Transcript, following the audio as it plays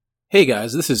Hey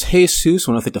guys, this is Jesus.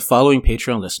 I want to thank the following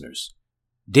Patreon listeners: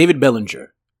 David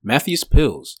Bellinger, Matthews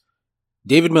Pills,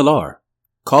 David Millar,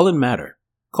 Colin Matter,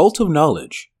 Cult of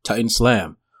Knowledge, Titan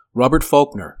Slam, Robert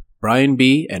Faulkner, Brian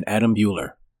B., and Adam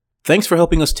Bueller. Thanks for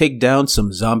helping us take down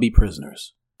some zombie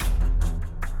prisoners.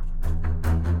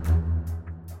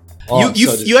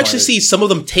 You actually see some of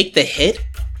them take the hit,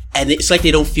 and it's like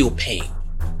they don't feel pain.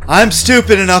 I'm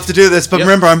stupid enough to do this, but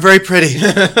remember, I'm very pretty.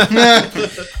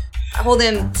 Hold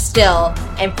him still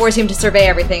and force him to survey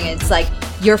everything. It's like,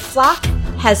 your flock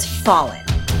has fallen.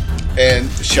 And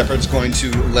Shepard's going to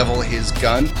level his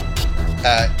gun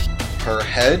at her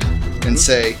head and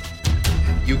say,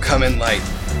 "You come in light,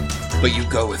 but you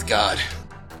go with God."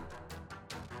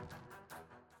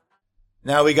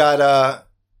 Now we got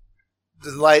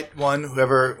the light one,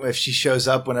 whoever, if she shows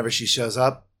up, whenever she shows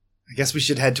up. I guess we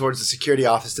should head towards the security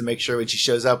office to make sure when she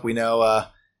shows up, we know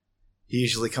he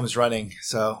usually comes running.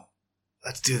 So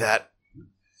let's do that.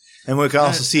 And we can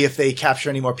also see if they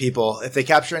capture any more people. If they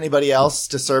capture anybody else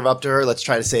to serve up to her, let's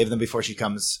try to save them before she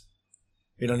comes.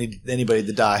 We don't need anybody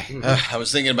to die. I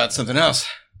was thinking about something else.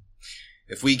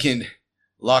 If we can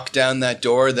lock down that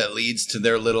door that leads to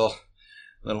their little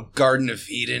Garden of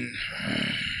Eden,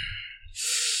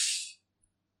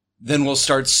 then we'll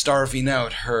start starving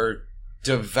out her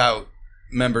devout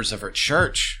members of her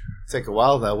church. Take a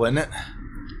while, though, wouldn't it?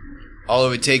 All it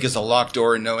would take is a locked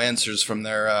door and no answers from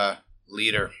their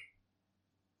leader.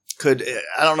 I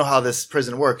don't know how this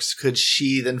prison works. Could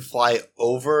she then fly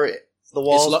over the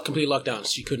walls? It's completely locked down,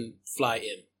 so she couldn't fly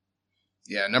in.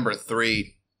 Yeah, number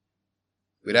 3.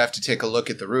 We'd have to take a look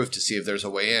at the roof to see if there's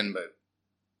a way in, but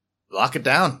lock it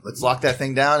down. Let's lock that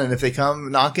thing down, and if they come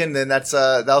knocking, then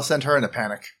that'll send her in a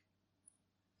panic.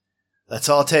 Let's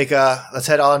all let's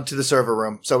head on to the server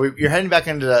room. So you're heading back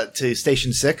to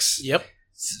Station 6. Yep.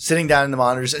 Sitting down in the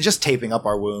monitors and just taping up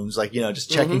our wounds, just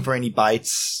checking for any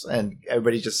bites, and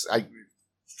everybody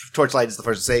Torchlight is the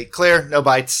first to say, "Clear, no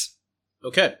bites."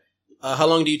 Okay. How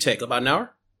long do you take? About an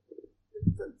hour?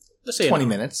 Let's say 20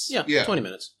 minutes. Yeah, 20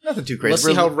 minutes. Nothing too crazy. Let's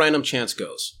see how random chance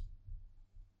goes.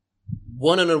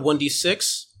 1 on a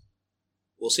 1d6.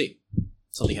 We'll see.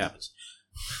 Something happens.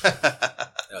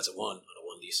 That's a 1 on a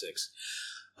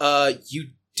 1d6.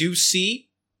 You do see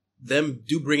them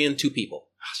bring in 2 people.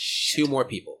 2 more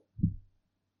people.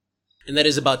 And that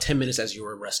is about 10 minutes as you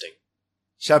were resting.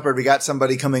 Shepard, we got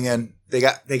somebody coming in. They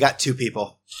got 2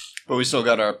 people. But we still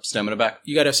got our stamina back.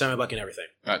 You got to have stamina back and everything.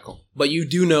 All right, cool. But you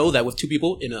do know that with 2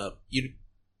 people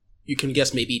you can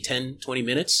guess maybe 10, 20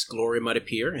 minutes, Gloria might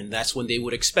appear, and that's when they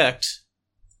would expect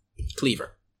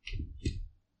Cleaver.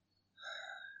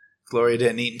 Gloria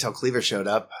didn't eat until Cleaver showed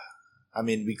up. I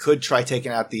mean, we could try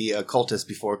taking out the cultist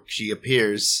before she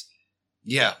appears.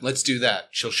 Yeah, let's do that.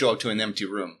 She'll show up to an empty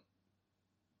room.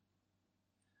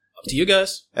 Up to you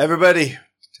guys. Everybody,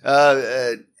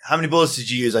 how many bullets did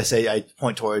you use? I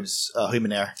point towards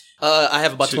Humaner. I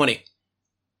have about 20.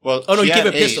 Well, oh no, you gave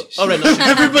a pistol. Oh right, no.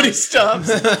 Everybody stops.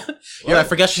 Yeah, I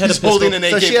forgot she had a pistol. Holding an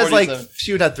AK-47. So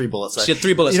she would have 3 bullets left. She had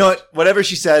 3 bullets. You know what? Whatever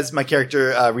she says, my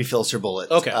character refills her bullet.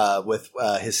 Okay. With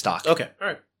his stock. Okay. All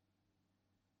right.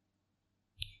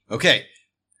 Okay.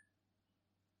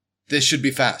 This should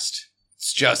be fast.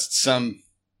 It's just some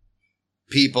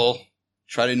people.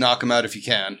 Try to knock them out if you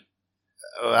can.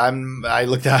 I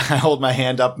looked at. I hold my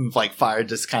hand up and fire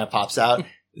just kind of pops out.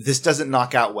 This doesn't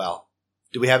knock out well.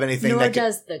 Do we have anything? Nor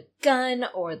does the gun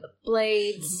or the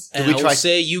blades. And I will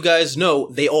say, you guys know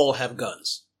they all have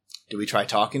guns. Do we try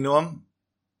talking to them?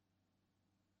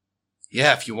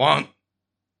 Yeah, if you want.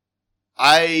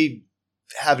 I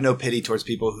have no pity towards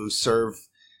people who serve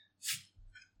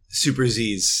Super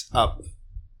Z's up.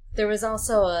 There was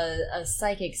also a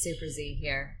psychic Super Z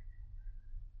here.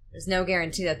 There's no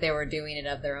guarantee that they were doing it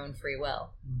of their own free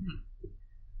will.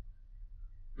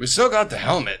 We still got the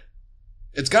helmet.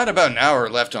 It's got about an hour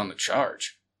left on the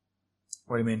charge.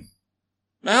 What do you mean?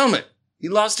 The helmet. He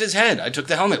lost his head. I took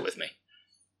the helmet with me.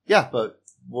 Yeah, but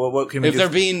what can we do? If they're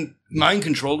being mind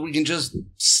controlled, we can just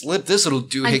slip this little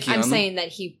doohickey on them. I'm saying that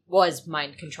he was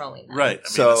mind controlling them. Right. I mean,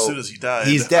 So, as soon as he died,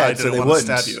 he's dead, I so didn't they want wouldn't.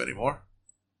 to stab you anymore.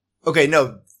 Okay,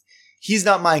 no. He's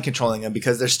not mind controlling them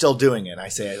because they're still doing it. I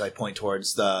say I point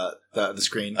towards the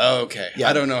screen. Oh, okay. Yeah.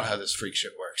 I don't know how this freak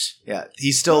shit works. Yeah,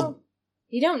 he's still... Well,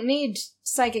 you don't need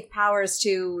psychic powers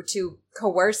to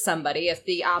coerce somebody if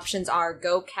the options are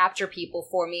go capture people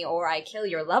for me or I kill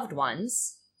your loved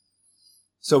ones.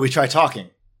 So we try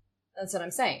talking. That's what I'm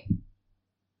saying.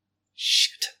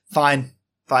 Shit. Fine,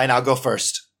 I'll go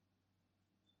first.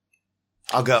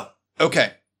 I'll go.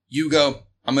 Okay. You go.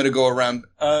 I'm going to go around.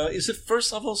 Is it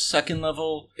first level, second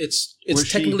level? It's Where's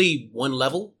she? technically one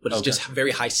level, but it's Okay. just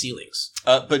very high ceilings.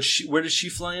 But where does she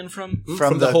fly in from?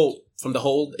 From the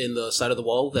hole in the side of the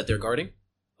wall that they're guarding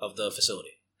of the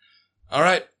facility. All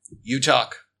right, you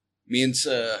talk. Me and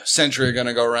Sentry are going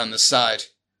to go around the side.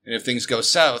 And if things go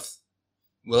south,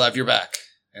 we'll have your back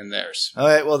and theirs. All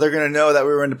right, well, they're going to know that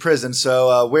we were into prison,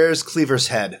 so where's Cleaver's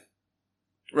head?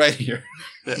 Right here.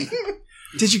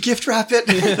 Did you gift wrap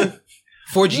it?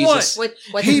 For Jesus.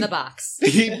 What's in the box?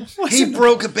 He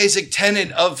broke a basic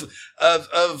tenet of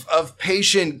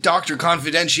patient doctor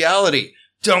confidentiality.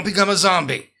 Don't become a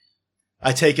zombie.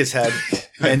 I take his head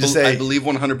and just I say, believe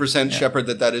 100% Shepard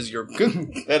that is your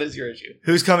that is your issue.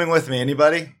 who's coming with me?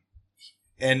 Anybody?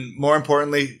 And more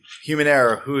importantly, human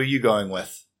error, who are you going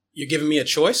with? You're giving me a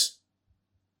choice?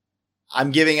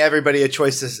 I'm giving everybody a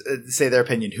choice to say their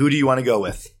opinion. Who do you want to go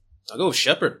with? I'll go with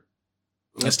Shepard.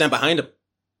 I'm going to stand behind him.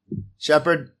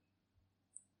 Shepard?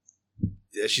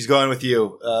 Yeah, she's going with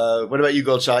you. What about you,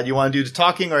 Goldshot? You want to do the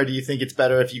talking, or do you think it's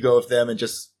better if you go with them and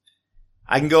just...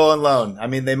 I can go alone. I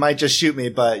mean, they might just shoot me,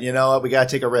 but you know what? We got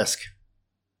to take a risk.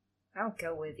 I'll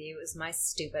go with you. It was my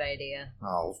stupid idea.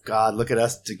 Oh, God, look at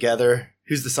us together.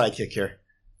 Who's the sidekick here?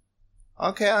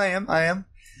 Okay, I am.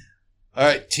 All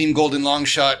right, Team Golden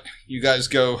Longshot, you guys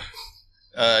go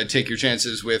take your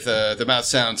chances with the mouth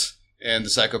sounds and the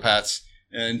psychopaths.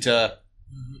 And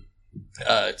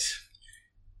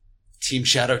Team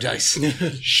Shadow Dice.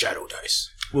 Shadow Dice.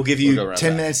 We'll give We'll you go around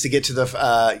 10 that. minutes to get to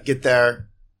the get there.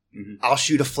 Mhm. I'll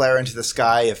shoot a flare into the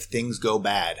sky if things go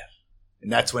bad.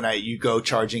 And that's when you go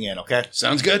charging in, okay?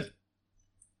 Sounds good?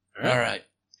 All right.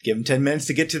 Give them 10 minutes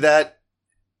to get to that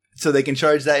so they can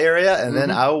charge that area, and then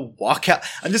Mhm. I'll walk out.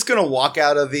 I'm just going to walk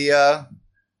out of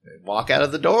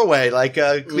the doorway like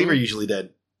Cleaver usually did.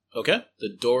 Okay. The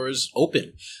doors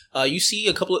open. You see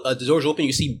a couple of the doors open.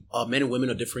 You see men and women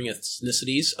of differing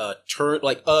ethnicities turn,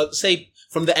 say,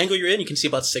 from the angle you're in, you can see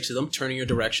about 6 of them turning your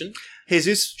direction.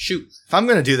 Jesus, Shoot. if I'm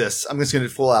going to do this, I'm just going to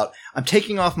full out. I'm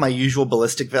taking off my usual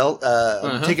ballistic belt.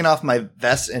 I'm taking off my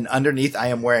vest, and underneath I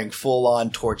am wearing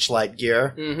full-on torchlight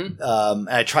gear. Mm-hmm. And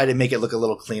I try to make it look a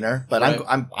little cleaner, but Right.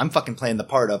 I'm fucking playing the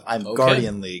part of I'm Okay.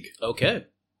 Guardian League, Okay.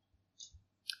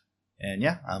 and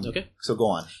yeah, Okay. So go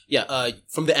on. Yeah,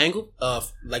 from the angle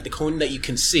of like the cone that you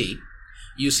can see,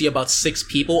 you see about 6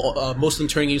 people, most of them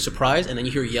turning you surprised, and then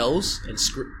you hear yells and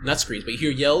not screams, but you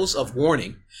hear yells of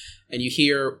warning, and you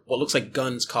hear what looks like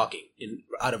guns cocking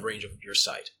out of range of your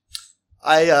sight.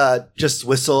 I just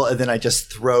whistle, and then I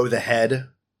just throw the head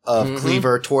of Mhm.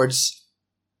 Cleaver towards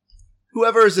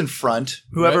whoever is in front,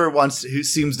 whoever who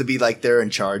seems to be like they're in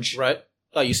charge. Right.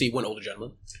 You see one older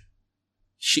gentleman.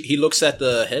 He looks at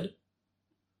the head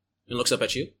and looks up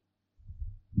at you.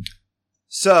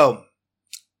 So,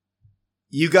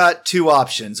 you got 2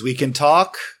 options. We can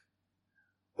talk,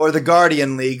 or the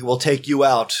Guardian League will take you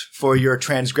out for your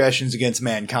transgressions against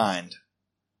mankind.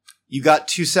 You got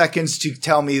 2 seconds to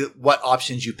tell me what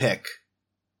options you pick.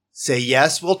 Say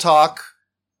yes, we'll talk,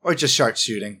 or just start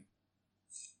shooting.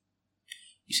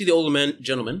 You see the older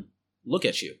gentleman look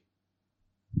at you.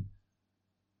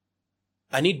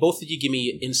 I need both of you give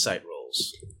me insight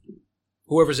rolls.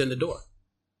 Whoever's in the door.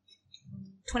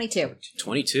 22.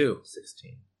 22.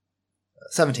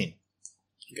 17.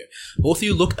 Both of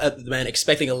you look at the man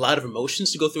expecting a lot of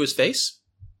emotions to go through his face.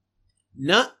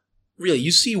 Not really.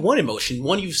 You see one emotion,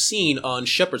 one you've seen on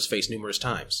Shepard's face numerous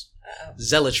times.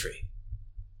 Zealotry.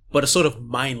 But a sort of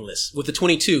mindless. With the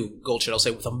 22, Goldshot, I'll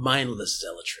say with a mindless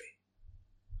zealotry.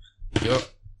 Your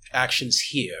actions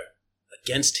here,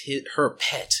 against her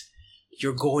pet,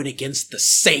 you're going against the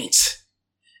saint.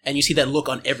 And you see that look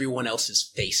on everyone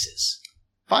else's faces.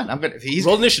 Fine, I'm gonna. If he's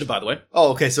Roll initiative, by the way.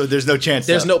 Oh, okay. So there's no chance.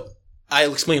 There's no...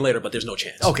 I'll explain later, but there's no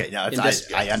chance. Okay, no, In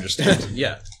this- I understand.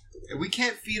 Yeah. We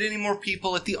can't feed any more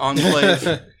people at the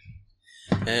Enclave.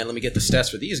 And let me get the stats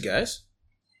for these guys.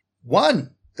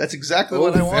 1. That's exactly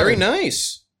what I wanted. Very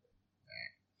nice.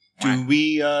 Do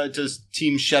we, does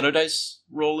Team Shadow Dice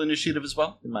roll initiative as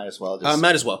well? You might as well. Just,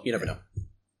 Might as well. You never know.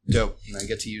 Dope. And I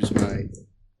get to use my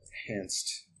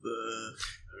enhanced.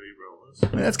 I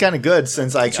mean, that's kind of good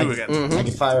since I can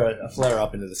Mhm. fire a flare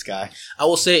up into the sky. I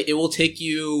will say it will take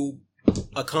you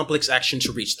a complex action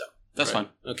to reach them. That's Right.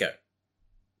 Okay.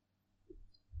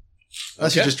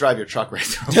 Unless you Okay. just drive your truck right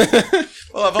through.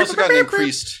 Well, I've also got an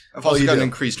increased. I've also you got an do.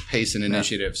 increased pace and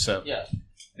initiative. So, Yeah.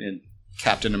 and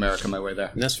Captain America, my way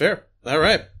there. That's fair. All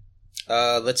right.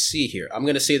 Let's see here. I'm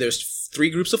going to say there's 3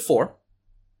 groups of 4.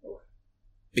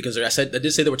 Because I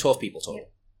did say there were 12 people total.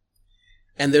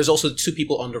 And there's also 2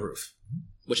 people on the roof,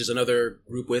 which is another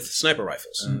group with sniper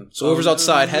rifles. So whoever's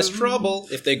outside has trouble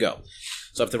if they go.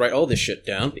 So I have to write all this shit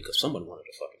down because someone wanted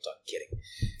to fucking talk. Kidding.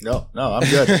 No, I'm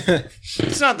good.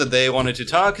 It's not that they wanted to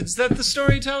talk, it's that the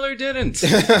storyteller didn't.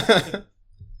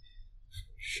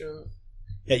 Sure.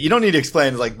 Yeah, you don't need to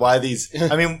explain like why these.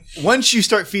 I mean, once you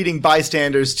start feeding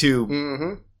bystanders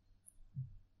to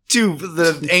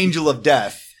the angel of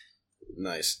death,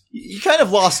 Nice. you kind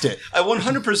of lost it. I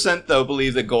 100% though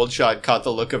believe that Goldshot caught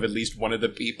the look of at least one of the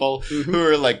people who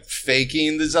were like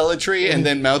faking the zealotry and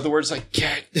then mouthed the words like,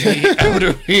 "Get me out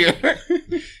of here."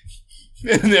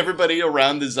 And everybody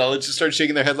around the zealot just started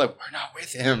shaking their head like, "We're not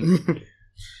with him."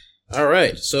 All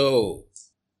right. So,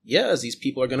 yeah, as these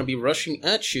people are going to be rushing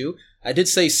at you, I did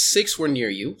say 6 were near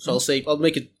you, so I'll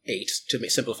make it 8 to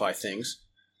simplify things.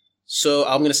 So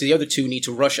I'm going to say the other 2 need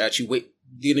to rush at you. Wait,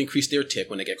 you increase their tick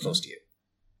when they get close to you.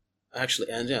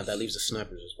 Actually, and yeah, that leaves the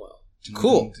snipers as well.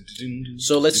 Cool.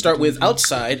 So let's start with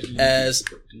outside, as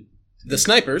the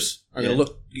snipers are going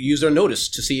to use their notice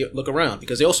to look around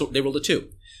because they rolled a 2.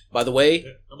 By the way,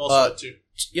 I'm also at 2.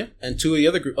 yeah, and 2 of the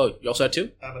other group. Oh, you also had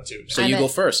 2. I'm at 2. So I'm you at- go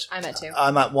first. I'm at 2.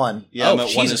 I'm at 1. Yeah, I'm oh,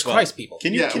 at 1 Jesus as well. Christ, people!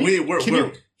 Can you, Yeah, can,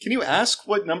 we're- can you ask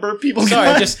what number of people Sorry,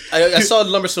 got? I saw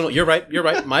the number. So you're right. My I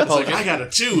was like, apologies. I got a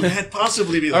 2. It had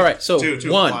possibly be like All right, so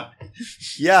 2, 1.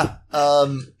 Yeah.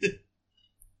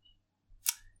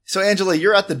 So Angela,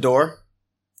 you're at the door.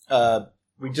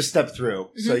 We just stepped through,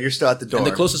 so you're still at the door. And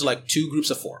the closest are like 2 groups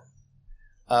of 4.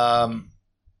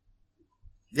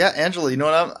 Yeah, Angela, you know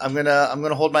what? I'm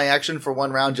gonna hold my action for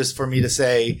 1 round just for me to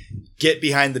say, get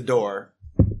behind the door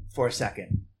for a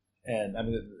second, and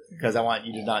because I want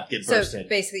you to not get So bursted.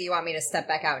 basically, you want me to step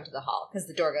back out into the hall because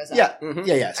the door goes up. Yeah, Mhm.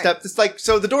 yeah. Step. It's like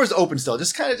so the door's open still.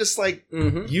 Just kind of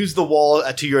Mm-hmm. use the wall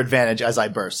to your advantage as I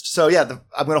burst. So yeah,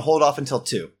 I'm gonna hold off until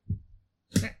 2.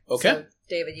 Okay. So,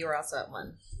 David, you were also at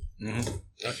 1.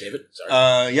 Oh, David,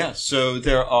 sorry. Yeah, so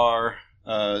there are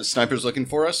snipers looking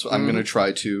for us. I'm going to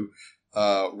try to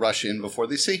rush in before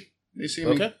they see me.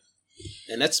 Okay.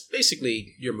 And that's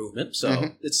basically your movement,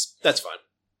 so that's fine.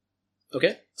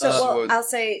 Okay. So, I'll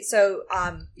say,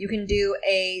 you can do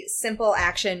a simple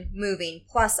action moving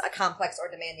plus a complex or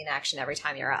demanding action every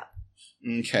time you're up.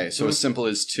 Okay, so as simple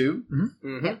as 2.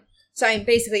 Mm-hmm. Yep. So,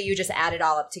 basically, you just add it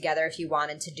all up together if you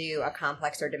wanted to do a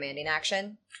complex or demanding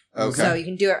action. Okay. So, you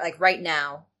can do it like right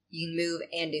now. You can move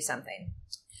and do something.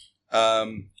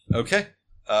 Okay.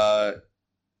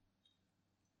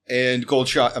 And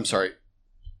Goldshot, I'm sorry.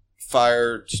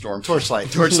 Firestorm.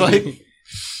 Torchlight. Torchlight.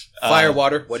 Fire,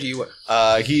 water. What do you?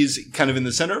 He's kind of in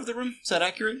the center of the room. Is that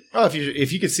accurate? Oh,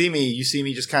 if you could see me, you see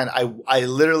me just kind of. I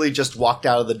literally just walked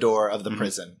out of the door of the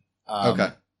prison. Okay.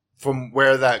 From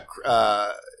where that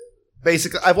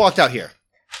basically, I've walked out here.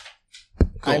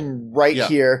 Cool. I'm right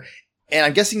here, and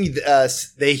I'm guessing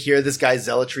they hear this guy's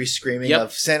zealotry screaming Yep.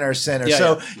 of sinner, sinner. Yeah,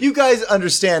 so you guys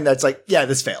understand that's like, yeah,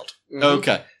 this failed.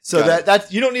 Okay. So Got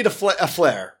that you don't need a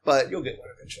flare, but you'll get one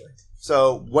eventually.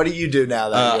 So what do you do now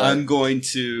that you're, I'm going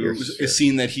to, you're here?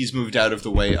 seeing that he's moved out of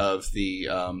the way of the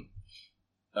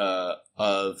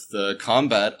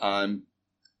combat,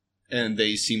 and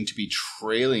they seem to be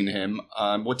trailing him.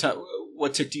 What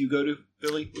tick do you go to,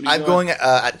 Billy? What are you I'm going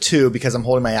at 2 because I'm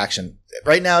holding my action.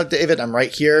 Right now, David, I'm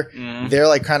right here. Mhm. They're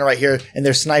like kind of right here, and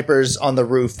there's snipers on the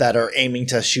roof that are aiming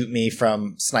to shoot me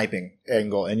from sniping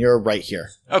angle, and you're right here.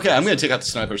 Okay, I'm going to take out the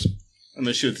snipers. I'm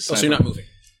going to shoot the Oh, sniper. so you're not moving.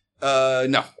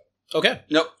 No. Okay.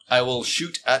 Nope. I will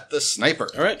shoot at the sniper.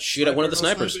 All right. Shoot at one of the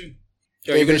snipers. Sniping.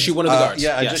 Are you going to shoot one of the guards?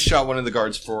 Yeah, I Yes. just shot one of the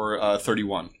guards for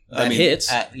 31. That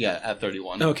hits. At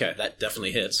 31. Okay, that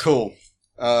definitely hits. Cool.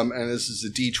 And this is a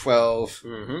D12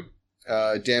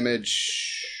 Mm-hmm.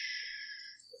 damage.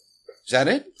 Is that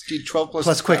it? D12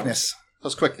 plus Quickness.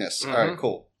 Plus quickness. Mhm. All right,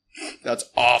 cool. That's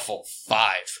awful.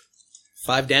 5.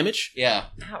 5 damage. Yeah.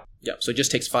 Yeah. So it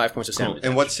just takes 5 points of Cool. damage.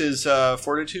 And what's his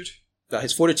fortitude?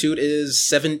 His fortitude is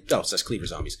 7. Oh, it says cleaver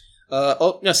zombies.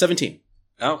 17.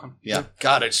 Oh, yeah.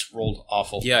 God, I just rolled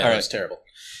awful. Yeah, All that's right. terrible.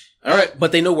 All right,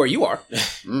 but they know where you are.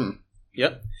 Mm.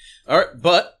 Yep. All right,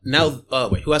 but now,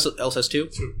 wait, who else has 2?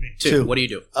 2, me. 2. What do you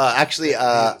do? Actually,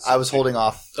 I was holding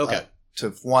off Okay. to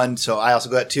 1, so I also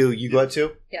go at 2. You go at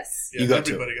 2? Yes. Yeah, You got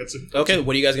 2. everybody gets it. Okay,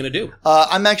 what are you guys going to do?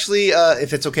 I'm actually,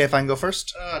 if it's okay if I can go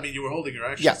first. I mean, you were holding your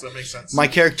action, Yeah. so that makes sense. My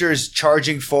character is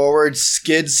charging forward,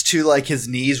 skids to like his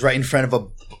knees right in front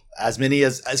of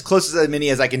as close as many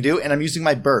as I can do, and I'm using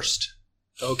my burst,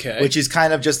 Okay. which is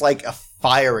kind of just like a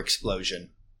fire explosion.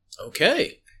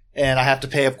 Okay. And I have to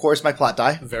pay, of course, my plot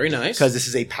die Very nice. because this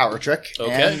is a power trick.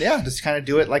 Okay. And yeah, just kind of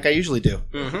do it like I usually do.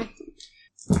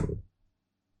 Mm-hmm.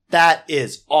 That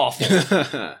is awful.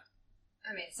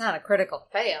 I mean, it's not a critical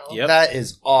fail. Yep. That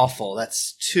is awful.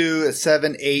 That's 2, that's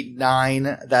 7, 8,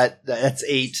 9. That's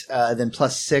 8. Then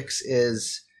plus 6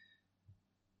 is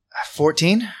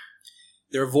 14?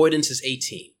 Their avoidance is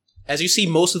 18. As you see,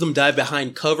 most of them dive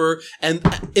behind cover, and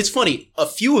it's funny. A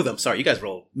few of them. Sorry, you guys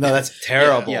rolled. No, that's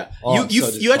terrible. Yeah, Oh, I'm you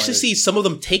so you actually disappointed. see some of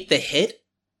them take the hit,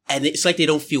 and it's like they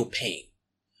don't feel pain.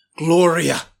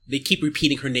 Gloria. They keep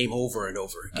repeating her name over and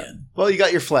over again. Well, you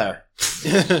got your flare.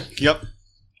 Yep.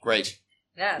 Great.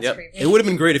 Yeah, it's Yep. creepy. It would have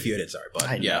been great if you hit it. Sorry, but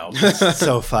I yeah. know.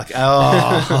 So fuck.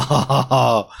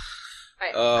 Oh.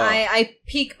 Right. Oh. I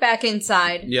peek back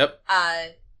inside, Yep.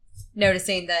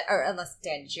 noticing that, or unless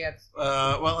Dan, did you have?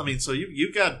 Well, I mean, so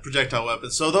you've got projectile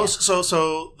weapons. So those,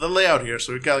 so the layout here.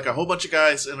 So we've got like a whole bunch of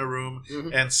guys in a room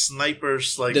Mhm. and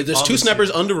snipers. Like There's on two the snipers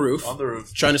ceiling- on the roof on the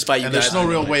roof, trying to spy you and guys. there's no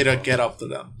real way to get up to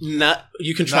them. Not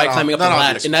you can try Not climbing up ob- the not ladder,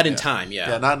 obvious. and not in Yeah. time. Yeah.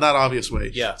 Yeah, not obvious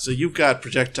way. Yeah. So you've got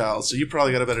projectiles. So you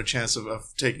probably got a better chance of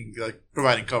taking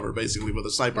providing cover basically with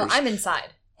the snipers. Well, I'm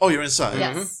inside. Oh, you're inside.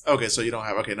 Yes. Okay, so you don't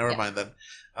have. Okay, never Yeah. mind then.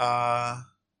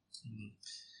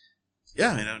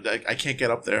 Yeah, I can't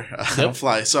get up there. I don't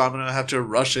fly, so I'm gonna have to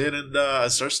rush in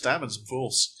and start stabbing some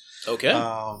fools. Okay.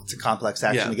 It's a complex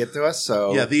action Yeah. to get to us,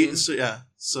 so... Yeah,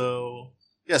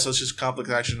 so it's just complex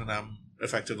action, and I'm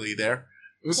effectively there,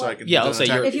 so I can. Yeah, do I'll an say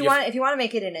attack. you're- If you want to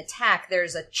make it an attack,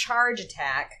 there's a charge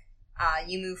attack.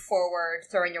 You move forward,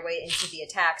 throwing your weight into the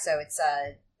attack, so it's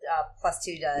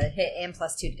 +2 to hit and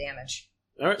 +2 to damage.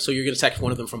 All right. So you're going to attack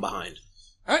one of them from behind.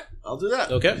 All right, I'll do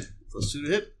that. Okay. +2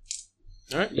 to hit.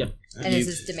 All right. Yeah. And this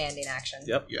is demanding action.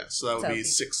 Yep. Yeah, so that would So be it'd be-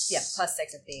 6. Yeah,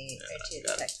 +6 if the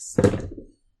got it. 6.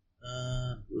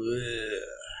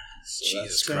 So Jesus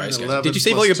that's Christ! 10, guys. 11 Did you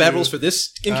save all plus your bad 2. rolls for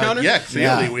this encounter? Yeah,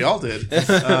 clearly Yeah. we all did. These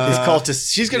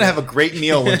cultists... She's gonna have a great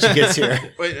meal when she gets here.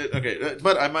 Wait, okay,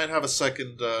 but I might have a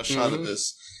second shot at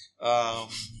this.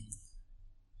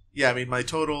 Yeah, I mean, my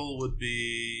total would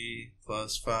be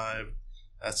 +5.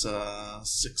 That's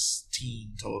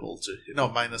 16 total.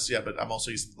 Minus. Yeah, but I'm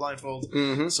also using the blindfold.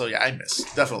 Mm-hmm. So yeah, I miss.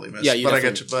 Definitely miss. Yeah, you but I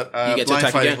definitely- get to. But you get to blind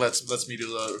attack fighting again. lets me do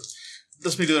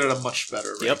that at a much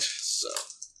better rate. Yep. So.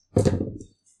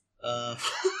 No.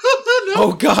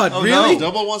 Oh God! Oh, really? no,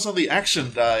 double ones on the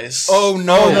action dice. Oh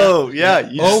no! Oh, no. Yeah.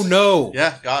 You Oh no!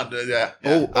 Yeah, God, yeah.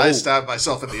 Oh, I oh. stabbed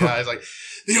myself in the eyes like,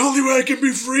 the only way I can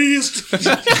be free is to...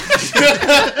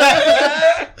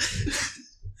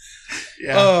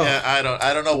 yeah, I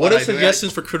don't know What what are I do.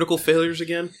 suggestions for critical failures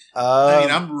again? I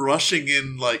mean, I'm rushing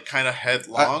in like kind of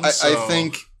headlong. I so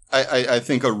think I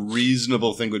think a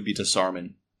reasonable thing would be to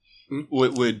Sarman. Hmm?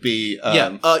 Would be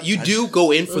You do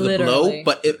go in for the blow, Literally.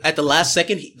 but at the last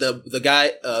second, the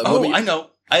guy. Oh, I know.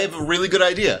 I have a really good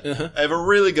idea. Uh-huh. I have a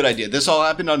really good idea. This all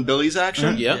happened on Billy's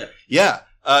action. Yeah. Yeah.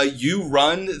 You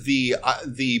run the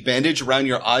bandage around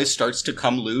your eye starts to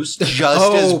come loose just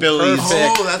Oh, as Billy's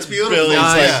perfect. Oh, that's beautiful. Billy's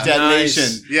Nice. like detonation.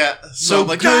 Nice. Yeah. So I'm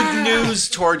like, good "Ah!" news,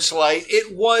 Torchlight.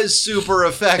 It was super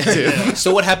effective.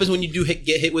 So what happens when you do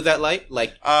get hit with that light?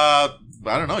 Like, I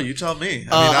don't know. You tell me. I mean,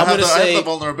 I'm I have gonna say- the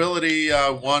vulnerability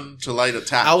 1 to light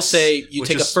attacks. I'll say you which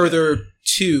take a is- further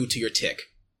 2 to your tick.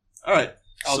 All right.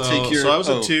 I'll so, take your- So I was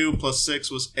oh. at 2 plus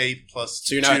 6 was 8 plus.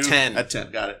 So you're now at 2 10. At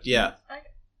 10. Got it. Yeah.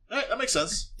 All right, that makes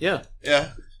sense. Yeah. Yeah.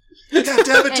 God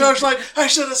damn it, George! Like I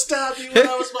should have stabbed you when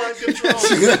I was mind control.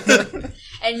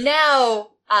 And now,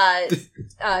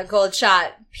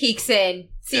 Goldshot peeks in,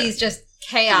 sees just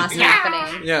chaos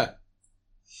happening, Yeah.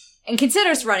 and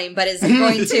considers running, but is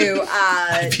going to.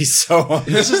 I'd be so...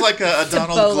 This is like a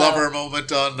Donald Bolo. Glover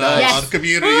moment on Yes. on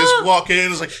Community. Just walk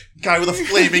in, it's like guy with a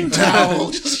flaming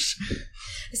towel. Just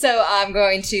So I'm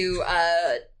going to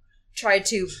try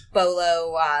to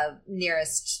bolo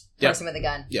nearest Yep. person with a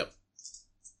gun. Yep.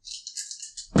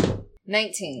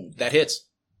 19. That hits.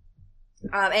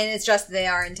 And it's just they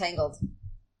are entangled.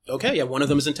 Okay. Yeah. One of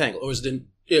them is entangled, or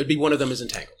it would be one of them is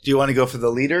entangled. Do you want to go for the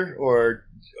leader or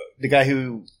the guy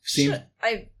who seemed...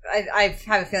 I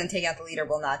have a feeling taking out the leader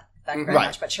will not affect very Right.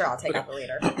 much, but sure, I'll take out the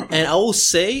leader. And I will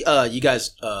say, you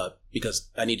guys, because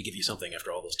I need to give you something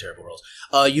after all those terrible rolls.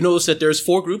 You notice that there's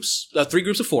 3 groups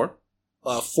of 4.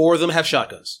 4 of them have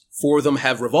shotguns. 4 of them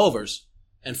have revolvers.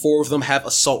 And 4 of them have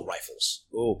assault rifles.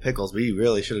 Oh, pickles. We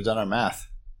really should have done our math.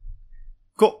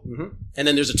 Cool. Mm-hmm. And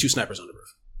then there's the 2 snipers on the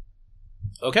roof.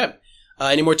 Okay.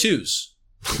 Any more 2s?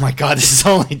 Oh my god, this is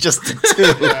only just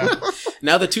the 2.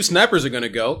 Now the 2 snipers are going to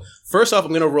go. First off, I'm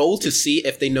going to roll to see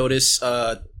if they notice.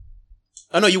 Oh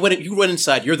no, you went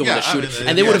inside. You're the one Yeah, that I shooting, mean,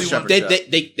 and they yeah, would have. shepherd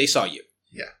They saw you.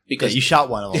 Yeah. Because You shot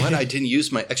one of them. What? I didn't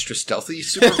use my extra stealthy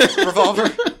super revolver.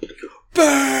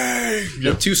 bang.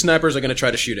 The 2 snipers are going to try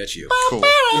to shoot at you. Cool.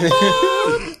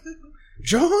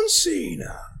 John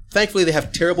Cena. Thankfully, they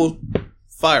have terrible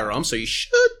firearms, so you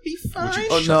should be fine.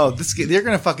 Oh no, they're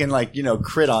gonna fucking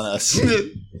crit on us.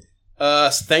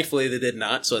 Thankfully, they did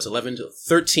not. So it's 11 to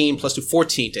 13 plus 2,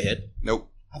 14 to hit.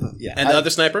 Nope. Yeah. And the other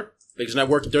sniper, because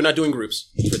they're not doing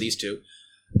groups for these two.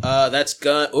 That's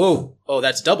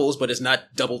that's doubles, but it's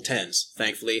not double tens,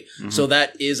 thankfully. So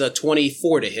that is a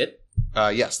 24 to hit.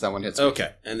 Yes, that one hits me.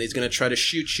 Okay, and he's going to try to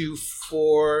shoot you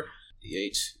for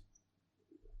D8,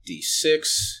 D6,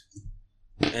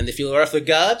 and if you are off the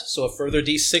god, so a further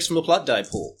D6 from the plot die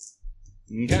pool.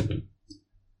 Okay.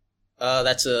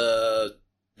 That's a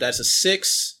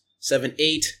 6, 7,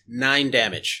 8, 9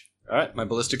 damage. All right, my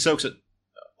ballistic soaks it.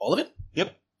 All of it?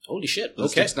 Yep. Holy shit.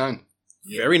 Ballistic's Okay. 9.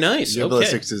 Very nice. Your Okay.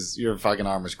 ballistics is your fucking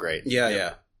armor's great.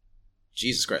 Yeah.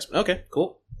 Jesus Christ. Okay,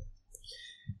 cool.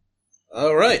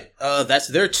 All right. That's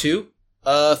their 2.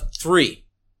 3.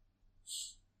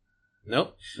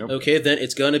 Nope. Okay, then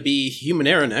it's going to be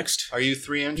Humanera next. Are you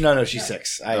 3 inch? No, she's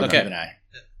 6. I Okay. have an eye.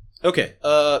 Okay,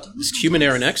 it's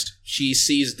Humanera next. She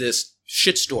sees this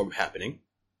shitstorm happening.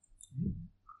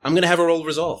 I'm going to have her roll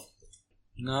resolve.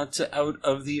 Not out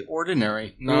of the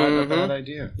ordinary. Not a bad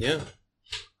idea. Yeah.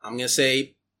 I'm going to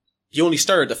say you only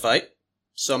started the fight,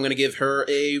 so I'm going to give her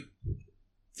a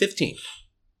 15.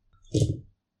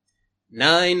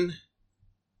 9,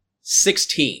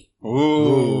 16.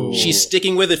 Ooh. She's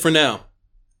sticking with it for now.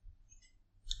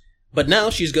 But now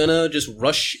she's going to just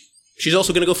rush. She's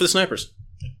also going to go for the snipers.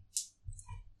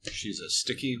 She's a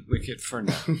sticky wicket for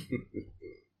now.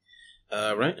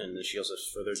 Right, and then she also has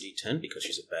further D10 because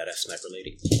she's a badass sniper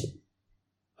lady.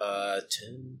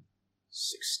 10,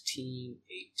 16,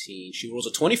 18. She rolls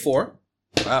a 24.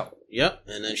 Wow. Yep,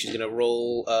 and then she's going to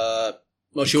roll...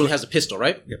 well, she only has a pistol,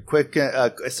 right? Yep. Quick,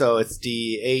 so it's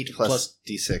D8 plus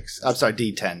D6. I'm sorry,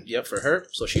 D10. Yep, for her.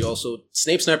 So she also...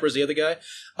 Snape Sniper is the other guy.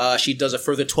 She does a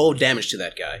further 12 damage to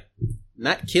that guy.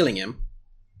 Not killing him.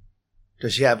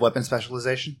 Does she have weapon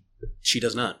specialization? She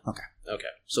does not. Okay. Okay.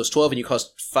 So it's 12 and you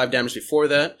caused 5 damage before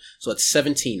that. So it's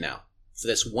 17 now for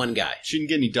this one guy. She didn't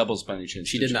get any doubles by any chance.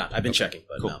 She did not. I've been checking,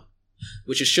 but Cool. no.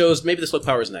 Which just shows maybe the slug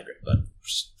power isn't that great, but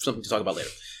something to talk about later.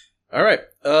 All right.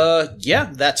 Yeah,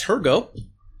 that's her go.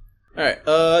 All right.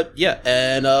 Yeah,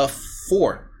 and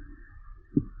 4.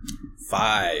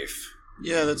 5.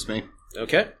 Yeah, that's me.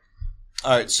 Okay.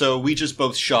 All right, so we just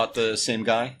both shot the same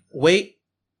guy. Wait.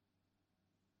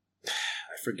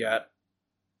 I forgot.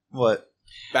 What?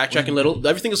 Backtracking a little.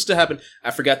 Everything else to happen.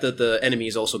 I forgot that the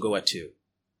enemies also go at 2.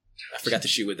 I forgot to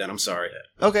shoot with that. I'm sorry.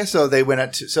 Okay, so they went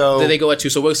at 2. So They go at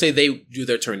 2. So we'll say they do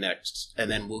their turn next,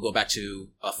 and then we'll go back to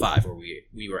 5 where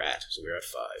we were at. So we were at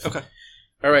 5. Okay.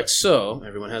 All right. So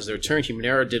everyone has their turn.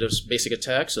 Humanera did a basic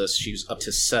attack, so she's up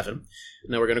to 7.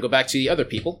 Now we're going to go back to the other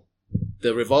people,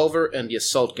 the revolver and the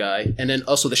assault guy, and then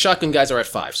also the shotgun guys are at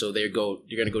 5. So you're going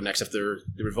to go next after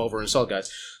the revolver and assault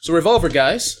guys. So revolver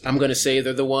guys, I'm going to say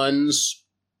they're the ones.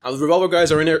 The revolver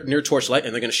guys are near torchlight,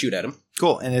 and they're going to shoot at him.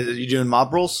 cool. And are you doing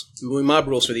mob rolls? We're doing mob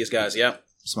rules for these guys. Yeah.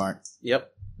 Smart.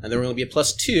 Yep. And they're going to be a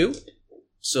 +2.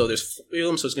 So there's 3 of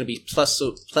them, so it's going to be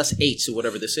 +8 to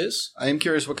whatever this is. I am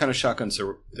curious what kind of shotguns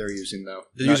they're using, though.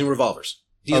 They're using revolvers.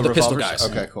 These are the pistol guys.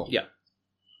 Okay, cool. Yeah.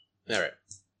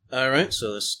 All right.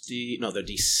 So they're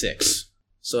D6.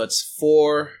 So it's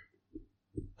 4.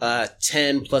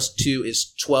 10 plus 2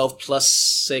 is 12 plus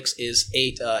 6 is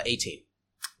 18.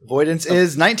 Avoidance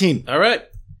is 19. All right.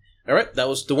 That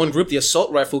was the one group. The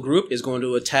assault rifle group is going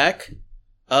to attack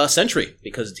Sentry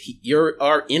because you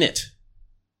are in it.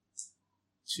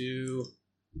 2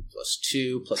 plus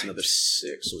 2 plus another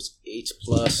 6, so it's 8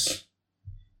 plus.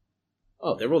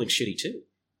 Oh, they're rolling shitty too.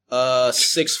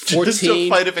 6, 14. Just a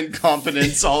fight of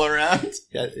incompetence all around.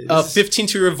 Yeah, 15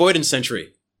 to your avoidance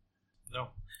Sentry. No.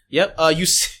 Yep. You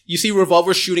see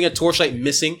revolver shooting at torchlight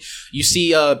missing. You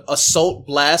see assault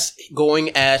blast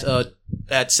going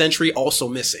at Sentry also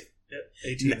missing. Yep.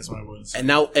 18 is my wounds. And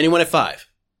now anyone at 5.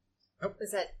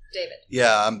 Was that David?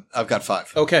 Yeah, I've got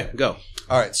 5. Okay, go.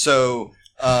 All right, so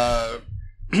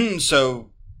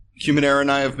so Humanera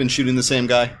and I have been shooting the same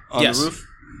guy on Yes. the roof,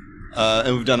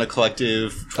 and we've done a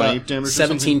collective 20 damage. Or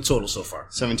 17 total so far.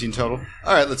 17 total.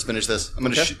 All right, let's finish this. I'm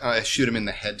going to Okay. shoot him in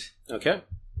the head. Okay.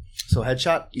 So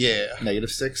headshot, Yeah.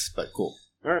 -6, but cool.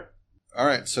 All right. All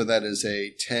right, so that is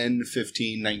a 10,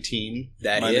 15, 19.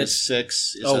 That Minus hits.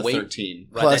 6 is Oh, a wait. 13.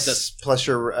 Right. Plus, That does, plus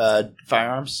your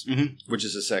firearms. Which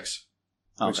is a 6.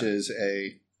 Which Okay. is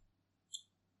a...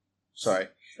 Sorry.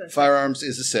 So- Firearms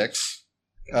is a 6.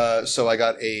 So I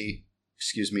got a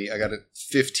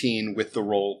 15 with the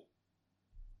roll.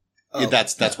 Oh.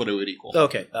 That's what it would equal.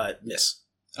 okay. Miss.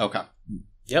 Okay.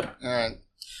 Yep. All right.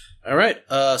 All right.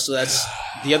 So that's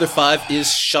the other 5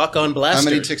 is shotgun blaster.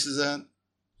 How many ticks is that?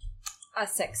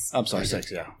 6. I'm sorry,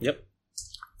 6, yeah. Yep.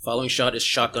 Following shot is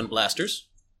shotgun blasters.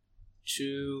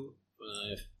 2,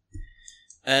 5.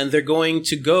 And they're going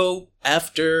to go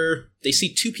after... They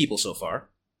see 2 people so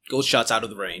far. gold shot's out of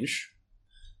the range.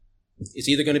 It's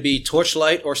either going to be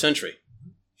torchlight or sentry.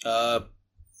 4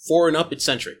 and up, it's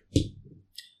sentry.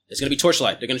 It's going to be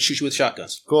torchlight. They're going to shoot you with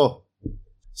shotguns. Cool.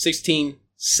 16,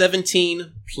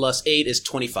 17 plus 8 is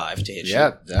 25 to hit you.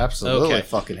 Yeah, absolutely. Okay.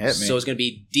 Fucking hit me. So it's going to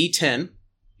be D10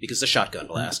 because it's a shotgun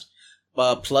blast,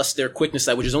 plus their quickness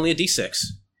die, which is only a D6,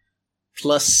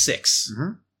 plus 6.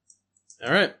 Mhm.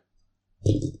 All right.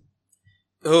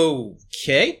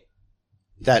 Okay.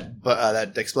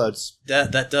 That explodes.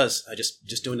 That does. I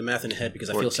just doing the math in the head because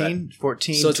I feel sad.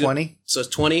 14, So it's 20. So it's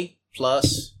 20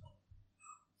 plus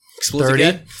explodes 30.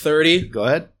 again. 30. Go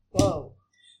ahead. Whoa.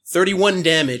 31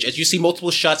 damage as you see multiple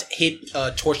shots hit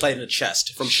torchlight in the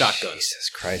chest from shotguns. Jesus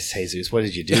Christ, Jesus. What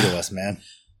did you do to us, man?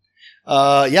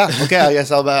 Yeah, okay, I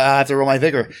guess I'll have to roll my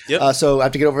vigor. Yep. So I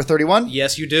have to get over 31?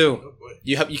 Yes, you do.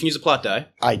 You can use a plot die.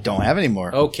 I don't have any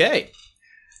more. Okay.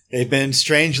 They've been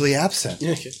strangely absent.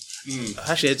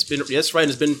 Actually, it's been that's right.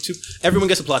 It's been 2. Everyone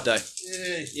gets a plot die.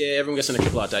 Yeah, everyone gets an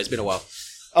extra plot die. It's been a while.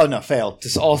 Oh, no, failed.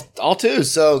 Just all 2s.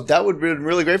 So that would be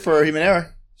really great for human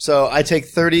error. So I take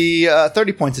 30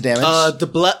 points of damage.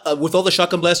 With all the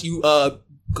shotgun blasts, you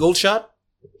gold shot.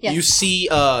 Yes. You see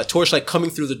torchlight coming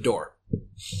through the door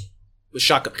with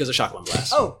shotgun because of shotgun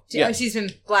blast. Oh, Yeah. she's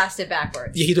been blasted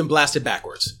backwards. Yeah, he's been blasted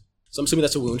backwards. So I'm assuming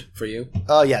that's a wound for you.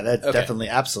 Oh, yeah, that's Okay. definitely,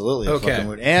 absolutely a Okay. fucking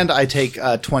wound. And I take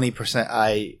 20%.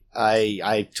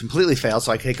 I completely fail, so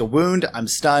I take a wound. I'm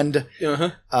stunned.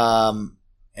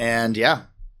 And yeah.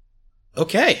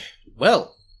 Okay.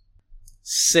 Well,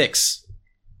 6.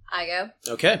 I go.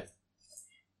 Okay.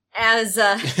 As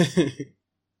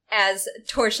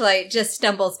Torchlight just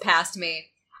stumbles past me,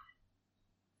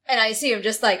 and I see him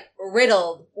just like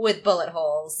riddled with bullet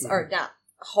holes, or not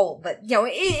hole, but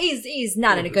he's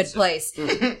not in a good place.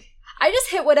 I just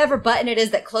hit whatever button it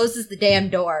is that closes the damn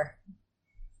door.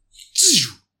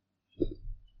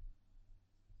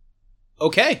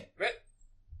 Okay.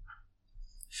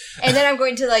 And then I'm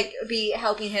going to like be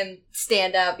helping him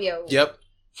stand up. Yep.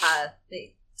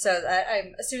 So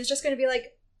I assume it's just going to be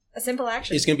like a simple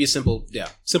action. It's going to be a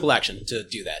simple action to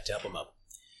do that, to help him up.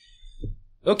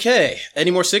 Okay.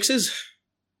 Any more 6s?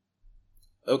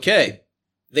 Okay.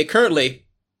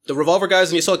 The revolver guys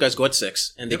and the assault guys go at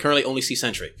 6, and they currently only see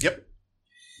sentry. Yep.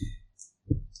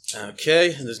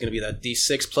 Okay, and there's going to be that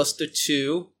D6 plus the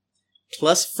 2,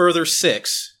 plus further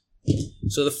 6.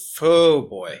 So oh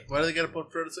boy. Why do they get a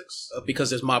point for 6? Because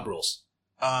there's mob rules.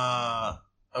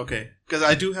 Okay. Because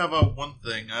I do have one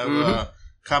thing. I have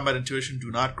combat intuition. Do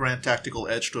not grant tactical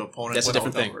edge to opponent. That's a when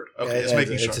different thing. outnumbered. Okay, just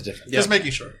making sure. It's a different. Just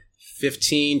making sure.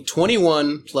 15,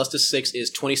 21 plus the 6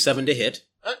 is 27 to hit.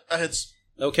 That hits.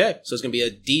 Okay, so it's going to be a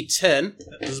D10.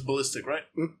 This is ballistic, right?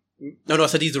 No, I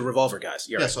said these are revolver guys.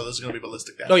 You're Yeah, right. so this is going to be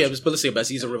ballistic damage. Oh yeah, it was ballistic guys.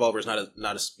 These are revolvers, not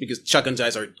a because shotgun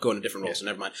guys are going to different roles. So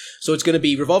never mind. So it's going to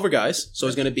be revolver guys. So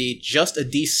it's going to be just a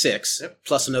D6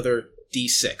 plus another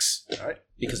D6. All right.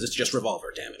 Because it's just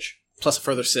revolver damage plus a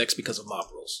further 6 because of mob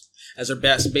rules, as they're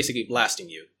basically blasting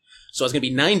you. So it's going to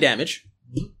be 9 damage.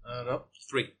 No,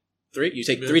 3. 3. You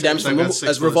take Yeah, 3 damage so I from got 6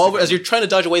 as revolver ballistic. as you're trying to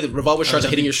dodge away. The revolver shards are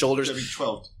hitting your shoulders. That'd be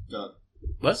 12.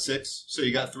 What? 6. So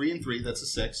you got 3 and 3. That's a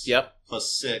 6. Yep.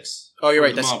 Plus 6. Oh, you're right.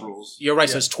 for the That's mob rules. You're right.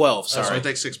 So it's 12. So Sorry. I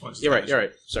take 6 points. You're right. You're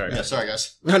right. Sorry. Yeah, sorry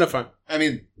guys. No, fine. I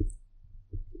mean,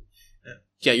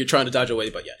 Yeah, you're trying to dodge away,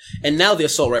 but yeah. And now the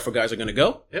assault rifle guys are going to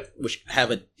go. Yep. Which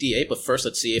have a D8, but first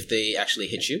let's see if they actually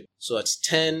hit you. So that's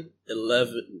 10,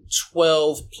 11,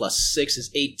 12, plus 6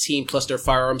 is 18, plus their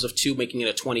firearms of 2, making it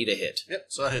a 20 to hit. Yep,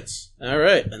 so that hits. All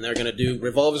right, and they're going to do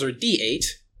revolvers or D8.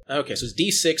 Okay, so it's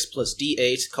D6 plus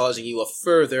D8, causing you a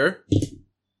further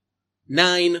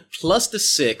 9 plus the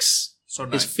 6 So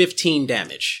 9. is 15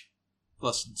 damage.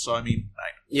 Plus, so I mean 9.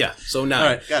 Yeah, so 9. All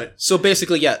right, got it. So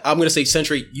basically, yeah, I'm going to say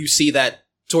Sentry, you see that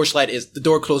Torchlight is the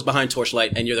door closed behind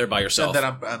Torchlight, and you're there by yourself. And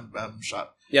then I'm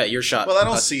shot. Yeah, you're shot. Well, I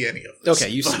don't see any of this. Okay,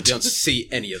 you but, don't see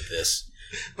any of this.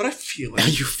 But I feel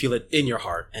it. You feel it in your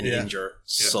heart and Yeah. in your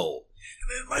soul.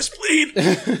 In my spleen.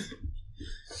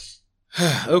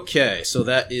 Okay, so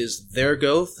that is their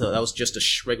go. So that was just a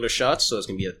regular shot, so it's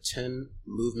going to be a 10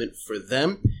 movement for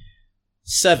them.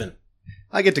 7.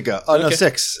 I get to go. Oh, no, Okay.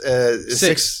 6.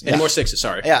 6. Yeah. And more 6s,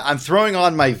 sorry. Yeah, I'm throwing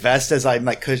on my vest as I'm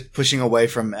like pushing away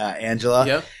from Angela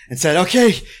Yeah. and said,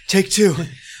 okay, take 2.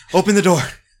 Open the door.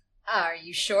 Are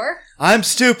you sure? I'm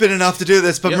stupid enough to do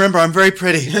this, but Yep. remember, I'm very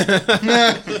pretty.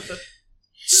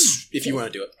 If you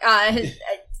want to do it.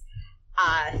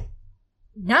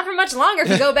 Not for much longer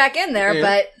to go back in there, Yeah.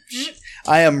 but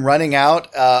I am running out,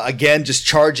 again, just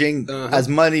charging Uh-huh. as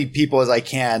many people as I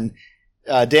can.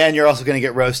 Dan, you're also going to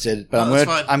get roasted, but No, that's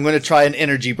fine. I'm going to try an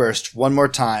energy burst one more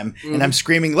time, Mhm. and I'm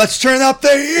screaming, "Let's turn up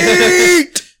the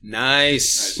heat!"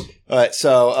 Nice. All right,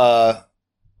 so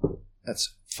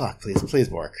that's fuck. Please,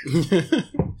 Bork.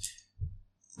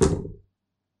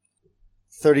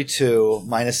 32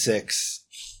 minus 6.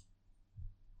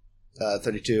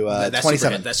 32. That's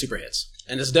 27. That super hits.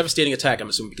 And it's a devastating attack, I'm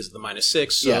assuming, because of the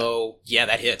 -6. So, yeah,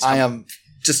 that hits. I am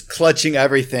just clutching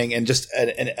everything, and just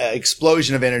an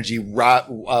explosion of energy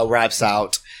wraps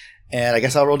out. And I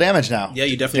guess I'll roll damage now. Yeah,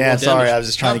 you definitely Yeah, roll damage. sorry, I was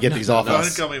just trying to get these off Go ahead us.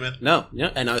 and kill me, man. No,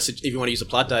 yeah. And if you want to use a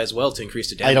plot die as well to increase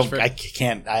the damage. I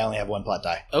can't. I only have one plot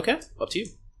die. Okay, up to you.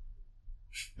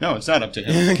 No, it's not up to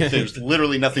him. Okay. There's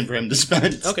literally nothing for him to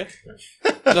spend. Okay.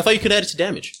 But I thought you could add it to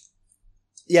damage.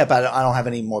 Yeah, but I don't have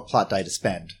any more plot die to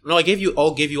spend. No, I gave you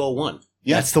all one.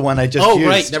 Yeah. That's the one I just Oh, used.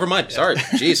 right. Never mind. Sorry.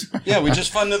 Jeez. Yeah, we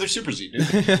just fought another Super Z,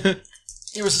 dude.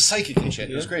 It was a psychic and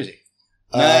shit. It was crazy.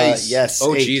 Nice. Yes.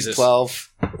 Oh, 8, Jesus. 12,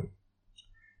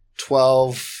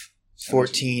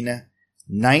 14,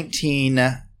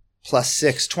 19 plus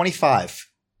 6, 25.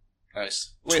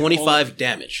 Nice. 25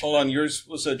 damage. Hold on, yours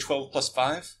was a 12 plus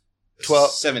 5?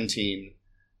 12. 17.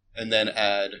 And then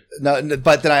add... No,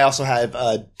 but then I also have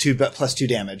 2 plus 2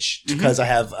 damage because I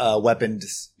have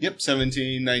weapons. Yep,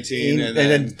 17, 19, And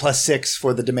then plus 6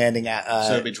 for the demanding. so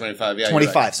it'd be 25. Yeah,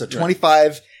 25. You're right. So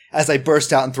 25 as I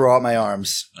burst out and throw out my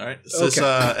arms. All right. Is this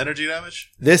energy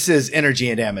damage? This is energy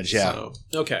and damage, yeah. So,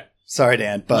 Okay. Sorry,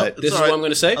 Dan, but This is all what right. I'm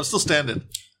going to say. I'm still standing.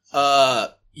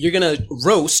 You're going to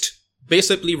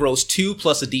basically roast 2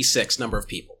 plus a d6 number of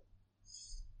people.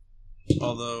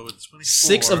 Although it's 24.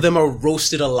 6 of them are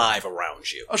roasted alive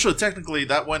around you. Oh, sure. Technically,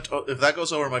 that went. If that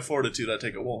goes over my fortitude, I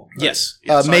take a wound. Right? Yes.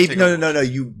 Yeah, so I maybe take no. a-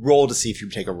 You roll to see if you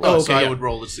take a roll. Oh, So okay, I yeah. would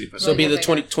roll to see if I. So it'd be the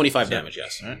Okay. 25 damage,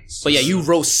 yes. All right. But yeah, you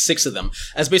roast 6 of them.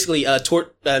 As basically,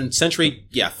 and Sentry,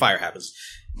 yeah, fire happens.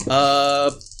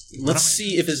 Let's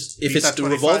see if it's Beat the that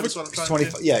 25 revolver. is what I'm trying to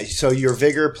 25. do? Yeah, so your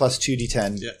vigor plus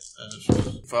 2d10. Yeah.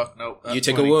 Fuck no. You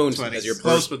take a wound as you're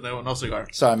close, burst. but no cigar.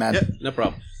 Sorry, man. Yeah. No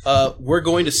problem. We're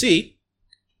going to see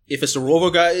if it's the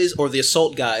revolver guys or the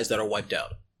assault guys that are wiped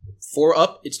out. 4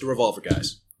 up, it's the revolver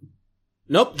guys.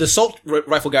 Nope, the assault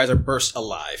rifle guys are burst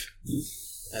alive,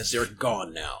 as they're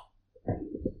gone now.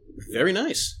 Very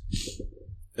nice. Say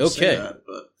Okay, that,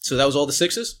 but so that was all the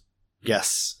 6s?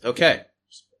 Yes. Okay.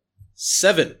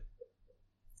 7.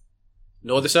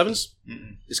 No other 7s?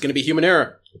 Mm-mm. It's going to be human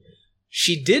error.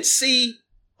 She did see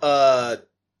Torchlight.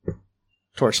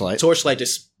 Torchlight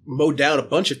just mow down a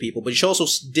bunch of people, but she also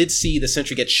did see the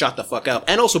sentry get shot the fuck up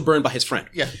and also burned by his friend.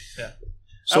 yeah.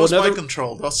 So That was another- my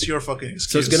control. That's your fucking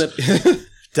So excuse. it's gonna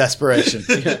Desperation.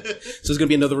 so it's gonna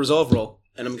be another resolve roll,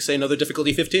 and I'm gonna say another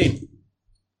difficulty 15.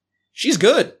 She's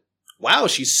good. Wow,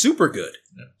 she's super good.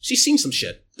 Yeah. She's seen some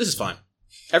shit. This is fine.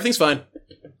 Everything's fine.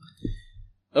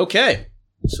 Okay,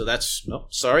 so that's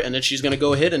sorry, and then she's gonna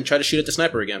go ahead and try to shoot at the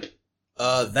sniper again.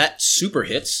 That super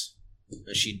hits.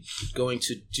 And she's going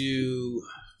to do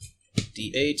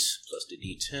D8 plus the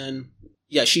D10.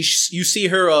 Yeah, you see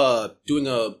her doing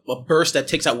a burst that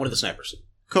takes out one of the snipers.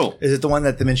 Cool. Is it the one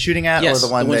that they've been shooting at, Yes, or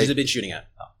the one she's they? been shooting at.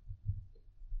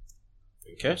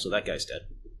 Okay, so that guy's dead.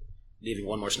 Leaving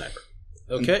one more sniper.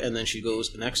 Okay, and then she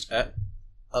goes next at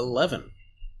 11.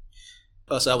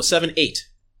 Oh, so that was 7, 8.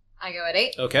 I go at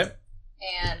 8, Okay.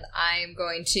 and I'm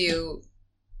going to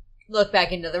look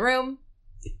back into the room.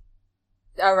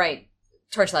 All right,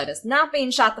 Torchlight is not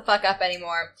being shot the fuck up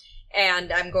anymore,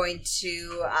 and I'm going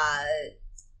to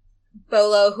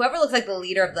Bolo, whoever looks like the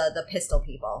leader of the pistol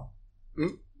people,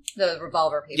 the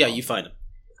revolver people. Yeah, you find him.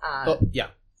 Yeah.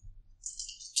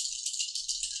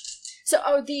 So,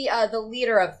 the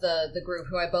leader of the group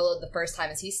who I boloed the first time,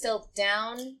 is he still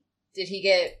down? Did he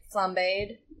get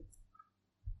flambéed?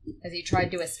 Has he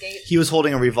tried to escape? He was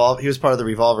holding a revolver. He was part of the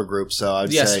revolver group, so I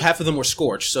would Yes, say. half of them were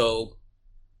scorched, so...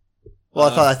 Well,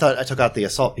 I thought I took out the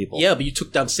assault people. Yeah, but you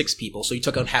took down 6 people, so you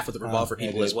took out half of the revolver I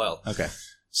people did. as well. Okay.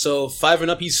 So 5 and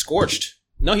up, he's scorched.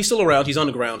 No, he's still around. He's on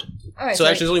the ground. All right, So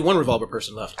actually, there's only one revolver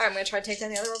person left. all right, I'm going to try to take down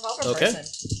the other revolver Okay. person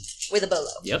with a bolo.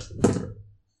 Yep.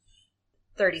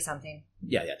 30-something.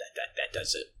 Yeah, that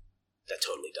does it. That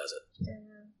totally does it.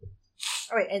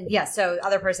 All right, and yeah, so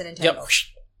other person entangled. Yep.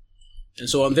 And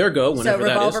so on their go, So whenever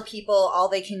that revolver is. people, all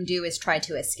they can do is try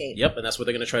to escape. Yep, and that's what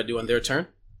they're going to try to do on their turn.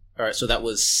 All right, so that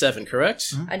was 7,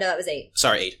 correct? I know that was 8.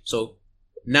 Sorry, 8. So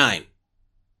 9.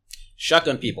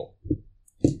 Shotgun people.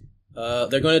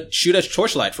 They're going to shoot at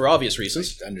Torchlight for obvious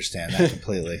reasons. I understand that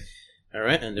completely. All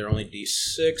right, and they're only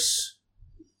D6.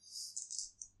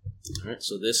 All right,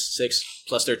 so this 6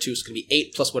 plus their 2 is going to be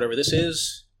 8 plus whatever this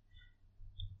is.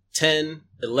 10,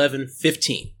 11,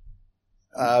 15.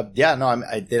 Yeah, no,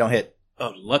 they don't hit.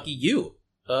 Oh, lucky you.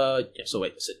 Yeah, so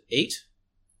wait, is it 8?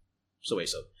 So wait,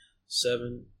 so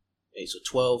 7, 8, so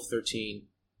 12, 13.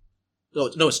 No,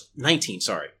 it's 19,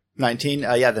 sorry. 19.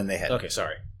 Yeah, then they hit. Okay,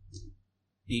 sorry.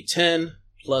 D10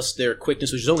 plus their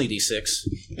quickness, which is only D6.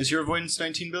 Is your avoidance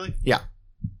 19, Billy? Yeah.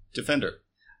 Defender.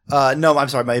 No, I'm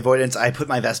sorry. My avoidance. I put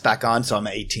my vest back on, so I'm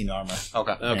at 18 armor.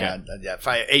 Okay. Okay. Yeah,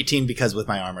 18 because with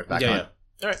my armor back on. Yeah.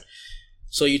 All right.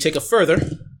 So you take a further.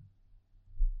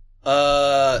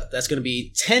 That's going to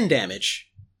be 10 damage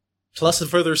plus a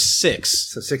further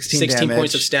 6. So 16 damage.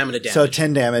 points of stamina damage. So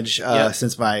 10 damage Yeah.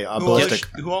 since my Who all, is, ballistic.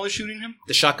 who all is shooting him?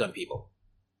 the shotgun people.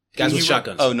 Guys with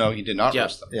shotguns. Oh, no, he did not Yeah.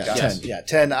 rush them. Yeah, Got 10. it. Yeah,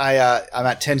 10. I'm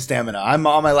at 10 stamina. I'm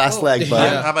on my last leg,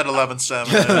 but Yeah. I'm at 11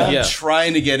 stamina. I'm Yeah.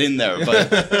 trying to get in there,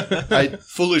 but I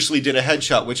foolishly did a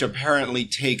headshot, which apparently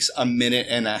takes a minute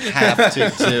and a half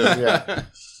to do.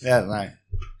 yeah, right.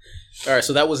 All right,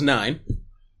 so that was 9.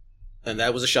 And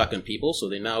that was the shotgun people. So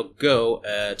they now go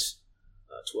at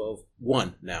 12.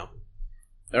 1 now.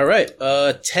 All right,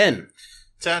 10.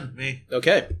 10, me.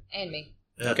 Okay. And me.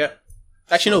 Yeah. Okay.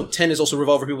 Actually, no, 10 is also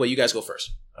revolver people. You guys go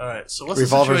first. All right. So what's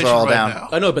Revolvers the are situation all right down. now?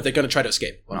 I know, but they're going to try to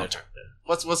escape on their turn.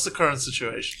 What's the current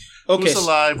situation? Okay. Who's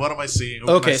alive? What am I seeing? Who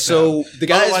can I Okay, stab? so the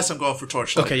guys. Otherwise, I'm going for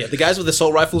torchlight. Okay, yeah, the guys with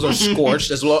assault rifles are scorched,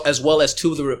 as well as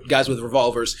 2 of the guys with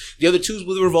revolvers. The other 2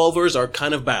 with revolvers are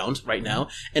kind of bound right now,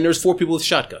 and there's 4 people with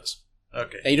shotguns,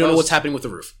 Okay. and you don't know what's happening with the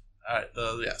roof. All right.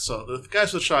 Yeah. So the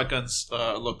guys with shotguns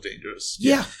look dangerous.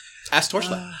 Yeah, ask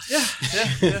Torchlight. Yeah.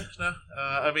 No.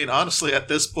 I mean, honestly, at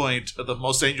this point, the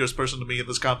most dangerous person to me in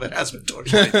this combat has been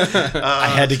Torchlight. I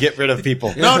had to get rid of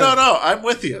people. No. I'm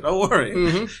with you. Don't worry.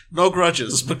 Mhm. No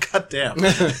grudges, but goddamn.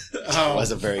 That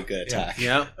was a very good attack.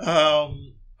 Yeah. All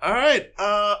right.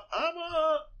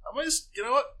 I'm just. You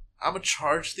know what? I'm gonna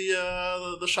charge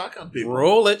the shotgun people.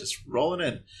 Roll it. Just rolling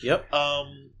in. Yep.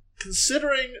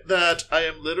 Considering that I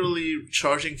am literally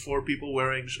charging 4 people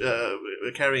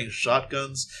carrying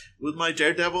shotguns with my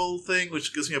Daredevil thing,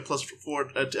 which gives me a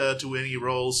 +4 to any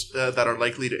rolls that are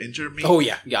likely to injure me. Oh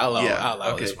yeah, I'll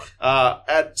allow okay. this one.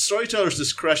 At Storyteller's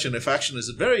discretion, if action is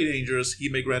very dangerous, he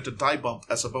may grant a die bump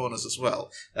as a bonus as well.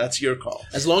 That's your call.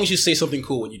 As long as you say something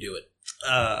cool when you do it.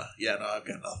 Yeah, no, I've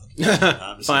got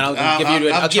nothing. Fine, I'll give it to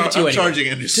you I'm anyway. charging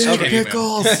in your Okay.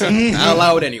 Pickles. I'll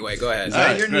allow it anyway. Go ahead. Is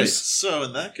that your new- Great. So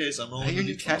in that case, I'm Is only that your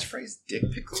new D12. catchphrase? Dick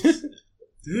pickles?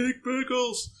 Dick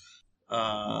pickles.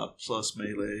 Plus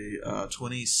melee,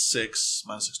 26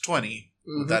 minus 6, 20.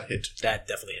 Mhm. That hit. That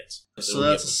definitely hits. So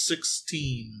that's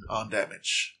 16 on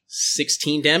damage.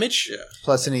 16 damage. Yeah.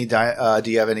 Plus any do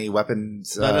you have any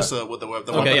weapons? That is with the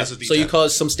weapon. Okay, yeah. is a D10. So you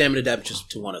cause some stamina damage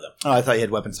to one of them. Oh, I thought you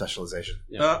had weapon specialization.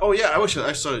 oh yeah,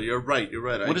 I saw. You're right.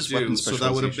 What I is do. weapon So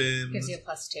that would have been Gives you a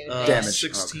 +2. Damage.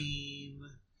 16,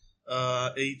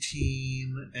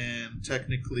 18, and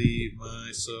technically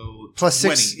Plus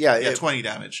 20. 6, yeah, 20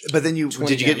 damage. But then 20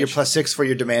 did you get your damage. +6 for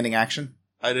your demanding action?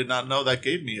 I did not know that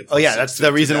gave me a Oh yeah, +6 that's to-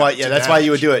 the reason to why. da- Yeah, to that's why you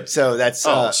would damage. do it. So that's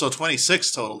So 26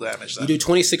 total damage You then. do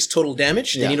 26 total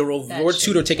damage. They Yeah. need to roll That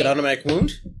fortitude or should take an take- automatic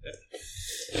wound.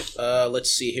 Let's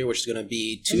see here, which is going to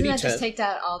be Doesn't that 2d10. just take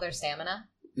out all their stamina?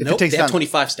 If it Nope, takes they have down-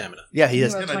 25 stamina. yeah, he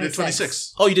is. Or And I did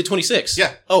 26. Oh, you did 26?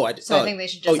 Yeah. Oh, I did. So I think they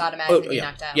should just automatically be yeah.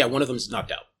 knocked out. Yeah, one of them's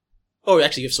knocked out. Oh,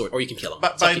 actually, you have sword, or you can kill him.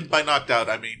 But It's up by, to- by knocked out,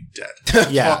 I mean dead.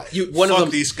 Yeah. Fuck, one of fuck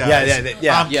them- these guys.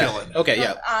 Yeah. I'm yeah. killing. Okay,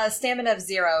 yeah. Stamina of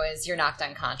 0 is you're knocked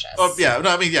unconscious. Oh yeah, no,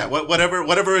 I mean yeah.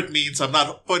 Whatever it means, I'm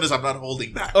not. Point is, I'm not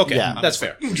holding back. Okay, Yeah. that's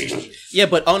fair. Yeah,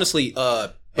 but honestly,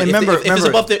 And if remember-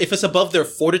 if it's above their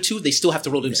fortitude, they still have to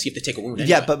roll to see if they take a wound.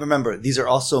 Yeah, anyway. but remember, these are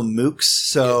also mooks,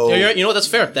 so Yeah, you know what? That's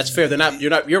fair. That's fair. They're not.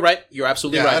 You're right. You're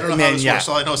absolutely Yeah, right. I don't know Man, how this yeah. works.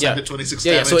 All I know is Yeah. I did 26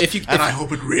 Yeah, yeah, damage, so if and I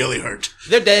hope it really hurt.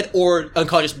 They're dead or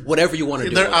unconscious, whatever you want to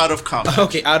do. They're out of combat.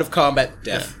 Okay, out of combat,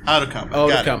 death. Out of combat. Out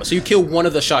Got of it. combat. So you kill one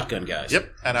of the shotgun guys.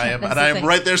 Yep, and I am That's the thing.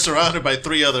 right there surrounded by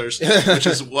 3 others, which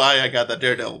is why I got that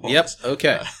Daredevil bonus. Yep.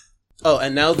 Okay. Oh,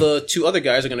 and now the 2 other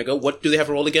guys are going to go. What do they have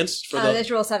to roll against? For They the...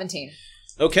 should roll 17.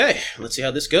 Okay, let's see how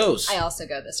this goes. I also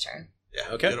go this turn.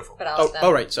 Yeah, Okay. beautiful. But I'll let Oh, them.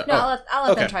 all right. Sorry. No, Oh, I'll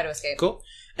let them okay. try to escape. cool.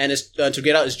 And it's, to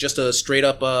get out is just a straight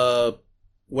up.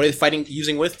 What are they fighting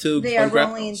using with to? They are ungrap-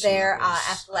 rolling their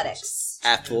athletics.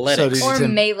 athletics. So did- Or It's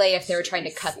in- melee if they were trying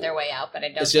to cut their way out, but I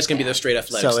don't it's just think going to be they their are. straight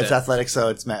athletics. so it's then. athletics, so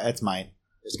it's mine.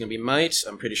 It's going to be might.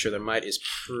 I'm pretty sure their might is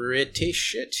pretty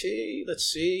shitty. Let's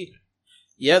see.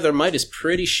 Yeah, their might is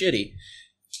pretty shitty.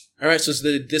 All right, so it's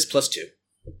this plus 2.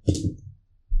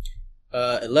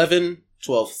 11,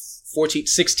 12, 14,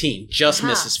 16. Just Aha.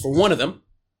 misses for one of them.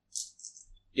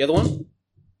 The other one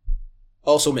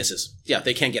also misses. Yeah,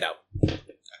 they can't get out.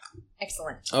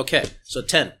 Excellent. Okay, so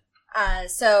 10.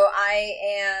 So I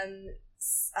am.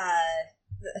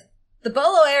 The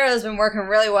bolo arrow has been working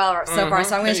really well so far,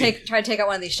 so I'm going to Hey. try to take out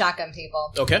one of these shotgun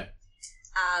people. Okay.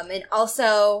 And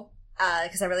also,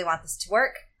 because I really want this to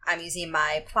work, I'm using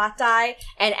my plot die.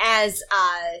 And as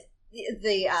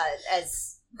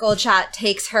as Goldshot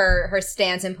takes her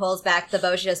stance and pulls back the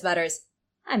bow, she just mutters,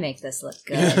 "I make this look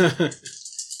good."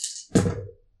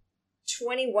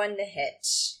 21 to hit.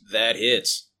 That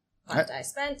hits. 1 die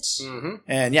spent. Mm-hmm.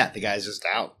 And yeah, the guy's just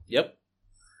out. Yep.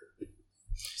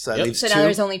 So that Yep. leaves So 2. now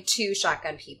there's only 2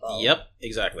 shotgun people. Yep,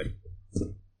 exactly.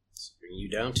 Let's bring you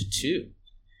down to 2.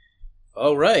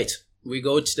 All right. We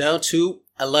go down to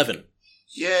 11.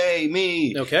 Yay,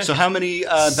 me. Okay. So how many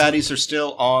baddies are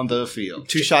still on the field?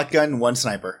 2 shotgun, 1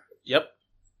 sniper. Yep.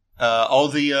 All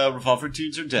the revolver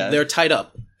dudes are dead. They're tied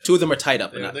up. 2 of them are tied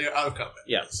up. They're out of combat.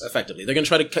 Yeah, effectively. They're going to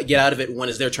try to get out of it when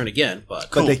it's their turn again,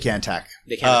 but But they can't attack.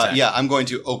 they can't attack. Yeah, I'm going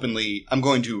to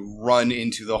run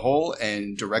into the hole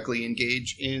and directly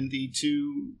engage in the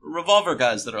 2 revolver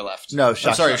guys that are left. No, I'm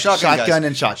sorry, shotgun guys.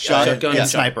 and shotgun. Shotgun and and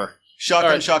sniper. Shotgun,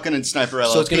 All right. shotgun, and sniper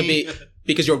LLP. So it's going to be,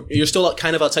 because you're still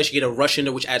kind of outside, you get a rush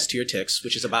into, which adds to your ticks,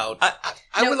 which is about...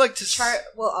 I would like to... If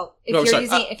No, you're sorry.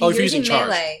 using, if Oh, you're if you're using using charge.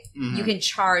 melee, Mhm. you can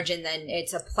charge, and then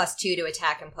it's a +2 to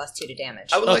attack and +2 to damage.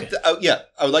 I would like to...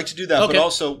 I would like to do that, Okay. but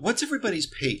also, what's everybody's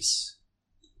pace?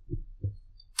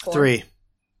 4. 3.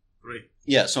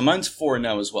 Yeah, so mine's 4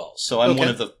 now as well. So I'm Okay. one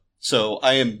of the... So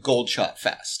I am gold shot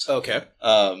fast. Okay.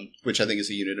 Which I think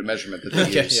is a unit of measurement that they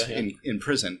Okay, use yeah. in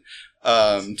prison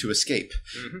to escape.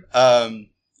 Mhm.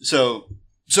 So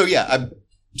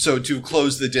to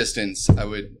close the distance,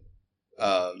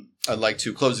 I'd like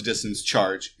to close the distance,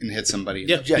 charge, and hit somebody.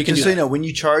 Yeah, Yeah, you can just do so you that. know, when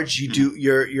you charge, you do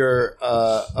your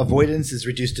avoidance is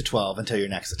reduced to 12 until your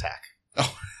next attack.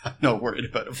 I'm not worried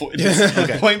about avoidance.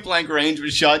 Okay. Point blank range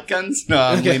with shotguns. No,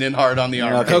 I'm Okay. leaning hard on the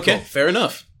armor. Okay. Okay, fair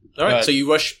enough. All right, Right. so you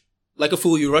rush like a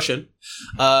fool. You rush in.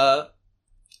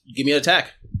 Give me an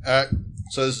attack.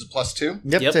 So this is +2.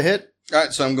 Yep, to hit. All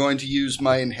right, so I'm going to use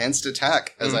my enhanced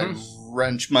attack as I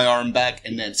wrench my arm back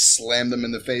and then slam them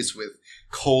in the face with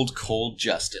cold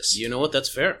justice. You know what? That's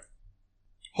fair.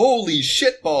 Holy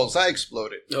shit balls! I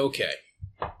exploded. Okay.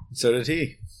 So did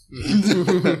he.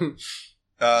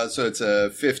 So it's a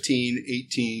 15,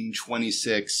 18,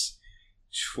 26,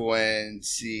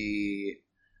 20,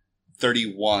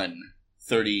 31,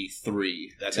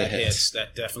 33. That to hit. hits.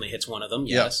 That definitely hits one of them.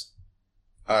 Yep. Yes.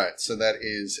 All right, so that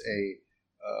is a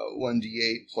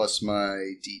 1d8 plus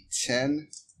my d10.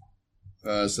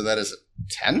 So that is a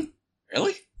 10?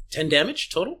 Really? 10 damage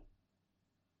total.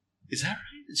 Is that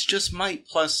right? It's just might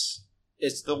plus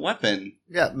It's the weapon.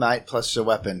 Yeah, might plus your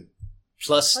weapon.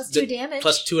 plus +2 damage.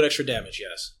 Plus 2 extra damage.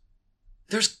 Yes.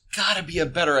 There's got to be a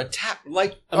better attack.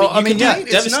 Like, I mean, Oh, I you mean, can yeah, do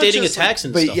it's not devastating just attacks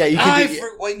and But stuff. yeah, you I could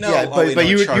do. wait, no. Yeah, Oh, but, wait, but no,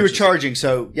 you were charges. charging,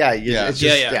 so yeah, Yeah. it's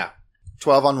just, Yeah.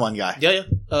 12 on one guy. Yeah.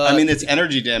 I mean, it's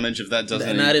energy damage if that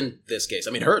doesn't. not in this case.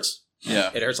 I mean, it hurts.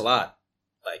 Yeah. It hurts a lot.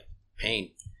 Like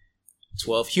pain.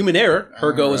 12. Human error.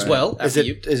 Her go as Alright. well. Is After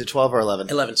it 12 or 11?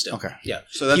 11 still. Okay. Yeah.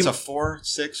 So that's Hum- a 4,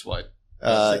 6, what?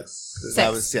 That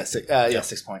Six. was 6.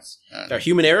 6 points. Our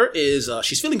human error is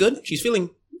she's feeling good. She's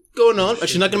feeling going on.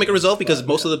 She's not going to make a resolve because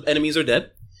most of the enemies are dead.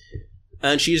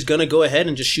 And she's going to go ahead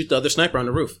and just shoot the other sniper on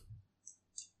the roof.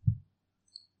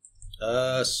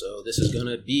 So this is going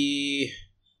to be...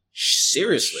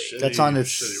 Seriously. That's on its.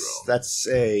 Shitty roll. That's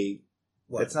a.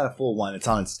 What? It's not a full one. It's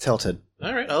on its tilted.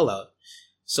 All right, I'll allow it.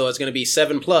 So it's going to be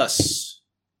 7 plus.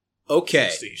 Okay,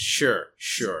 16.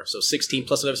 sure. So 16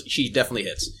 plus 11. She definitely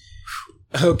hits.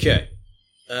 Okay.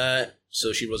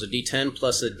 So she rolls a d10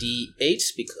 plus a d8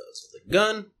 because of the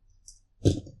gun.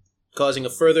 Causing a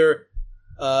further,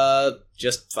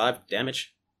 just 5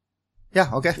 damage. Yeah.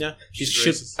 Okay. Yeah. She She's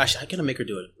should. racist. Actually, I gotta make her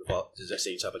do it. Well, as I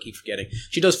say top, I keep forgetting.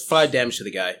 She does 5 damage to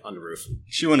the guy on the roof.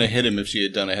 She wouldn't have hit him if she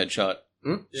had done a headshot.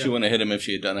 Hmm? She wouldn't have hit him if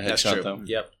she had done a That's headshot, true. though.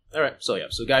 Yep. All right. So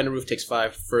the guy on the roof takes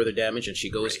 5 further damage, and she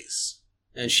goes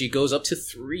up to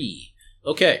 3.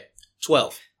 Okay,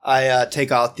 12. I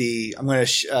take out the. I'm going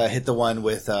to hit the one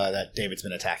with that David's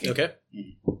been attacking. Okay.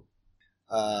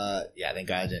 Yeah, I think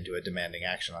I didn't do a demanding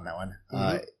action on that one.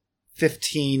 Mhm.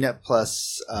 15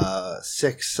 plus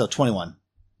 6, so 21.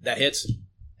 That hits.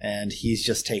 And he's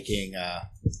just taking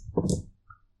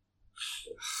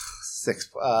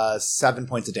 7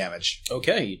 points of damage.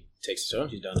 Okay, he takes his turn.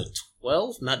 He's down to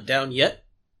 12. Not down yet.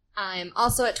 I'm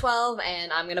also at 12,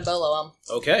 and I'm going to bolo him.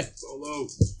 Okay. Solo.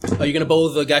 Are you going to bowl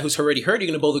the guy who's already hurt? Or are you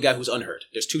going to bowl the guy who's unhurt?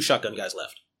 There's 2 shotgun guys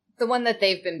left. The one that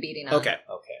they've been beating on. Okay.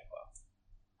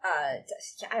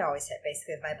 I always hit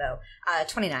basically with my bow.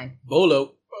 29.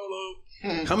 Bolo.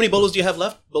 Solo. How many bolos do you have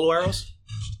left? Bolo arrows?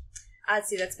 Let's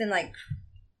see, that's been like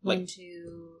 1,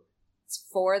 2, it's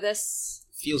 4 this.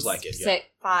 Feels like it. Yeah. 6,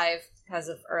 5 because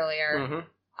of earlier. Mhm.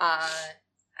 I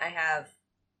have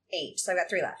 8, so I've got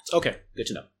 3 left. Okay, good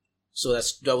to know. So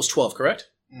that was 12, correct?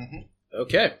 Mm-hmm.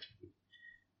 Okay.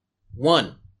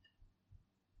 1.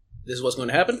 This is what's going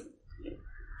to happen.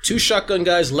 2 shotgun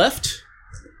guys left.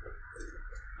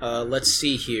 Let's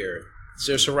see here.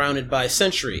 So they're surrounded by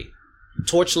Sentry,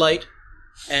 Torchlight,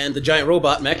 and the giant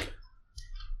robot mech.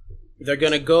 They're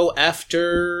gonna go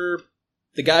after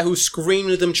the guy who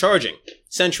screamed at them charging,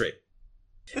 Sentry.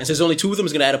 And since only 2 of them,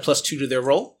 is gonna add a +2 to their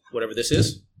roll, whatever this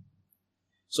is.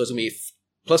 So it's gonna be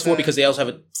 +4 because they also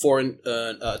have a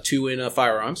 2 in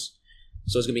firearms.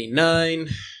 So it's gonna be 9,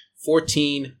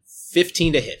 14,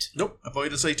 15 to hit. Nope.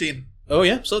 Avoidance 18. Oh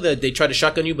yeah, so they try to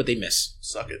shotgun you, but they miss.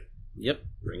 Suck it. Yep,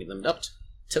 bringing them up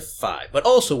to 5. But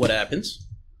also what happens,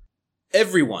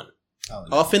 everyone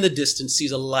off in the distance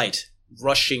sees a light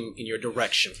rushing in your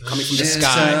direction, coming from the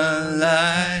sky.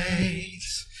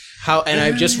 And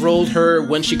I've just rolled her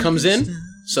when she comes in,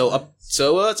 so it's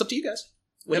up to you guys.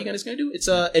 What are you guys going to do? It's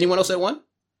anyone else at 1?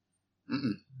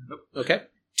 Nope. Okay.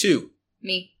 2.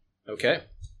 Me. Okay.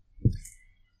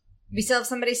 We still have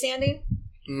somebody standing?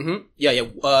 Mm-hmm. Yeah.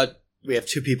 We have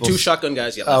 2 people. 2 shotgun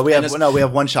guys, yeah. We have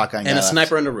 1 shotgun guy and a left.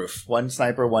 sniper on the roof. 1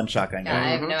 sniper, 1 shotgun No, guy. I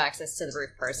have no access to the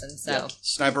roof person, so. Yeah.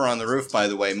 Sniper on the Roof, by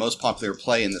the way, most popular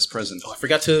play in this prison. Oh, I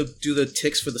forgot to do the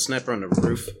ticks for the sniper on the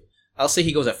roof. I'll say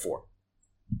he goes at 4.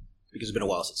 Because it's been a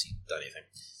while since he's done anything.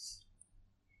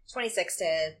 26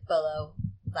 to Bolo.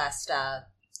 Last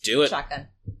Do it. shotgun.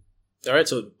 Alright,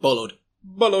 so boloed.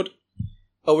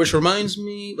 Oh, which reminds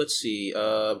me, let's see,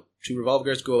 2 revolver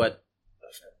guards go at...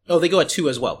 Oh, they go at 2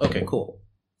 as well. Okay, cool.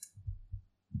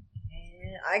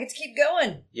 And I get to keep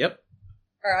going. Yep.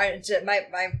 Or my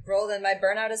roll and my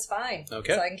burnout is fine.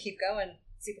 Okay. So I can keep going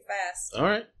super fast.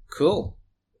 Alright, cool.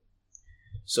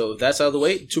 So that's out of the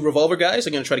way. 2 revolver guys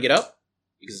are going to try to get out.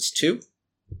 Because it's 2.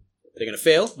 They're going to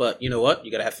fail, but you know what?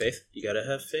 You got to have faith. They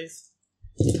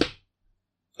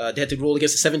had to roll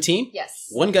against a 17. Yes.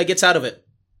 1 guy gets out of it.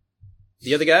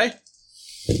 The other guy,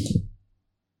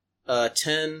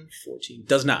 10, 14,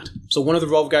 does not. So one of the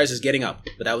revolver guys is getting up,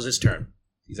 but that was his turn.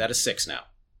 He's at a 6 now.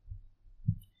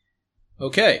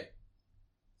 Okay.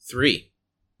 3.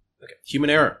 Okay. Human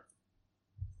error.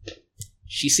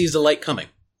 She sees the light coming,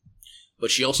 but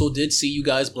she also did see you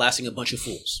guys blasting a bunch of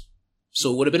fools.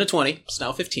 So it would have been a 20. It's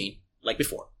now 15, like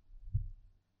before.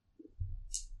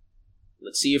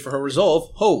 Let's see if her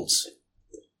resolve holds.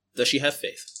 Does she have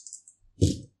faith?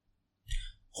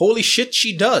 Holy shit,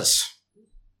 she does.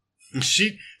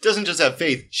 She doesn't just have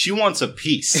faith, she wants a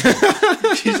piece.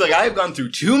 She's like, I've gone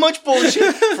through too much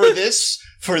bullshit for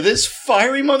this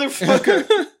fiery motherfucker.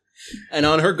 And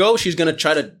on her go, she's going to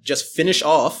try to just finish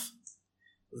off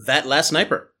that last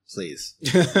sniper. Please.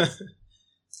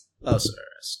 Oh, sorry.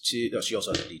 She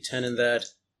also has a D10 in that.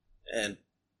 And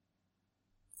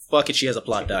fuck it, she has a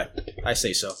plot die. I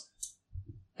say so.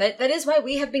 That is why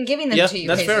we have been giving them Yeah, to you,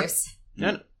 that's fair. Jesus.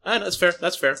 I know, that's fair.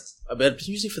 That's fair. But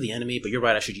usually for the enemy, but you're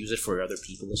right, I should use it for other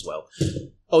people as well.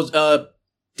 Oh,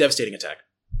 devastating attack.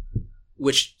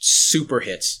 Which super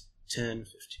hits. 10, 15.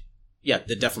 Yeah,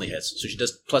 that definitely hits. So she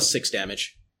does +6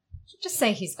 damage. Just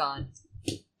say he's gone.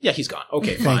 Yeah, he's gone.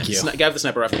 Okay, fine. Thank you. Guy with the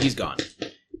sniper rifle, he's gone.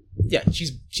 Yeah,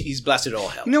 he's blasted all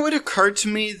hell. You know, it occurred to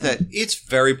me that it's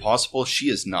very possible she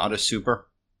is not a super.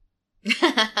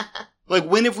 Like,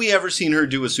 when have we ever seen her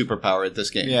do a superpower at this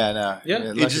game? Yeah, no.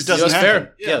 Yeah, It just doesn't happen.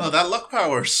 fair. Yeah, no, that luck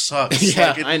power sucks.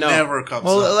 Yeah, like, it I know. never comes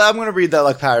Well, up. I'm going to read that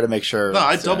luck power to make sure. No,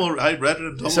 I read it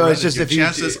and double So read it's it. just Your if you-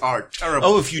 chances are terrible.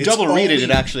 Oh, if you It's double read it, only-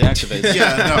 it actually activates.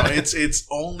 Yeah, no, it's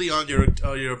only on your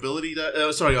ability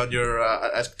on your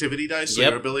activity dice. So Yep.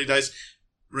 your ability dice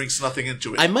brings nothing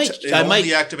into it. I might- It I only might-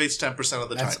 activates 10% of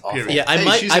the That's time. awful. Period. Yeah, I Hey,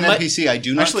 might. she's I an might. NPC. I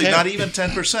do not Actually, care. not even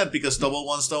 10% because double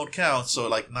ones don't count. So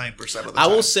like 9% of the I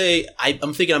time. will say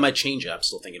I'm thinking I might change it. I'm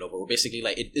still thinking over. We're basically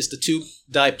like it's the 2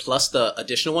 die plus the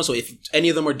additional one. So if any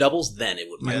of them are doubles, then it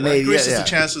would. Yeah, Matter. that increases yeah. the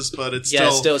chances, but it's Yeah,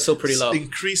 still it's still pretty low.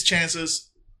 Increased chances.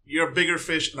 You're a bigger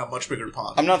fish in a much bigger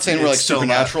pond. I'm not saying we're like It's still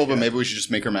supernatural, not- but yeah. maybe we should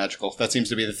just make her magical. That seems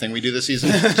to be the thing we do this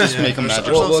season. Just make them There's-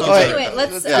 magical. there's also- Well, Anyway,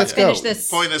 let's let's finish go. this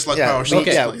Pointless luck Yeah, power. So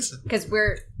okay. please. because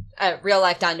we're real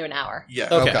life down to an hour. Yeah.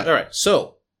 Okay. Okay. All right.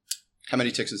 So How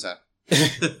many ticks is that?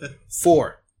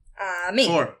 4. Me.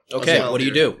 4. Okay, As well what do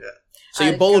you here. do? So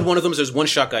you bowled one of them. So there's 1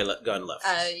 shotgun left.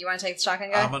 You want to take the shotgun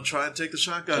Yeah. guy? I'm gonna try and take the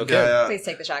shotgun Okay. guy out. Please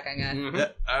take the shotgun guy. Mhm. Yeah.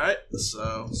 All right.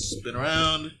 So spin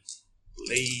around.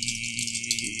 Blades.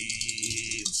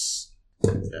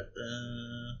 Yeah,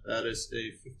 that is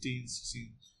a 15,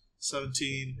 16,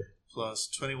 17 plus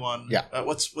 21. Yeah.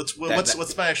 What's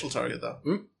That- my actual target though?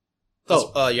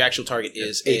 Your actual target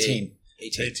is 18.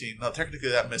 18. No, technically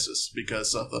that misses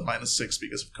because of the -6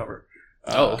 because of cover.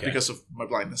 Oh, okay. Because of my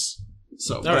blindness.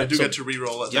 So, but All I right, do so- get to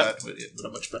reroll at Yep. that with a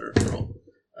much better roll.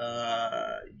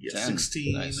 Yeah, 10.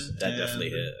 16. Nice. That and definitely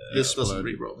hit. This doesn't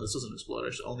Explode. reroll. This doesn't explode.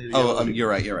 Actually, only the Oh, yellow. you're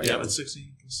right. Yeah, but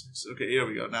 16 plus 6. Okay, here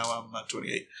we go. Now I'm at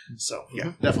 28. So,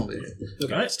 yeah, definitely a hit.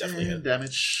 Okay, Alright, it's definitely and hit.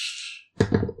 damage.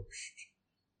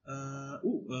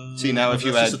 See, now if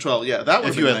you that's just had- a 12. Yeah, that would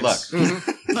if you had nice. luck.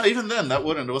 No, even then, that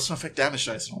wouldn't. It doesn't affect damage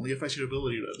dice. It only affects your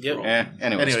ability to Yep. roll. Anyways.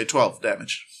 Anyway, 12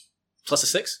 damage. Plus a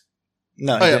 6?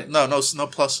 No, Oh, yeah. No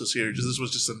pluses here. This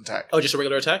was just an attack. Oh, just a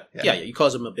regular attack? Yeah. Yeah, you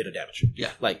cause him a bit of damage.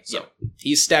 Yeah. Like, so.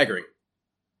 He's staggering.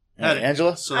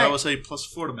 Angela? So that was a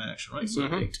 +4 to my action, right? So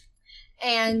Mhm. 8.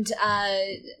 And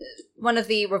one of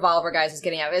the revolver guys is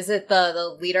getting out. Is it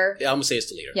the leader? Yeah, I'm going to say it's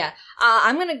the leader. Yeah.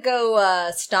 I'm gonna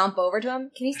go stomp over to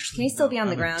him. Can he still be on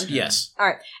the ground? Yes. All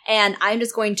right. And I'm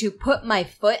just going to put my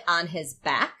foot on his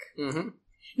back. Mm-hmm.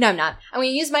 No, I'm not. I'm going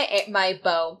to use my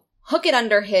bow, hook it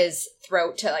under his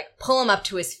throat to like pull him up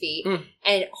to his feet,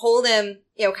 and hold him,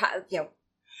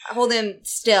 hold him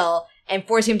still and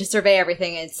force him to survey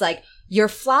everything. And it's like, your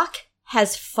flock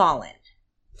has fallen.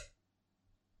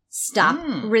 Stop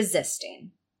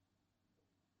resisting.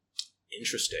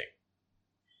 Interesting.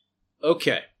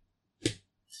 Okay.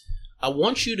 I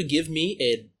want you to give me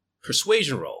a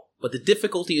persuasion roll, but the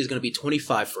difficulty is going to be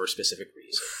 25 for a specific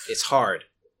reason. It's hard.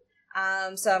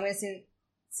 So I'm going to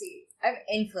see. I have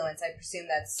influence. I presume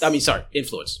that's.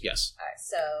 Influence, yes. All right,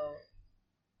 so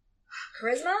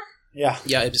charisma. Yeah.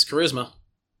 Yeah, it's charisma.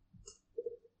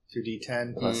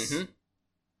 2d10 plus Mhm.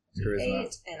 charisma.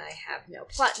 8, and I have no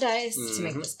plot dice to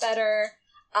make Mhm. this better.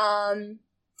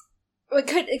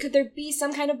 Could there be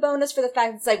some kind of bonus for the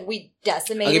fact it's like we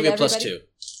decimated I'll give you a everybody? +2.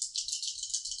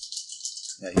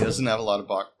 Yeah, he doesn't have a lot of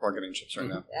bargaining chips right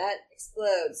now. That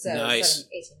explodes. So Nice. 7,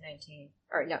 18, 19.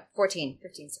 Or no, 14,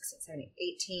 15, 16, 17,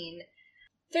 18,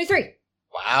 33.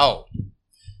 Wow.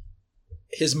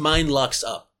 His mind locks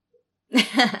up.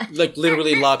 Like,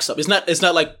 literally locks up. It's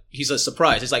not like he's a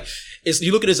surprise. It's like,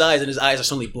 you look at his eyes and his eyes are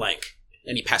suddenly blank.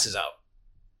 And he passes out.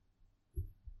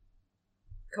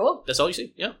 Cool. That's all you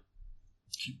see? Yeah.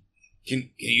 Can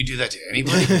you do that to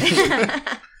anybody?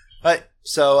 All right.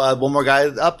 So one more guy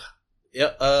up.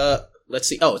 Yeah, let's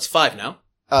see. Oh, it's 5 now.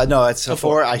 No, it's Oh,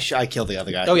 4. I killed the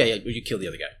other guy. Oh, yeah, you killed the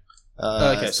other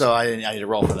guy. Okay. So I need to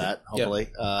roll for that. Hopefully.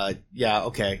 Yeah.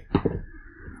 Okay.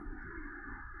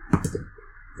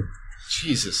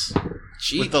 Jesus.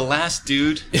 Gee. With the last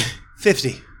dude.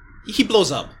 50. He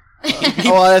blows up. Oh,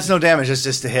 well, that's no damage. That's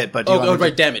just a hit. But do you want me to-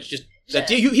 Right, damage. Just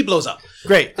he blows up.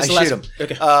 Great. It's I the shoot last- him.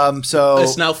 Okay. So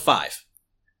It's now 5.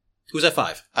 Who's at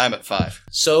 5? I'm at 5.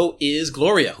 So is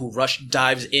Gloria, who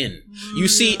dives in. You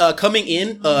see, coming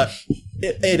in,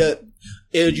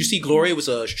 you see Gloria was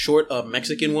a short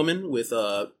Mexican woman with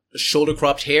shoulder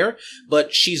cropped hair,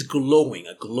 but she's glowing,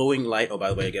 a glowing light. Oh, by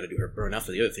the way, I got to do her burn out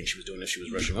for the other thing she was doing as she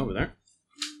was rushing over there.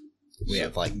 we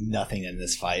have like nothing in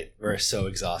this fight. We're so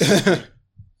exhausted.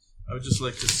 I would just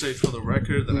like to say for the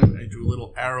record that I drew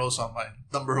little arrows on my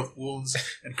number of wounds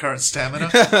and current stamina.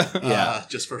 Yeah.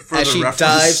 Just for further As she reference.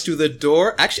 dives to the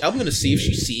door, actually, I'm going to see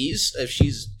if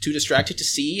she's too distracted to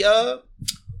see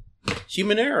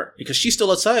human error, because she's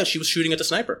still outside. She was shooting at the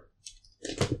sniper.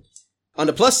 On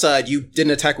the plus side, you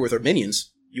didn't attack her with her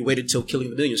minions. You waited till killing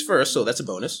the minions first, so that's a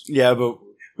bonus. Yeah, but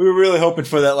we were really hoping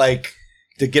for that, like,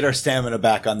 to get our stamina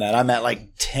back on that. I'm at like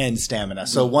 10 stamina.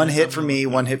 So 1 hit for me,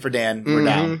 1 hit for Dan. We're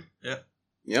down.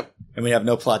 Yep. And we have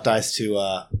no plot dice to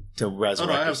Oh, resurrect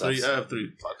no, I have ourselves. 3. I have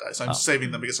 3 plot dice. I'm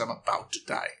saving them because I'm about to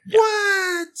die.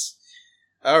 What?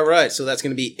 All right, so that's going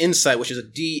to be insight, which is a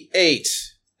D8.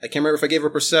 I can't remember if I gave her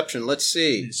perception. Let's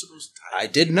see. So those I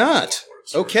did not.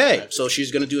 Okay, so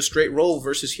she's going to do a straight roll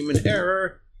versus human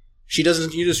error. She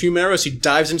doesn't use human error. She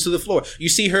dives into the floor. You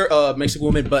see her, Mexican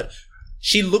woman, but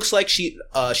she looks like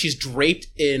she's draped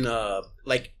in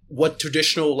like what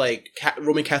traditional like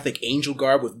Roman Catholic angel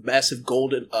garb with massive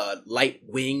golden light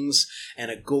wings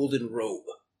and a golden robe.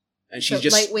 And she's So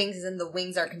just light wings, and the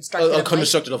wings are constructed of light?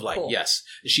 constructed of light. Cool. Yes,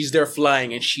 and she's there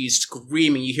flying, and she's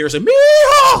screaming. You hear her say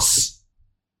 "Mijos!"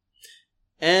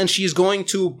 And she's going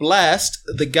to blast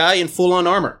the guy in full-on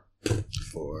armor.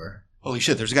 4. Holy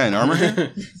shit, there's a guy in armor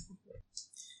here?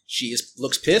 She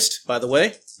looks pissed, by the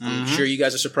way. I'm sure you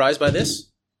guys are surprised by this.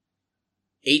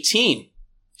 18.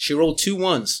 She rolled 2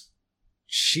 1s.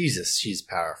 Jesus, she's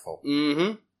powerful.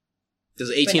 Mm-hmm. Does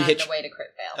an But 18 not hit? in a way to crit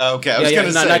fail. Okay, I was yeah,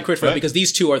 going to say. not crit fail, what? because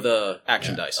these 2 are the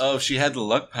action dice. Oh, if she had the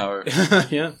luck power,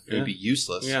 Yeah. It'd be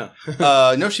useless. Yeah.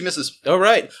 No, she misses. All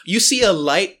right. You see a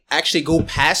light actually go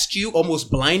past you, almost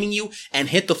blinding you, and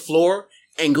hit the floor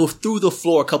and go through the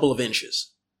floor a couple of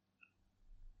inches.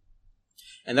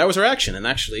 And that was her action. And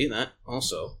actually, that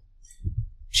also.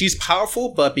 She's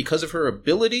powerful, but because of her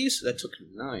abilities, that took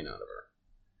 9 out of her.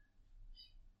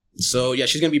 So yeah,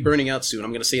 she's gonna be burning out soon.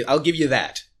 I'm gonna say I'll give you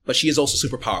that, but she is also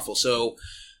super powerful. So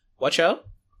watch out.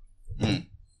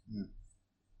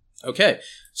 Okay,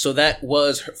 so that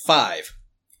was 5,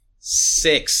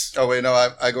 6. Oh wait, no,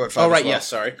 I go at 5. Oh right, as well. yeah.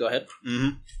 Sorry, go ahead.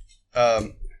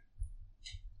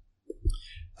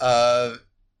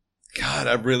 God,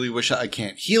 I really wish I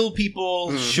can't heal people.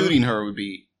 Mhm. Shooting her would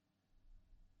be.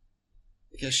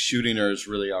 I guess shooting her is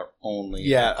really our only.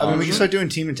 Yeah, I mean, we option. can start doing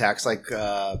team attacks. Like,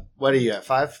 what are you at?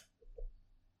 5?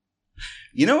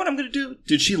 You know what I'm going to do?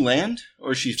 Did she land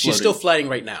or is she? She's still flying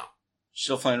right now.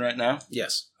 still flying right now.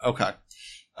 Yes. Okay.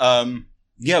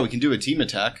 Yeah, we can do a team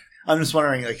attack. I'm just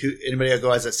wondering, like, anybody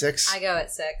go as at 6? I go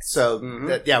at 6. So,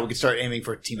 Mhm. yeah, we can start aiming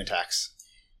for team attacks.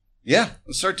 Yeah,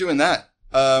 let's start doing that.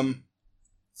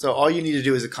 So all you need to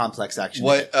do is a complex action.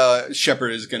 What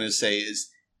Shepard is going to say is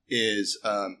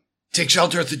take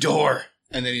shelter at the door,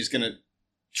 and then he's going to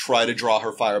try to draw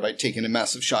her fire by taking a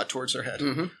massive shot towards her head.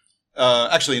 Mm-hmm.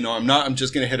 Actually, no, I'm not. I'm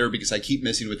just going to hit her because I keep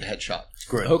missing with the headshot.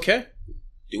 Good. Okay.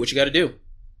 Do what you got to do.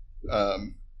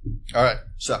 All right,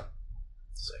 so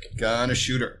gonna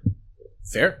shoot her.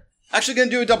 Fair. Actually, gonna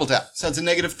do a double tap. So that's a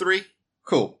 -3.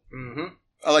 Cool. Mm-hmm.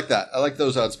 I like that. I like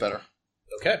those odds better.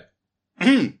 Okay.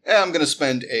 Yeah, I'm gonna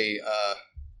spend a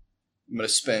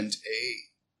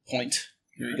point.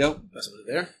 Here you go. That's over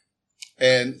there.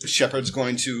 And Shepard's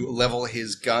going to level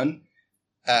his gun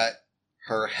at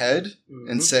her head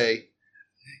and say,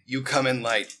 "You come in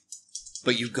light,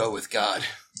 but you go with God."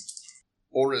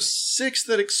 Or a 6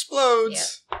 that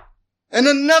explodes, and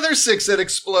another 6 that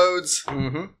explodes,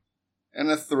 Mm-hmm.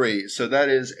 and a 3. So that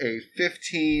is a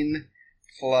 15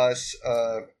 plus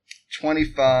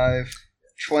 25,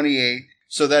 28.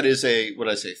 So that is a, what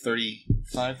did I say,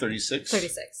 35, 36?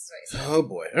 36. Oh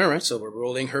boy. All right. So we're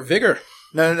rolling her vigor.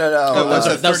 No. Oh, that's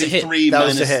a that was a hit. 33 That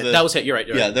was minus a hit. the... That was hit. You're right.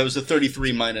 You're yeah, right. that was a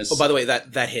 33 minus... Oh, by the way,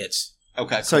 that hits.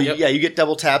 Okay, So, cool. yeah, you get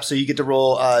double tap, so you get to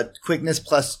roll quickness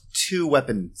plus 2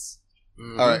 weapons.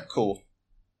 Mhm. All right, cool.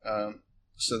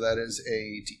 So that is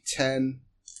a D10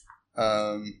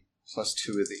 plus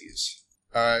 2 of these.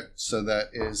 All right, so that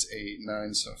is a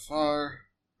 9 so far.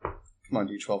 Come on,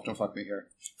 D12, don't fuck me here.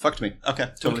 Fucked me.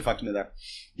 Okay, totally fucked me there.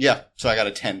 Yeah, so I got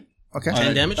a 10. Okay.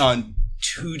 10 damage? On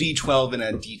 2D12 and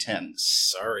a D10.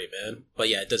 Sorry, man. But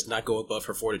yeah, it does not go above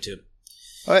her fortitude.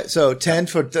 All right, so 10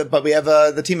 for, but we have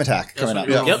the team attack coming up.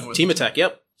 Yeah. Yep. Team attack.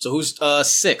 Yep. So who's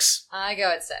 6? I go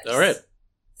at 6. All right.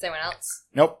 Is anyone else?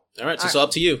 Nope. All right. So All it's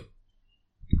up to you.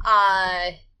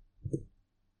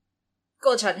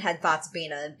 Goldshot had thoughts of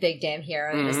being a big damn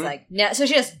hero, and just Mhm. like so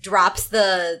she just drops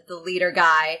the leader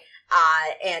guy,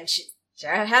 and she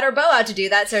had her bow out to do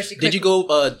that. So she Did you go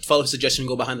follow his suggestion and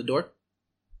go behind the door?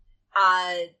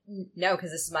 No,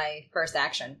 because this is my first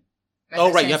action. My Oh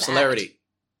first right, you chance have to act. celerity.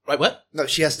 Right. What? No,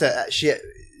 she has to.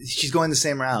 She's going the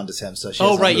same round as him, so she. Oh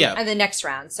has to right, move. yeah. And the next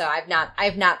round, so I've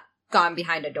not gone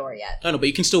behind a door yet. I know, but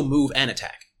you can still move and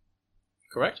attack.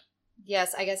 Correct.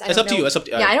 Yes, I guess. It's up to you. It's up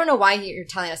to you. Yeah, I don't know why you're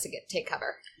telling us to take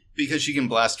cover. Because she can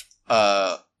blast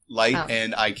light, Oh.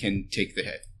 and I can take the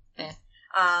hit.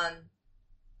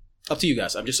 Up to you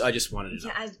guys. I just wanted to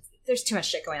know. Yeah, there's too much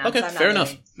shit going on. Okay, so I'm not fair enough.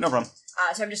 really- No problem.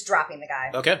 So I'm just dropping the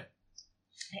guy. Okay.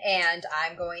 And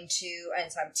I'm going to,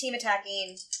 and so I'm team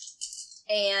attacking,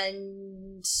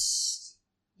 and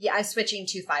yeah, I'm switching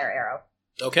to fire arrow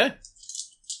Okay.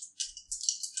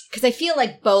 because I feel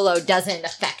like Bolo doesn't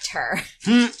affect her.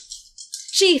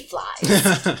 She flies.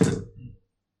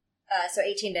 So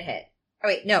 18 to hit. Oh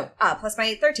wait, no. Plus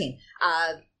my 13.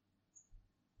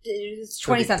 It's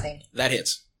 20 something. That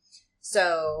hits.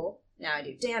 So now I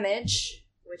do damage,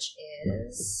 which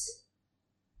is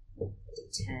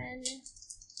 10,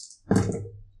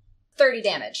 30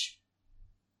 damage.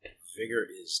 Vigor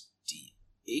is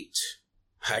D8.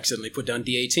 I accidentally put down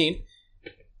D18.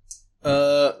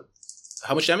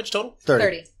 How much damage total?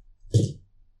 30.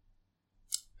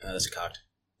 That's a cocked.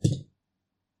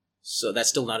 So that's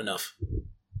still not enough.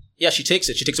 Yeah, she takes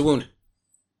it. She takes a wound.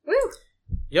 Woo!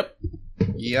 Yep.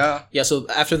 Yeah. Yeah, so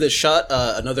after the shot,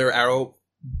 another arrow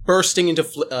bursting into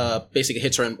basically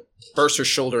hits her and bursts her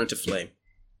shoulder into flame.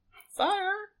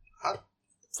 Fire!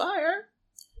 Fire!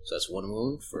 So that's 1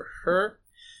 wound for her.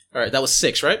 Alright, that was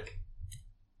 6, right?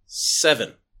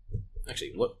 7.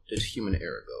 Actually, what did human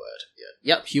arrow go at?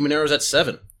 Yeah. Yep, human arrow's at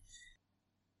 7.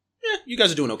 Yeah, you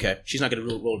guys are doing okay. She's not going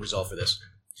to roll resolve for this.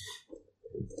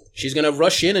 She's going to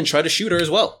rush in and try to shoot her as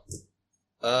well.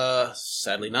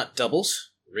 Sadly not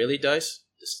doubles. Really, dice?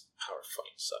 This power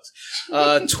fucking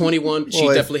Sucks. 21. She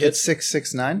Well, definitely hits. It's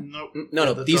 669. Nope.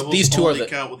 No. The These doubles two are only the.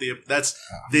 count with the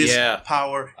this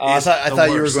power. I is thought the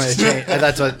you were worst. going to change.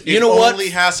 That's what. You know what? Only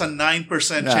has a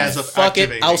 9% Nah, chance of Fuck it.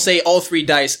 activating. I'll say all 3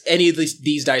 dice. Any of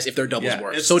these dice if their doubles Yeah,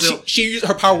 work. it's So still-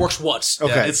 her power works once.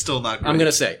 Okay. Yeah, it's still not. Great. I'm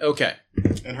gonna say okay.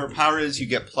 And her power is you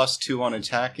get +2 on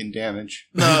attack and damage.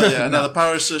 No, yeah. Now the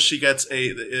power says she gets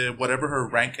whatever her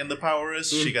rank in the power is.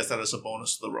 She gets that as a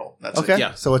bonus to the roll. That's Okay. it.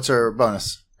 Yeah. So what's her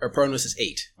bonus? Her bonus is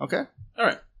 8. Okay. All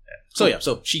right. So yeah.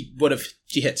 So she would have.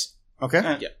 She hits. Okay.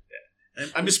 And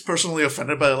I'm just personally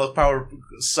offended by the luck power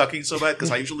sucking so bad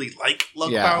because I usually like luck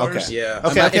Yeah, powers. okay. Yeah.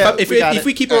 Okay, If we got if it.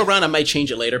 we keep her around, I might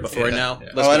change it later. But for right Yeah, now, yeah.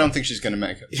 let's I go. don't think she's going to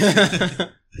make it.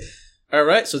 All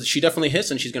right. So she definitely hits,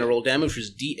 and she's going to roll damage, which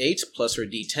is D8 plus her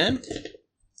D10,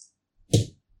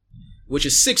 which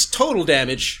is 6 total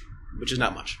damage, which is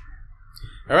not much.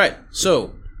 All right.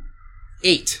 So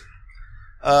 8.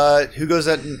 Who goes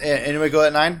at? Anybody go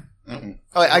at 9? Mm-mm.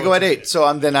 Oh, I go at 8. So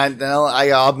I'm going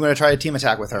to try a team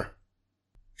attack with her.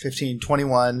 15,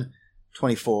 21,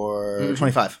 24, Mhm.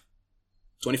 25.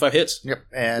 25 hits. Yep.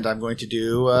 And I'm going to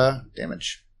do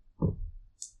damage.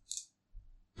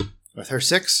 With her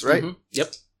 6, right? Mhm.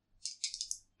 Yep.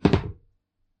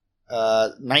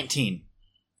 19.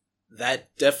 That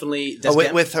definitely. Oh,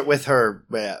 with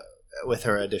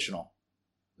her additional.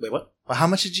 Wait, what? Well, how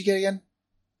much did you get again?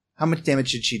 How much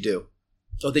damage did she do?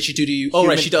 Oh, did she do to you? Oh,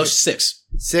 right. Human- She does 6.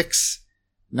 6,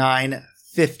 9,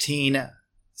 15,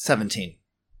 17.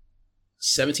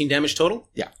 17 damage total?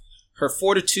 Yeah. Her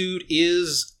fortitude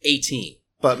is 18.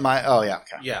 But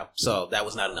okay. Yeah, so that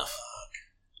was not enough.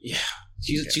 Yeah.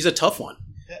 She's a tough one.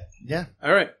 Yeah.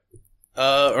 All right.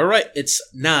 All right. It's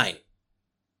 9.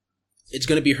 It's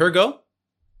going to be her go.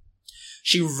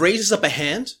 She raises up a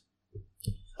hand.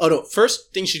 Oh, no.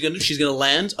 First thing she's going to do, she's going to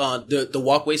land on the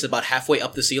walkways about halfway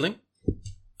up the ceiling.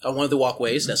 On one of the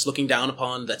walkways that's looking down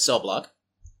upon that cell block.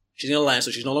 She's going to land, so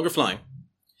she's no longer flying.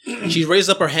 She raises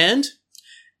up her hand,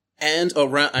 and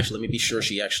around... Actually, let me be sure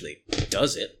she actually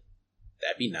does it.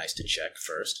 That'd be nice to check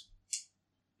first.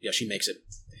 Yeah, she makes it.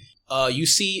 You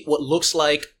see what looks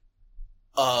like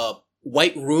a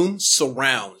white room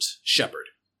surround Shepard.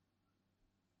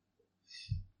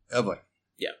 Oh boy.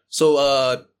 Yeah.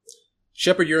 So,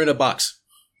 Shepard, you're in a box.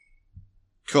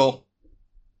 Cool.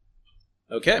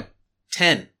 Okay.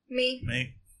 10. Me.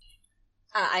 Me,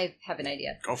 I have an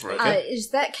idea. go for it.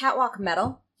 Is that catwalk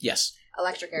metal? Yes.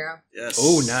 Electric arrow. Yes.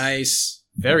 Oh, nice.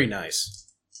 Very nice.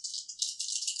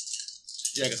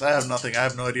 Yeah, because I have nothing. I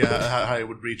have no idea how I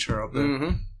would reach her up there.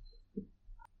 Mm-hmm.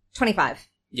 25.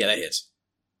 Yeah, that hits.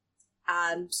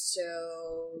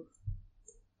 So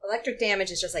electric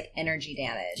damage is just like energy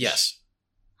damage. Yes.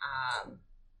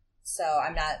 So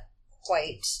I'm not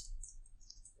quite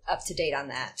up to date on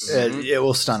that. It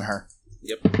will stun her.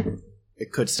 Yep.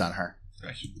 It could stun her. 8,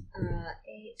 9, 10, 11,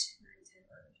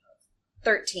 12,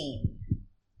 13.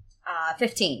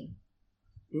 15.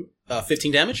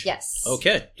 15 damage? Yes.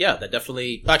 Okay. Yeah, that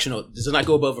definitely... Actually, no. Does not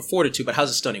go above a fortitude, but how's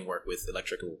the stunning work with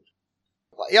electrical?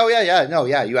 Oh, yeah. No,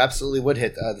 yeah. You absolutely would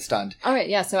hit the stunned. All right,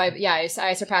 yeah. So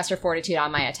I surpassed her fortitude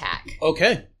on my attack.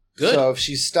 Okay. Good. So if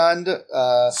she's stunned,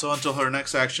 So until her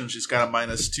next action, she's got a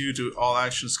 -2 to all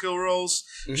action skill rolls.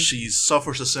 Mhm. She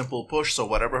suffers a simple push, so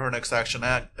whatever her next action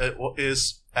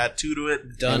is, add 2 to it,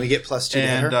 and Done. we get +2 to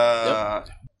and her.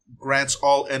 grants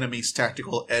all enemies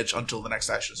tactical edge until the next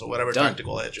action. So whatever Done.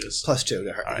 tactical edge is. +2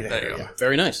 to her. All right, there you go. Yeah.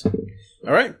 Very nice.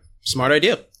 All right. Smart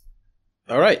idea.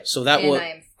 All right. So that And was...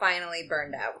 I'm finally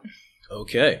burned out.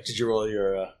 Okay. Did you roll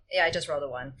your... Yeah, I just rolled a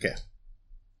 1.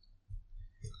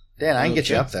 Dan, I can get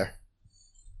you Okay. up there.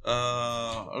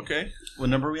 Okay. What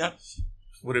number are we at?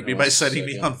 Would it be Oh, by setting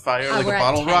me second. on fire like we're a at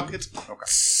bottle 10. rocket?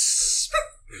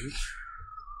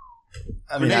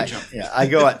 I mean, Grenade jump. I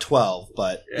go at 12,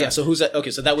 but Yeah. So who's that?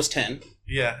 Okay. So that was 10.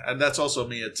 Yeah, and that's also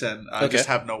me at 10. I Okay. just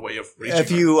have no way of reaching if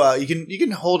her. you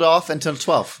can hold off until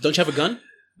 12. Don't you have a gun?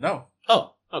 No.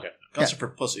 Oh. Okay. Guns are for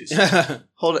pussies.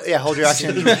 Hold your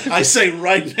action. I say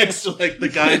right next to like the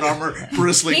guy in armor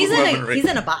bristling He's with in weaponry. he's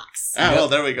in a box. Ah, well,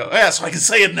 there we go. Yeah, so I can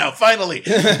say it now, finally.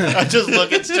 I just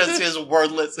look, it's just his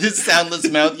wordless, his soundless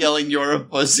mouth yelling, "You're a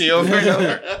pussy" over and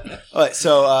over. All right,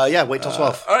 so wait till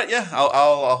 12. All right, yeah,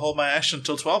 I'll hold my action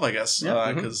till 12, I guess,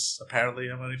 Yeah. because apparently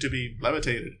I'm going to be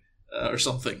levitated or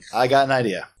something. I got an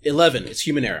idea. 11. It's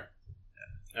human error.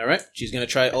 All right. She's going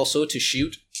to try also to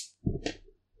shoot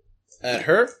at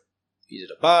her. He's in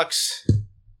a box.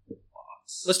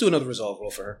 Let's do another resolve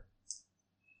roll for her.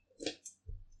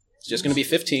 It's just going to be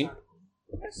 15.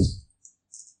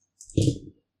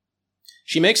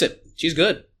 She makes it. She's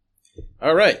good.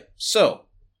 All right. So,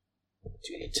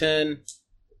 2d10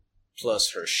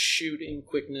 plus her shooting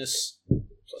quickness.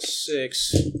 plus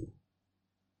 6.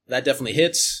 That definitely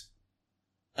hits.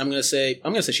 I'm gonna say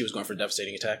she was going for a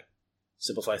devastating attack.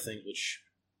 Simplify things, which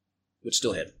would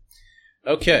still hit.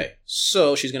 Okay,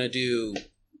 so she's gonna do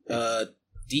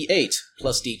D8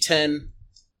 plus D10.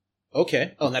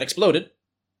 Okay. Oh, and that exploded.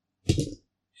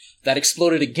 That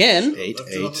exploded again. 8, Left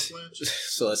it on the 8. flange.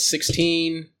 So that's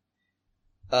 16.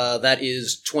 That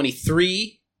is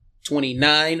 23,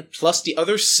 29, plus the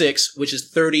other 6, which is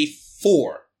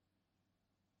 34.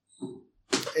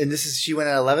 And she went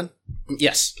at 11?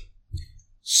 Yes.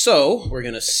 So, we're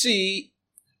going to see,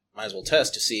 might as well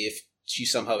test to see if she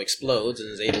somehow explodes and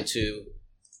is able to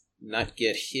not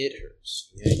get hit.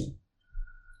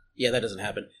 Yeah, that doesn't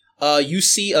happen. You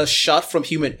see a shot from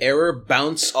human error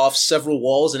bounce off several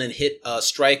walls and then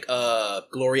strike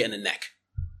Gloria in the neck.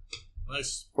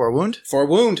 Nice. For a wound? For a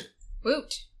wound.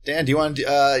 Woot. Dan, do you want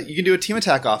to you can do a team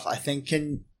attack off. I think,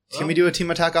 can we do a team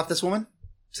attack off this woman?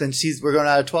 Since we're going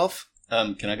out of 12?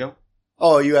 Can I go?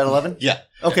 Oh, are you at 11? Yeah.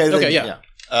 Okay. Then, Okay, yeah.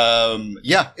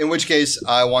 Yeah, in which case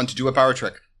I want to do a power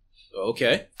trick.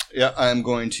 Okay. Yeah, I'm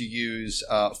going to use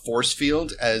Force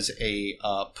Field as a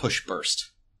push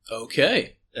burst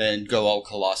Okay. and go all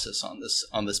Colossus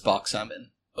on this box I'm in.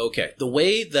 Okay. The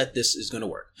way that this is going to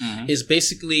work is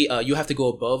basically you have to go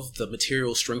above the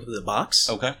material strength of the box.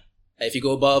 Okay. If you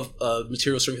go above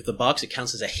material strength of the box, it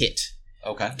counts as a hit.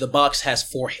 Okay. The box has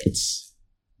 4 hits.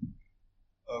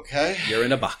 Okay. You're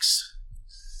in a box.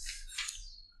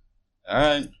 All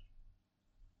right.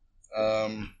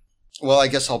 Well, I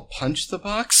guess I'll punch the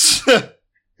box.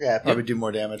 Yeah, probably do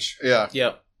more damage. Yeah.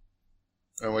 Yep.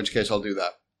 In which case I'll do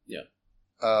that. Yeah.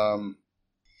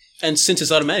 And since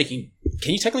it's automatic,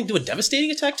 can you technically do a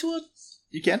devastating attack to it?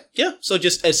 You can. Yeah. So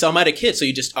just it's automatic hit, so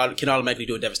you just can automatically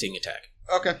do a devastating attack.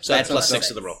 Okay. So add plus 6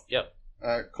 to the roll. Yep. All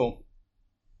right. Cool.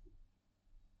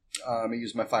 I'm gonna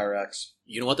use my fire axe.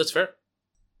 You know what? That's fair.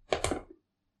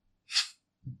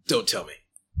 Don't tell me.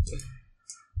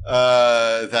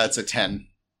 That's a 10.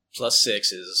 Plus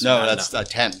 6 is No, not that's enough. a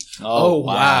 10. Oh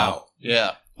wow.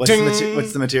 Yeah. What's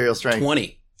the material strength?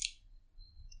 20.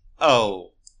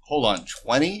 Oh, hold on.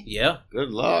 20? Yeah. Good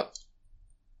luck.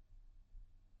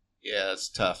 Yeah, that's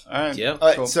tough. All right. Yeah. All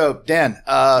right, Cool. so Dan,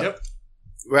 Yep.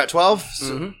 we're at 12. So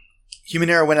Mhm. Human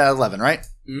error went at 11, right?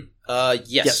 Yes,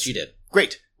 Yes. you did.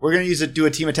 Great. We're going to do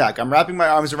a team attack. I'm wrapping my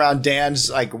arms around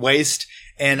Dan's waist,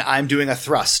 and I'm doing a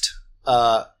thrust,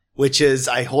 which is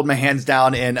I hold my hands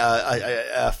down, and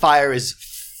a fire is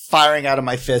firing out of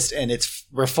my fist, and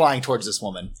we're flying towards this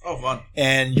woman. Oh, fun.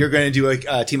 And you're going to do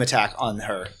a team attack on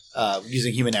her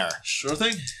using human error. Sure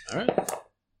thing. All right.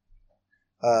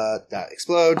 That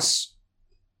explodes.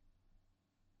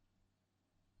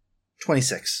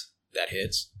 26. That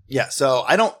hits. Yeah, so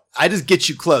I just get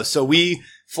you close. So we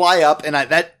fly up, and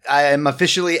I am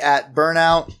officially at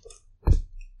burnout.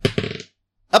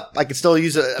 Up, I can still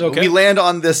use it. Okay. We land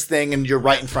on this thing, and you're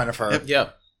right in front of her. Yep. Yeah.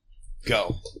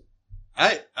 Go. All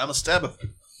right, I'm a stabber.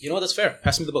 You know what? That's fair.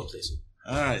 Pass me the book, please.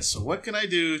 All right, so what can I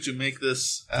do to make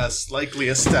this as likely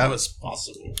a stab as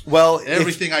possible? Well,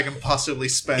 Everything I can possibly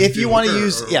spend. if you want to or-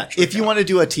 use, or if you want to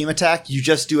do a team attack, you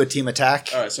just do a team attack,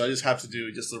 All right, so I just have to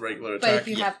do just the regular But attack. if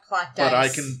you have plot dice. But I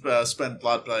can spend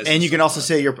blood dice. and you can stuff also on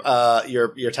say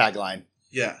your tagline,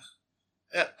 Yeah.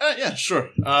 Yeah, sure.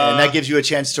 and that gives you a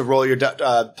chance to roll your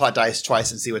plot dice twice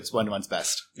and see which one's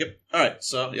best. Yep. All right.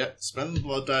 So yeah, spend the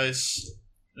blood dice.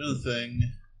 Do the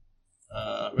thing.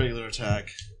 Regular attack.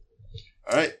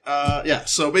 All right. Yeah.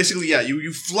 So basically, yeah,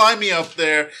 you fly me up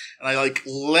there, and I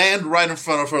land right in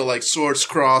front of her, swords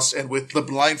crossed, and with the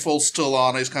blindfold still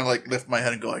on, I just kind of lift my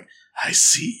head and go "I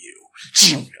see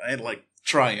you," and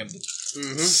try and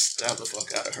stab the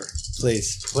fuck out of her.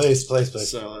 Please.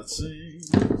 So let's see.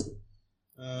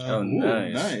 Oh,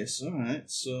 nice. nice. Nice. All right.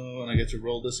 So, and I get to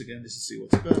roll this again just to see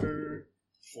what's better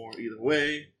for either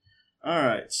way. All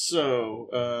right. So,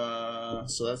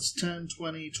 so that's 10,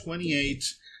 20, 28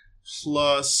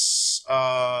 plus,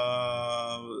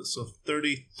 so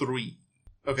 33.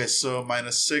 Okay, so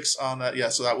minus 6 on that. Yeah,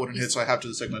 so that wouldn't hit, so I have to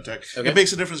do the second attack. Okay. It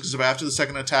makes a difference because if I have to do the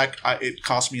second attack, it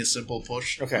costs me a simple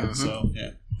push. Okay. So,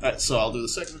 yeah. All right, so I'll do the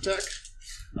second attack.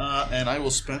 And I will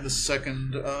spend the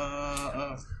second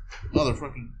another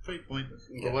fucking fate point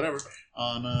or whatever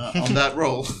on that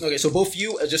roll. Okay, so both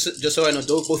you, just so I know,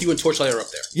 both you and Torchlight are up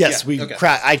there. Yes, Yeah, we okay.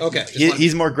 crack. Okay, just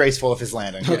He's more graceful with his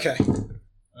landing. Okay.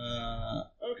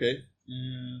 Okay.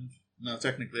 And no,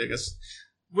 technically, I guess.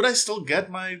 Would I still get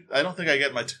my? I don't think I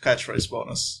get my catchphrase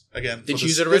bonus again. Did for you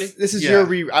use this- it already? This is Yeah.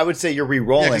 your I would say you're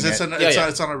re-rolling Yeah, because it.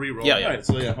 it's on a reroll. Yeah, yeah. All right,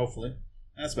 so yeah, hopefully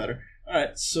that's better. All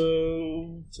right,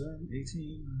 so 10,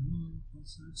 18,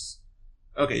 6.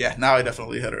 Okay, yeah, now I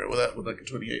definitely hit her with a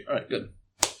 28. All right, good.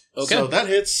 Okay. So that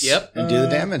hits. Yep. And do the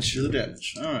damage. Do the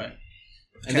damage. All right.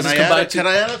 And Can this is I, combined can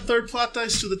I add a third plot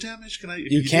dice to the damage? Can I? You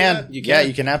do can. that? You Yeah, can.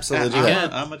 you can absolutely do You that.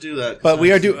 can. I'm gonna do that. But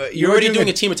we are You're already doing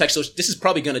a team attack, so this is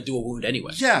probably going to do a wound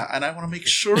anyway. Yeah, and I want to make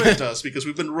sure it does because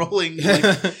we've been rolling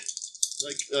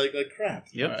like crap.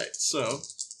 Yep. All right. So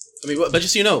I mean, but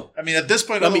just so you know, I mean, at this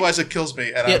point, Let me- otherwise it kills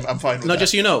me, and Yeah, I'm fine with no, that.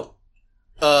 just so you know,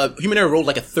 Human Error rolled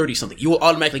like a 30 something. You will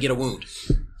automatically get a wound.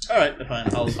 All right, fine.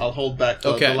 I'll hold back the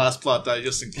Okay. last plot die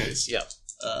just in case. Yeah.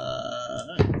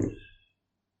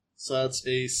 So that's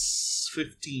a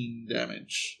 15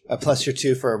 damage. Plus your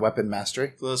 2 for weapon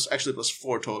mastery. Plus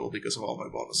 4 total because of all my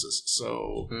bonuses.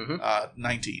 So Mhm.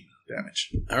 19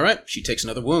 damage. All right, she takes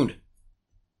another wound.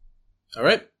 All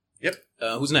right. Yep.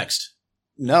 Who's next?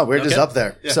 No, we're just Okay. up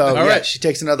there. Yeah. So, All yeah, right. she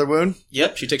takes another wound.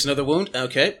 Yep, she takes another wound.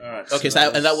 Okay. All right. Okay, so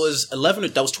that was 11 or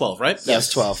that was 12, right? That's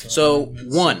 12. So,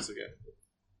 That's 1. 6 again.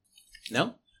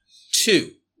 No?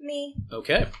 2. Me.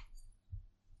 Okay.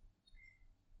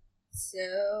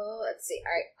 So let's see.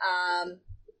 All right.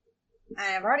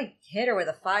 I've already hit her with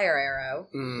a fire arrow,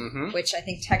 Mm-hmm. which I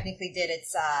think technically did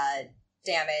its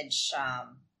damage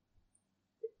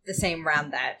the same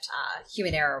round that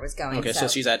human error was going. Okay, so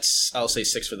she's at, I'll say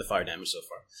 6 for the fire damage so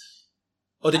far.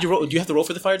 Oh, did you roll? Do you have to roll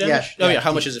for the fire damage? Yeah, Oh, yeah. yeah.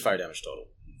 How much is the fire damage total?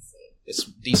 It's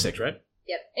D6, right?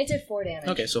 Yep, it did 4 damage.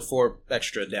 Okay, so 4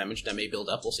 extra damage. That may build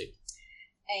up. We'll see.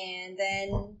 And then,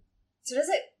 so does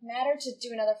it matter to do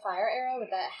another fire arrow? Would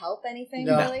that help anything,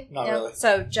 No, really? not really.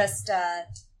 So just, does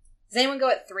anyone go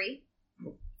at 3?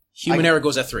 Human Error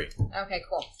goes at 3. Okay,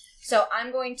 cool. So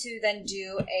I'm going to then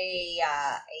do a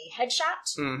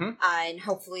headshot, Mm-hmm. and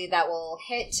hopefully that will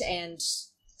hit, and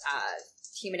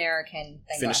human error can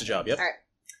then Finish go the job, yep. All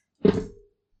right.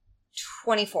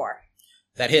 24.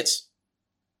 That hits.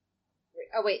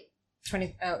 Oh, wait.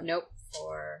 20. Oh, nope.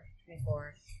 4,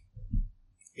 24.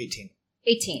 18.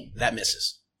 18. That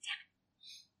misses.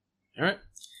 All right.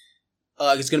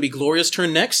 It's going to be Gloria's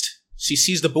turn next. She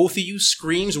sees the both of you,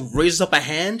 screams, raises up a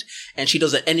hand, and she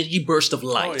does an energy burst of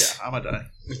light. Oh yeah, I'm gonna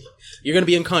die. You're going to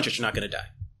be unconscious. You're not going to die.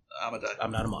 I'm gonna die.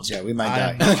 I'm not a monster. Yeah, we might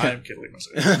I'm, die. I'm killing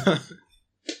myself.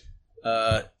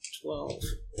 12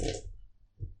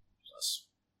 plus.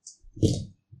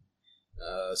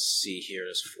 Let's see here.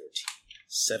 There's 14.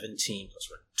 17 plus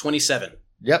 1. 27.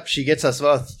 Yep, she gets us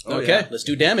both. Oh, Okay, yeah. let's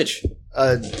do damage.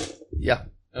 Yeah.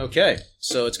 Okay,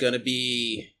 so it's going to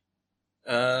be.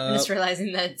 I'm just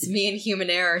realizing that it's me and human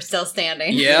error are still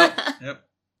standing. Yeah. Yep.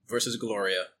 Versus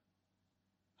Gloria.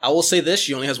 I will say this,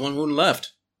 she only has 1 wound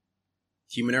left.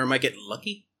 Human Error might get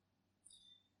lucky.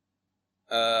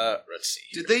 Let's see.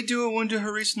 Did they do a wound to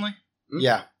her recently?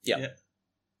 Yeah.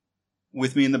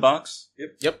 With me in the box?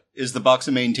 Yep. Is the box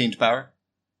a maintained power?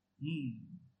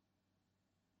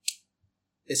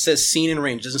 It says seen in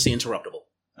range, doesn't say interruptible.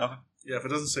 Yeah, if it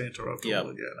doesn't say interruptible, Yeah.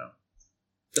 no.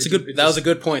 That's It- a good. it That was just- a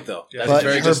good point, though. Yeah, But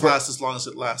it her just bur- lasts as long as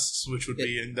it lasts, which would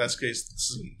be in that case.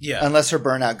 Yeah, Unless her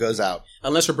burnout goes out.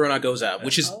 unless her burnout goes out,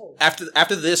 which is Oh.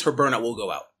 after this, her burnout will go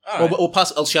out. All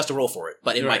right. Or she has to roll for it,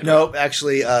 but it You're might. right. No,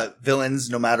 actually, villains,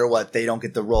 no matter what, they don't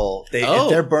get the roll. If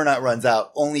their burnout runs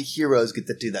out, only heroes get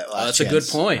to do that last That's a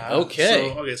chance. good point.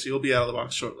 Okay. So you'll be out of the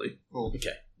box shortly. Okay.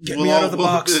 Get We'll me out all- of the we'll-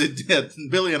 box. Yeah,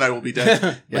 Billy and I will be dead,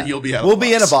 Yeah. but you'll be out. We'll of the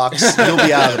be in a box. You'll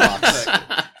be out of the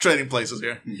box. Trading places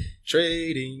here.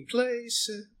 Trading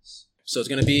places. So it's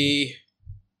going to be.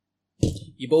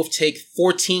 You both take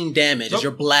 14 damage as Nope.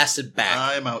 you're blasted back.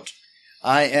 I'm out.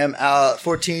 I am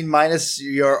 14 minus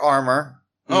your armor.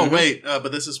 Oh Mhm. wait,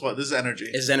 but this is what? This is energy.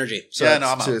 It's energy. So Yeah, that's no,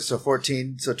 I'm out. 2, so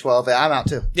 14, so 12. I'm out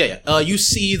too. Yeah. You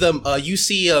see them. You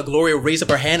see Gloria raise up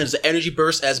her hand as the energy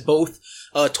burst as both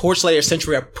Torchlight and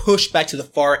Sentry are pushed back to the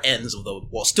far ends of the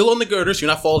wall. Still on the girders, you're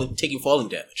not taking falling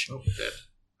damage. Oh, dead.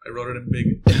 I wrote it in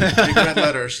big red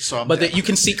letters, so I'm But dead. you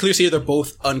can clearly see they're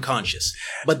both unconscious.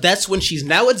 But that's when she's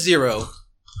now at 0,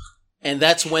 and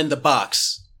that's when the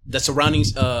box, the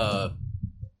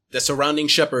surrounding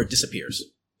Shepherd disappears.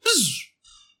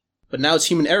 But now it's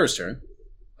Human Error's turn.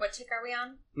 What tick are we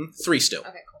on? 3 still.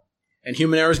 Okay, cool. And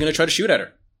Human Error is going to try to shoot at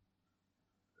her.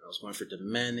 I was going for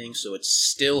demanding, so it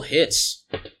still hits.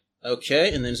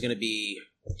 Okay, and then it's going to be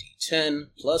D10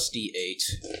 plus D8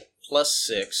 plus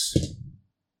 6.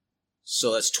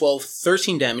 So that's 12,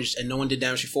 13 damage, and no one did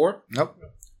damage before? Nope.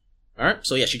 Alright,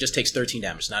 so yeah, she just takes 13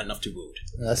 damage, not enough to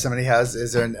wound. Somebody has.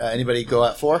 Is there anybody go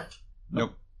at 4?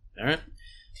 Nope. Alright?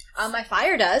 My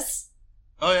fire does.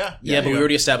 Oh yeah. Yeah, but you we go.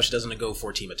 already established it doesn't go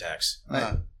for team attacks.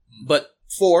 Uh, But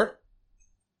 4,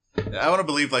 I want to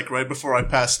believe, like, right before I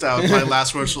passed out, my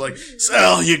last words were like,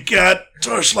 Sal, you got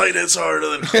torchlight hits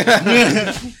harder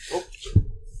than...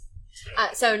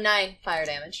 So 9 fire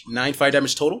damage. 9 fire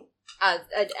damage total.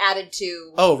 added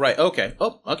to. Oh, right. Okay.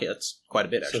 Oh, okay. That's quite a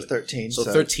bit, So actually. 13. So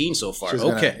 13 so far. she's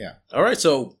gonna- Okay. yeah. All right.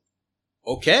 So,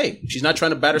 okay. She's not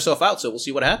trying to bat herself out, so we'll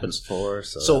see what happens. 4.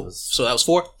 So, So, that was, so that was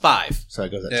 4. 5. so it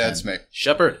goes at Yeah, 10. it's me.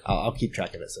 Shepard, I'll keep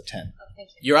track of it. So 10. Oh, thank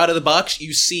you. you're out of the box.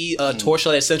 You see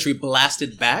Torchlight Sentry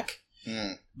blasted back,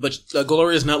 Mm. but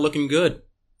Gloria's not looking good.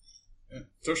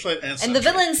 Torchlight and And Sentry. the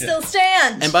villains still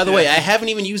stand. And by the way, I haven't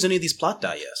even used any of these plot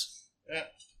die yet. Yeah.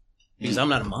 Because I'm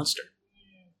not a monster.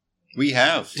 We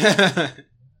have.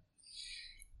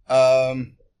 All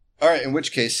right. In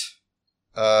which case,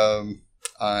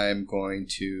 I'm going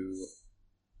to.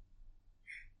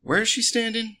 Where is she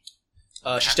standing?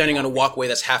 She's standing on a walkway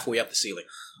that's halfway up the ceiling.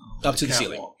 Up to the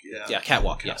ceiling. Catwalk, yeah. Yeah,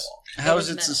 catwalk, yes. How is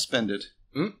it metal. suspended?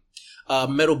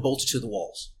 Metal bolted to the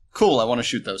walls. Cool. I want to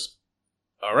shoot those.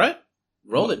 All right.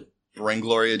 Roll it. Bring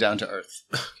Gloria down to earth.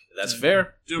 That's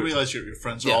fair. Do realize your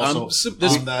friends are Yeah, also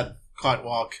there's- on that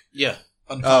catwalk. Yeah.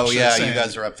 Oh unconscious yeah, you and-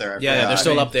 guys are up there. Yeah, they're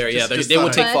still up there. Yeah, just they would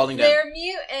thought take but falling down. they're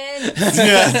mutants.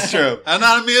 Yeah, that's true. I'm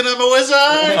not a mutant, I'm a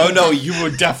wizard! Oh no, you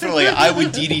would definitely. I would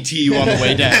DDT you on the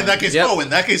way down. In that case, Yep. in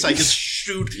that case, I just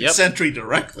shoot Yep. Sentry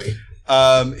directly.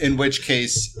 In which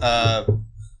case,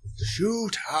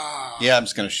 Shoot her. yeah, I'm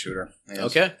just gonna shoot her. I guess.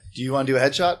 Okay. Do you want to do a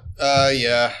headshot?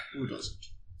 Yeah. Who doesn't?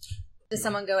 Does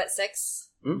someone go at 6?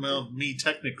 Well, me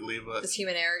technically, but Does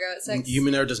Human Error go at 6?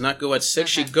 Human Error does not go at 6.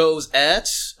 She Okay. goes at.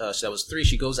 So that was 3.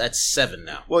 She goes at 7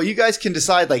 now. Well, you guys can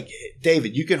decide, like,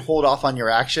 David, you can hold off on your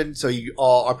action so you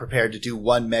all are prepared to do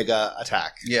one mega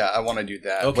attack. Yeah, I want to do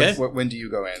that. Okay. When do you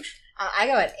go, Ange? I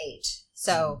go at 8.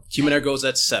 So Human Error goes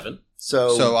at 7.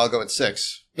 So, So I'll go at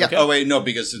 6. Yeah. Okay. Oh wait, no,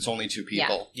 because it's only 2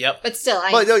 people, Yep. but still,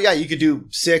 well, no, yeah, you could do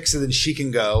 6 and then she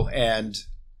can go and,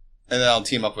 and then I'll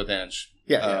team up with Ange.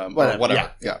 yeah, Or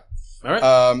whatever. Yeah. All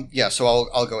right. Yeah. So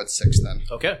I'll go at 6 then.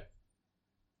 Okay.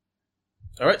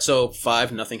 All right. So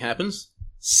 5, nothing happens.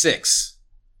 6.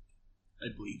 I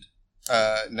bleed.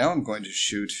 Now I'm going to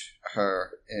shoot her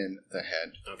in the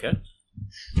head. Okay.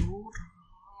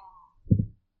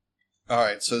 All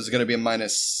right. So there's going to be a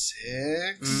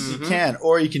 -6. you can,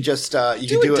 or you can just, you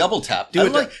Do can do a it. double tap. do I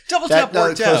it like double That, tap no,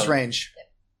 worked close out. range.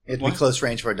 It'd be What? close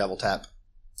range for a double tap.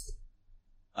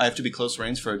 I have to be close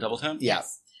range for a double tap. Yeah.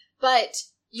 but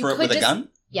you For could with just a gun.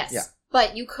 yes. Yeah.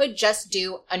 But you could just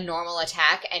do a normal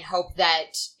attack and hope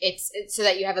that it's so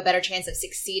that you have a better chance of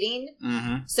succeeding.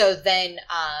 Mm-hmm. So then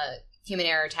Human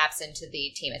Error taps into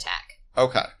the team attack.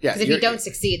 Okay. Yeah. Because if you don't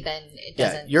succeed, then it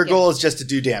doesn't. Your goal is just to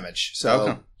do damage. So,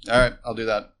 Okay. All right. I'll do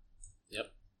that. Yep.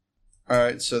 All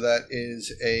right. So that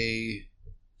is a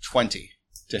 20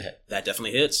 to hit. That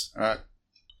definitely hits. All right.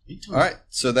 All right.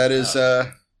 So that is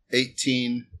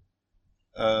 18.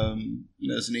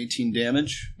 That's an 18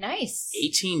 damage. Nice.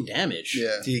 18 damage.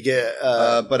 Yeah. do you get,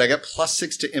 But I got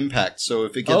 +6 to impact. So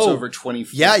if it gets Oh. over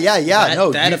 24, yeah. That,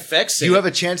 No, that you, affects it. you have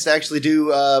a chance to actually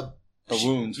do, a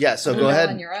wound. yeah, so go Roll ahead.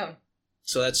 on your own.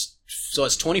 So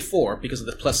it's 24 because of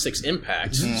the +6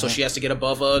 impact. Mhm. So she has to get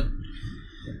above a.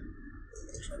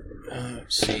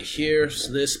 Let's see here.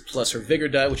 So this plus her vigor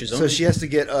die, which is So only. she has to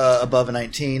get above a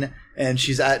 19, and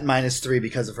she's at -3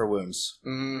 because of her wounds.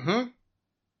 Mm-hmm.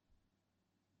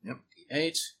 Yep.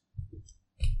 8.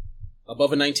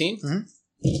 Above a 19.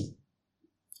 Mhm.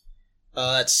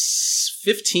 That's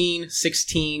 15,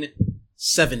 16,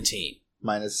 17.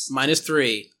 Minus,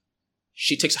 -3.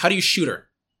 She takes. How do you shoot her?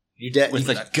 you dead. With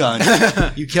a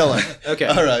gun. You kill her. Okay.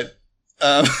 All right.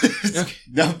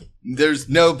 No, there's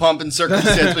no pomp and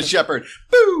circumstance with Shepard.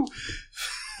 Boo!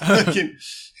 Fucking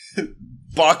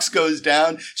box goes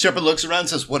down. Shepard looks around and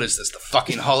says, "What is this? The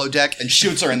fucking holodeck?" And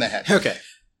shoots her in the head. Okay.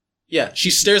 Yeah, she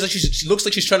stares like she looks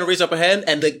like she's trying to raise up her hand,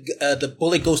 and the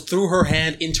bullet goes through her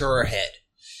hand into her head,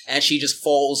 and she just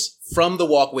falls from the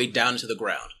walkway down to the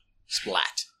ground.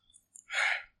 Splat.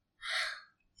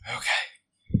 Okay.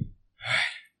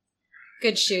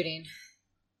 Good shooting.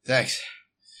 Thanks.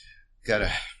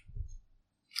 Gonna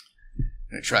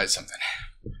try something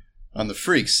on the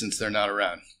freaks since they're not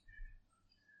around.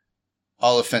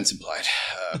 All offense implied.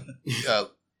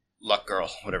 Luck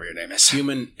girl, whatever your name is.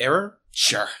 Human error?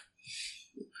 Sure.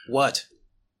 What?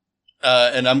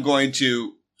 And I'm going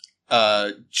to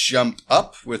jump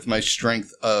up with my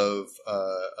strength of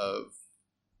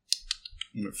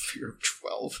I'm a fear of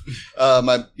 12.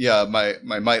 My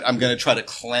might. I'm going to try to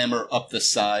clamber up the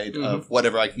side of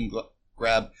whatever I can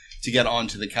grab to get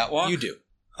onto the catwalk. You do.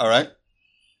 All right.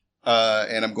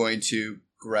 And I'm going to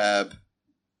grab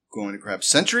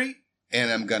Sentry,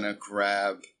 and I'm going to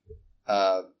grab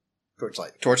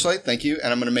Torchlight. Thank you.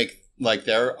 And I'm going to make like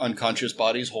their unconscious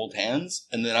bodies hold hands,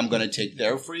 and then I'm going to take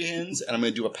their free hands, and I'm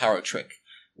going to do a power trick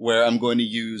where I'm going to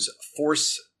use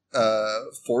force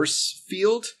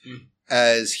field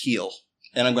as heal.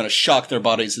 And I'm going to shock their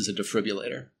bodies as a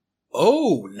defibrillator.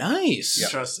 Oh, nice.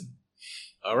 Interesting.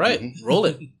 All right, roll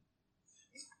it.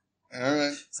 All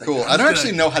right. like, Cool. I'm I don't just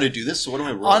actually know how to do this, so what do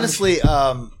I roll? Honestly,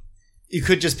 you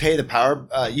could just pay the power.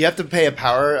 You have to pay a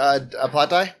power plot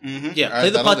die. Mhm. Yeah, All right, play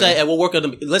the that'll plot do. die, and we'll work on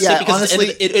the. Let's Yeah, say because honestly-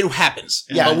 it happens.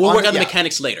 Yeah, but we'll work on the yeah.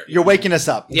 mechanics later. You're waking us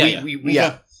up. Yeah,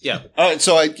 Yeah. Yeah. All right,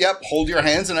 so hold your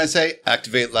hands, and I say,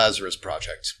 activate Lazarus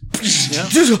Project.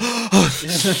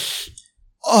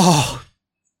 Oh,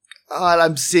 God,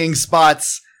 I'm seeing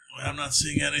spots. I'm not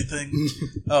seeing anything.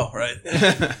 Oh, right.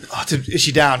 Oh, is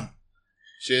she down?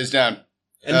 She is down.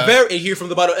 And very here from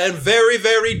the bottom, and very,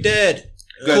 very dead.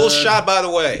 Cool shot, by the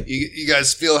way. You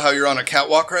guys feel how you're on a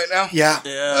catwalk right now? Yeah.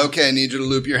 Yeah. Okay, I need you to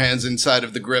loop your hands inside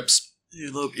of the grips.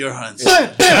 You loop your hands.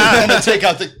 And I take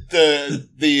out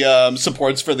the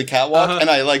supports for the catwalk, and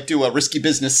I do a risky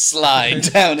business slide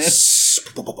down it.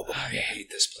 I hate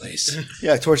this place.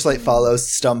 Yeah. Torchlight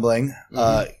follows, stumbling.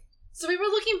 So we were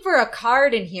looking for a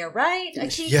card in here, right? A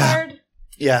key Yeah. card?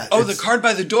 Yeah. Oh, the card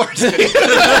by the door.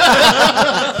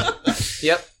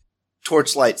 Yep.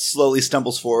 Torchlight slowly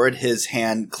stumbles forward, his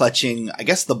hand clutching, I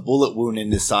guess, the bullet wound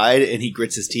in his side, and he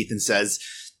grits his teeth and says,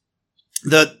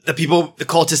 the people, the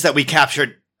cultists that we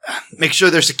captured, make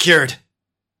sure they're secured.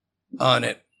 On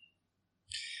it.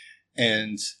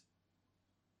 And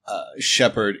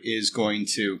Shepard is going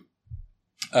to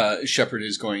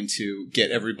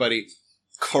get everybody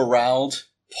corralled,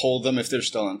 pull them if they're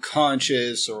still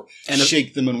unconscious, or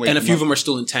shake them and wake And a them few up. of them are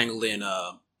still entangled in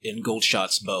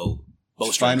Goldshot's bow.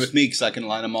 It's fine with me because I can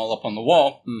line them all up on the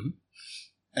wall. Mhm.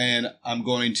 And I'm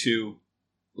going to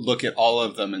look at all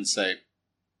of them and say,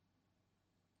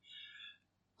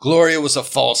 Gloria was a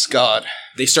false god.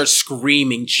 They start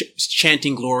screaming,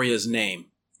 chanting Gloria's name.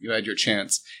 You had your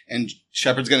chance. And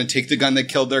Shepard's going to take the gun that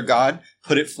killed their god,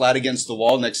 put it flat against the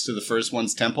wall next to the first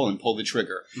one's temple, and pull the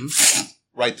trigger.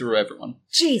 Right through everyone.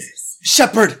 Jesus.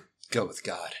 Shepard! Go with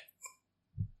God.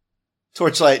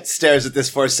 Torchlight stares at this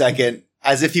for a second,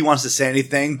 as if he wants to say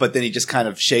anything, but then he just kind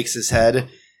of shakes his head,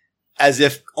 as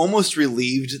if almost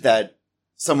relieved that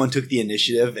someone took the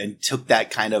initiative and took that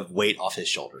kind of weight off his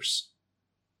shoulders.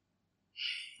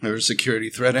 They're a security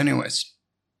threat anyways.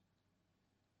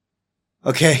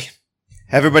 Okay,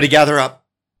 everybody gather up.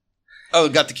 Oh,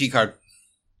 got the key card.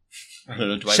 I don't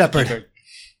know, do I have the Shepard. key card?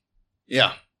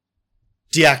 Yeah.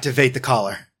 Deactivate the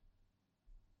collar.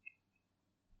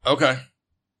 Okay.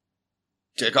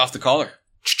 Take off the collar.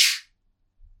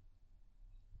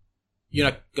 You're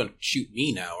not going to shoot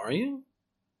me now, are you?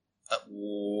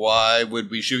 Why would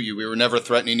we shoot you? We were never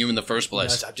threatening you in the first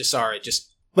place. No, I'm just sorry.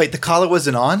 Just Wait, the collar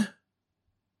wasn't on?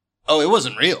 Oh, it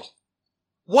wasn't real.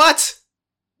 what?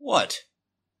 What?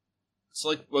 It's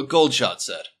like what Goldshot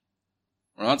said.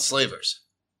 We're not slavers.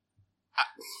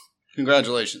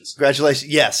 Congratulations.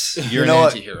 Congratulations. Yes. You're you know an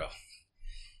what? anti-hero.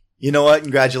 You know what?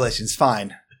 Congratulations.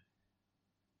 Fine.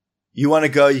 You want to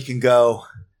go, you can go.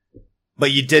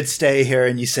 But you did stay here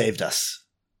and you saved us.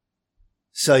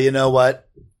 So you know what?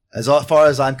 As far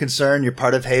as I'm concerned, you're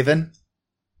part of Haven.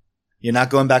 You're not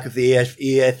going back with the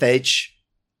EFH.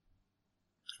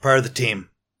 Part of the team.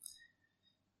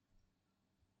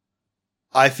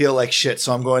 I feel like shit,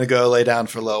 so I'm going to go lay down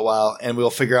for a little while, and we'll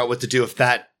figure out what to do with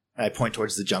that. And I point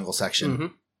towards the jungle section.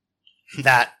 Mhm.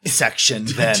 That section,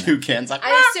 then. Toucans like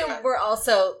I assume we're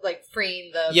also like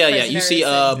freeing the Yeah. You prisoners see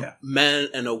and- a man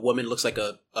and a woman, looks like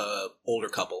a older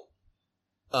couple.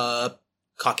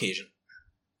 Caucasian.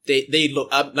 They look.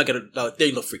 I'm not gonna.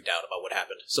 They look freaked out about what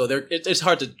happened. So it's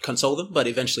hard to console them, but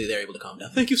eventually they're able to calm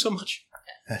down. Thank you so much.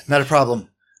 Not a problem.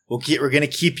 We're going to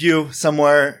keep you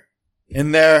somewhere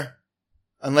in there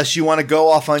unless you want to go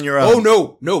off on your own.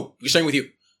 Oh no, we're staying with you.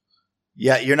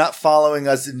 Yeah, you're not following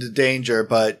us into danger,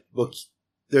 but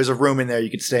there's a room in there you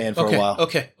could stay in for Okay, a while.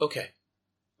 okay.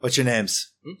 What's your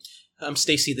names? I'm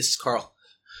Stacy. This is Carl.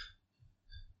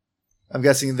 I'm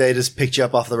guessing they just picked you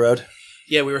up off the road.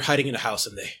 Yeah, we were hiding in a house,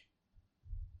 and they.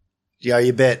 Yeah, are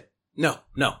you bit? No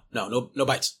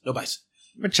bites. No bites.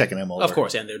 We're checking them over. Of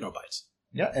course, and there are no bites.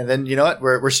 Yeah, and then you know what?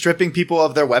 We're stripping people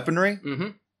of their weaponry, Mm-hmm.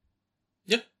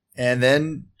 and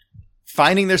then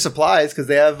finding their supplies because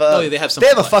they have. They have some. They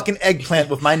have a fucking eggplant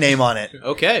with my name on it.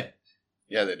 Okay.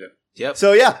 Yeah, they do. Yep.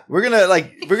 So yeah, we're going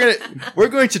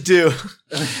to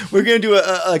do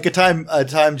a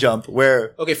time jump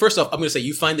where Okay. First off, I'm going to say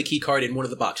you find the key card in one of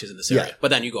the boxes in this area, Yeah. but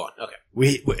then you go on. Okay.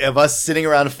 we have us sitting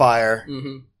around a fire.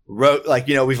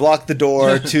 Mm-hmm. We've locked the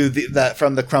door to that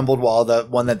from the crumbled wall, the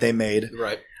one that they made,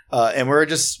 Right. and we're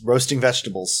just roasting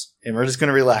vegetables, and we're just going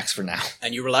to relax for now.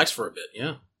 And you relax for a bit.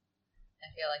 Yeah. I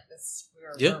feel like this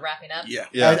Yeah. We're wrapping up. Yeah.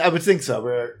 Yeah. I would think so.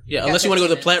 Yeah, Got unless you want to go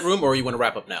to the 15 plant minutes. room or you want to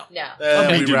wrap up now. No.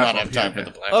 We do wrap not up. have time Yeah. for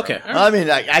the plan. Okay. I mean,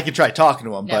 I could try talking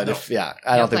to him, Yeah, but no.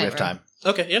 I don't think we plant have time.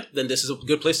 Okay, yeah. Then this is a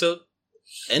good place to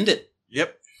end it.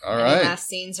 Yep. All Any right. last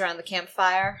scenes around the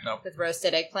campfire No. with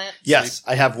roasted eggplant? Yes,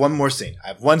 I have one more scene. I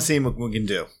have one scene we can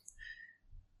do.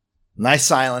 Nice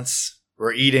silence.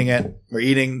 We're eating it. We're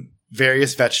eating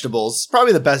various vegetables.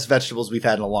 Probably the best vegetables we've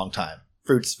had in a long time.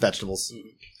 Fruits, vegetables.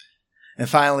 And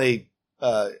finally,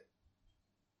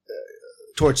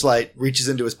 Torchlight reaches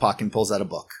into his pocket and pulls out a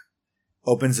book.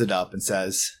 Opens it up and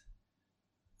says,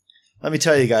 "Let me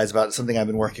tell you guys about something I've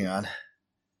been working on.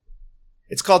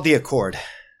 It's called The Accord."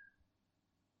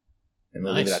 And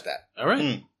we'll leave it Nice. at that. All right.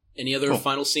 Mm. Any other Cool.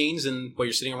 final scenes and while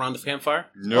you're sitting around the campfire?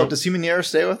 Oh, Nope. does Humaniera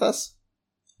stay with us?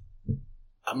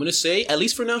 I'm going to say, at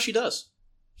least for now, she does.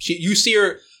 You see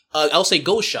her, I'll say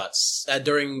ghost shots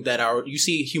during that hour. You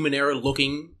see Humanera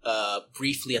looking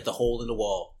briefly at the hole in the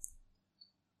wall.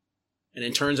 And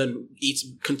then turns and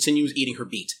continues eating her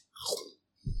beet.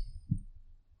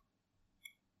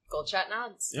 Goldshot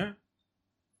nods. Yeah.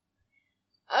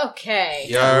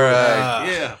 Okay. All right.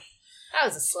 Yeah. That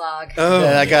was a slog. Oh,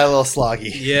 Yeah, I got a little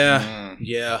sloggy. Yeah. Mm.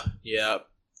 Yeah.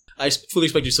 I fully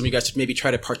expected some of you guys to maybe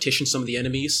try to partition some of the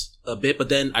enemies a bit, but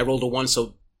then I rolled a 1,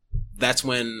 so that's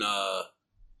when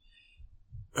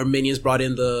her minions brought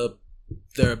in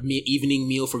their evening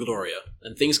meal for Gloria,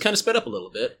 and things kind of sped up a little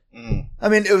bit. Mm. I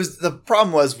mean, the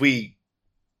problem was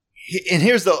and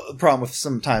here's the problem with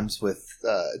sometimes with,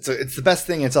 it's the best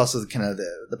thing, it's also kind of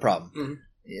the problem. Mhm.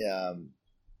 Yeah,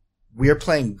 we are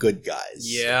playing good guys.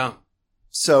 Yeah.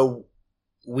 So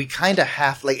we kind of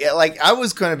have, like I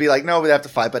was going to be like, no, we have to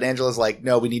fight, but Angela's like,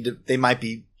 no, we need to, they might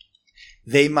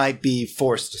be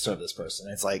forced to serve this person.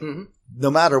 It's like, Mhm.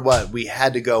 no matter what, we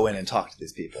had to go in and talk to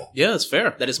these people. Yeah, that's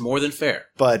fair. That is more than fair.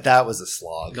 But that was a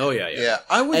slog. Oh, yeah. Yeah,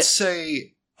 I would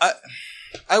say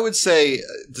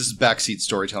this is backseat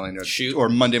storytelling Shoot. or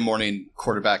Monday morning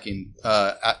quarterbacking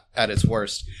at its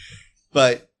worst.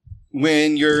 But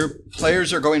when your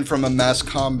players are going from a mass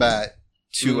combat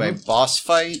to a boss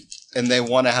fight and they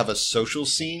want to have a social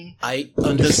scene, I the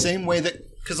understand. same way that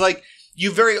because like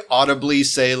you very audibly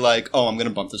say like, oh, I'm going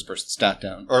to bump this person's stat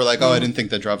down, or like, oh, I didn't think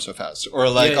that dropped so fast, or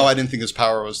like, Yeah, oh, yeah. I didn't think his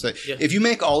power was that. Yeah. If you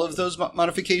make all of those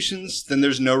modifications, then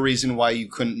there's no reason why you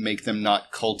couldn't make them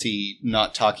not culty,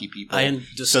 not talky people. I so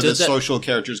understood the that. social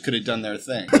characters could have done their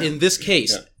thing. In this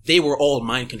case, Yeah. they were all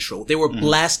mind controlled. They were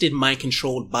blasted mind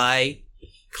controlled by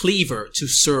Cleaver to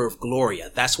serve Gloria.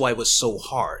 That's why it was so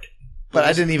hard. But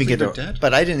I didn't even Cleaver dead?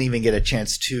 But I didn't even get a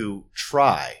chance to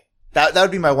try. That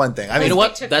would be my one thing. I mean, You know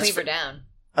what? They took That's Cleaver down.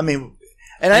 I mean,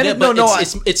 and I Yeah, didn't but know.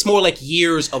 it's more like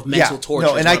years of mental Yeah, torture.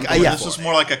 no, is and what I- I'm going yeah. This for. was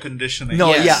more like a conditioning. No,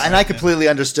 Yes. yeah, and I completely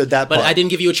understood that. But part. I didn't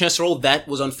give you a chance to roll. That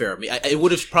was unfair of me. It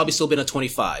would have probably still been a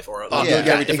 25 or a Yeah, very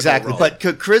difficult exactly. roll. But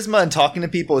charisma and talking to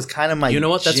people is kind of my. you know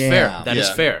what? That's jam. fair. That is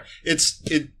Yeah. fair.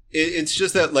 It's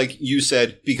just that like you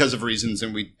said, because of reasons,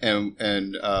 and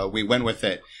we went with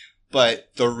it. But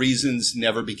the reasons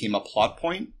never became a plot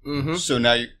point. Mm-hmm. So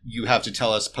now you have to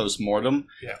tell us post-mortem.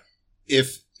 Yeah.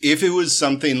 If it was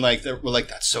something like that, we're like,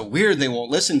 that's so weird, they won't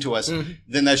listen to us, Mhm.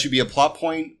 then that should be a plot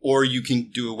point, or you can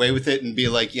do away with it and be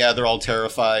like, yeah, they're all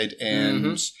terrified, and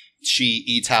Mhm. she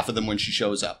eats half of them when she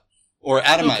shows up. Or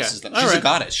atomizes Okay. them. All She's a right.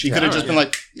 goddess. She Yeah, could have all just right. been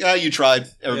like, yeah, you tried,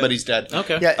 everybody's dead.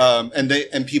 Okay. Yeah,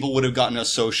 And people would have gotten a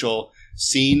social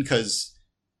scene, because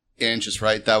Ange is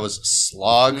right, that was a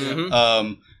slog.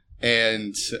 Mhm.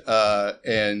 And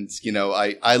you know,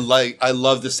 I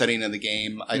love the setting of the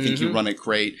game. I think you Mhm. run it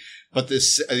great, but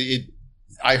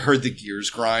I heard the gears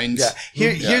grind. yeah.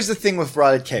 Here's the thing with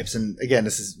Rotted Capes, and again,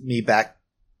 this is me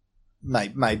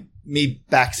me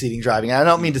backseating driving. And I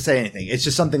don't mean to say anything. It's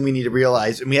just something we need to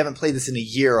realize, and we haven't played this in a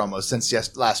year almost since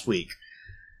last week.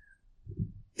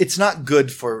 It's not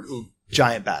good for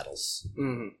giant battles.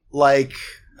 Mm-hmm. Like.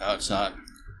 No, it's not.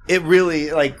 It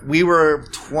really, like, we were,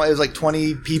 it was like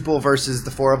 20 people versus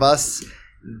the 4 of us,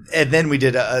 and then we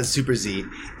did a Super Z.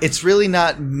 It's really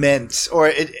not meant,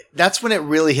 that's when it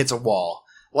really hits a wall.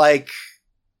 Like,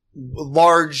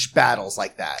 large battles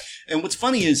like that. And what's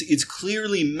funny is it's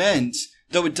clearly meant,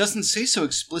 though it doesn't say so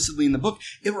explicitly in the book,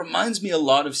 it reminds me a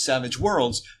lot of Savage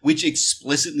Worlds, which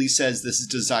explicitly says this is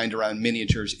designed around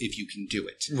miniatures if you can do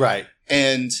it. Right.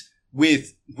 And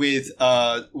with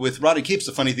Rotted Capes,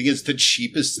 the funny thing is the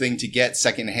cheapest thing to get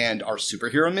secondhand are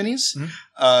superhero minis.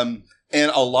 Mm-hmm. And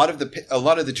a lot of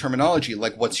the terminology,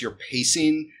 like what's your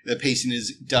pacing? The pacing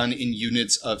is done in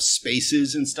units of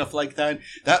spaces and stuff like that.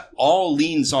 That all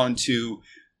leans onto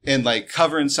and like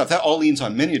cover and stuff, that all leans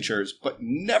on miniatures, but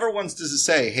never once does it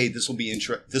say, hey, this will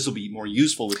be more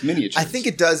useful with miniatures. I think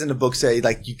it does in the book say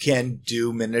like you can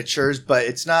do miniatures, but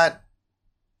it's not.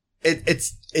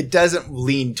 It doesn't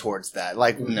lean towards that.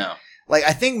 Like no. Like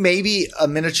I think maybe a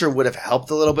miniature would have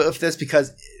helped a little bit with this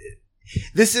because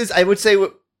this is, I would say,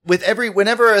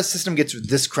 whenever a system gets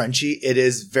this crunchy, it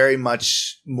is very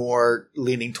much more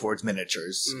leaning towards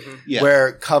miniatures, Yeah.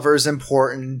 where cover's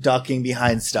important, ducking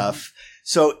behind stuff.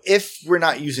 So if we're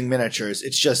not using miniatures,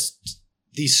 it's just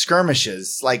these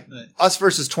skirmishes, like us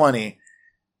versus 20.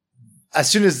 As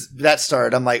soon as that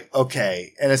started, I'm like,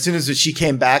 okay. And as soon as she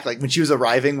came back, like when she was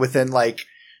arriving within like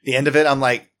the end of it, I'm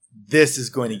like, this is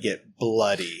going to get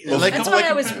bloody. That's why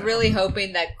I was really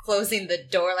hoping that closing the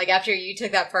door, like after you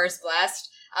took that first blast,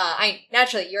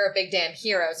 naturally you're a big damn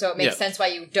hero, so it makes sense why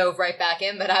you dove right back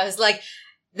in. But I was like,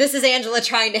 this is Angela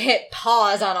trying to hit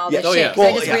pause on all this shit. yeah.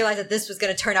 Well, I just realized that this was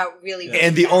going to turn out really, really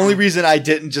And the bad. only reason I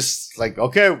didn't just like,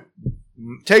 okay,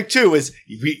 take two is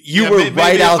you Yeah, were maybe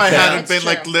right if out I there. hadn't That's been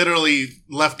like true. literally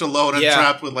left alone and Yeah.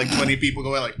 trapped with like 20 people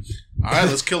going like, all right,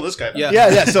 let's kill this guy. Now. Yeah.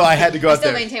 Yeah. So I had to go I out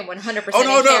still there. maintain 100% Oh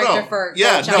no, in character no. for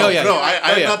Yeah, Gold no, Shot. yeah. no.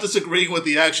 I'm yeah. not disagreeing with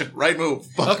the action. Right move.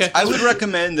 But Okay. I would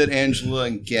recommend that Angela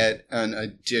get an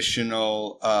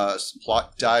additional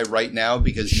plot die right now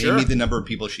because Sure. maybe the number of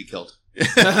people she killed. You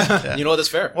know what? That's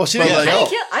fair. Well, she But didn't like-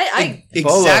 kill. I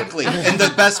Exactly. And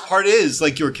the best part is,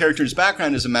 like, your character's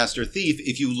background as a master thief,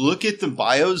 if you look at the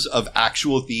bios of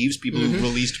actual thieves, people who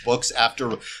released books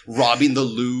after robbing the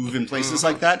Louvre and places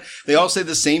like that, they all say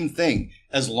the same thing.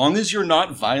 As long as you're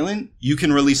not violent, you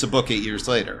can release a book 8 years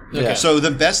later. Okay. So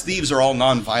the best thieves are all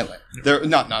non-violent. They're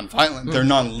not non-violent. They're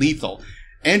non-lethal.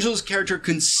 Angela's character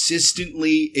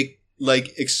consistently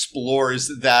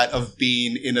explores that of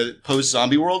being in a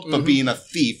post-zombie world, but being a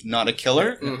thief, not a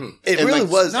killer. It And, really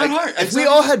like, was it's not like, hard. If It's we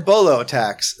not- all had bolo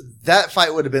attacks, that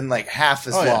fight would have been like half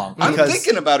as long. I'm Because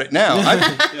thinking about it now.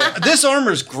 This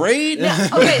armor's great.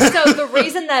 Okay, so the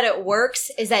reason that it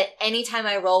works is that anytime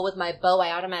I roll with my bow,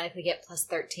 I automatically get plus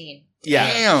 13.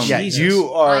 yeah, Damn. you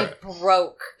are. I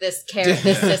broke this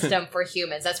system for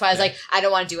humans. That's why I was like, I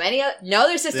don't want to do any other. No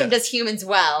other system does humans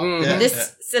well. Mhm.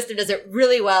 This system does it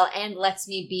really well and lets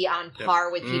me be on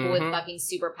par with people with fucking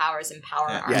superpowers and power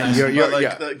armor. Yeah, you're But,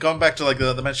 like, yeah. going back to like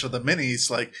the mention of the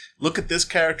minis, like look at this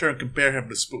character and compare him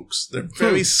to Spooks. They're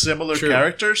very similar True.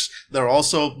 characters. They're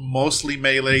also mostly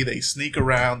melee. They sneak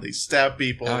around. They stab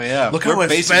people. Oh yeah, Look we're how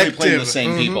basically effective. playing the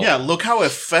same people. Yeah, look how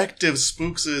effective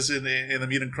Spooks is in the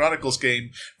Mutant Chronicles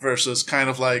game versus kind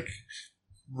of like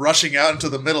rushing out into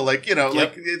the middle, like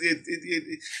like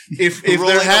if there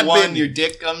Rolling had a one, been your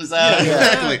dick comes yeah, out.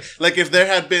 exactly. Like if there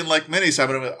had been like minis, I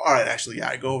would have been, all right, actually, yeah,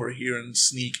 I go over here and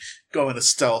sneak, go into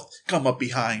stealth, come up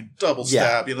behind, double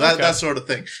stab, that sort of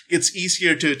thing. It's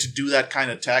easier to do that kind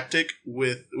of tactic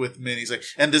with minis. Like,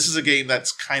 and this is a game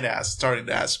that's kind of starting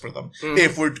to ask for them.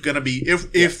 If we're gonna be,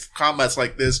 if combats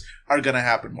like this are gonna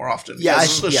happen more often. Yeah,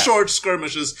 Because short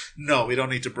skirmishes, no, we don't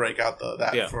need to break out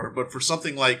that Yeah. but for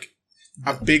something like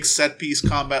a big set piece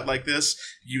combat like this,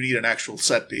 you need an actual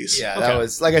set piece. Yeah, that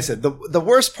was, like I said, the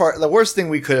worst thing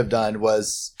we could have done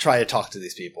was try to talk to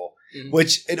these people,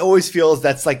 which it always feels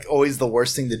that's like always the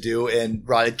worst thing to do in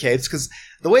Rotted Capes. Because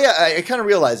the way I kind of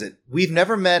realize it, we've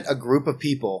never met a group of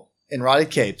people in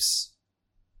Rotted Capes.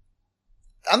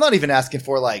 I'm not even asking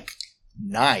for like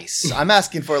nice. I'm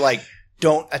asking for like,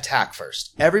 don't attack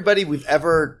first. Everybody we've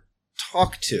ever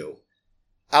talked to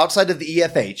outside of the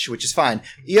EFH, which is fine.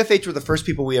 EFH were the first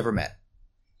people we ever met.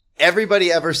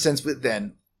 Everybody ever since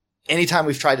then, anytime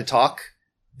we've tried to talk,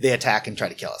 they attack and try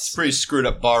to kill us. Pretty screwed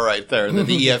up bar right there. That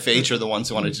the EFH are the ones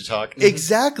who wanted to talk.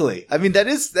 Exactly. I mean, that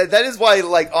is why,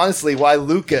 like, honestly, why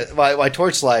why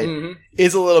Torchlight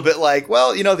is a little bit like,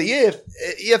 well, the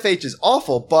EFH is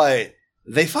awful, but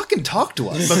they fucking talk to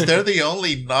us. But they're the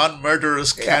only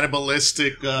non-murderous,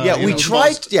 cannibalistic. we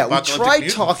tried post-apocalyptic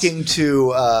mutants. talking to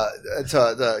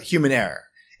the human error,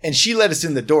 and she let us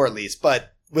in the door at least.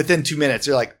 But within 2 minutes,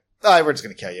 they're like, "Oh, we're just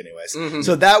gonna kill you anyways."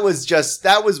 So that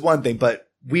was one thing. But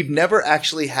we've never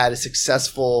actually had a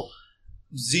successful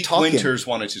Zeke talking. Winters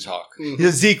wanted to talk.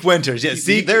 Zeke Winters. Yeah,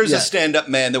 Zeke. There's yeah. a stand-up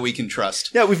man that we can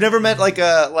trust. Yeah, we've never met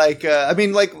at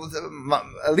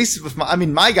least with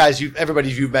my guys, everybody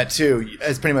you've met too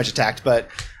has pretty much attacked, but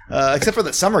except for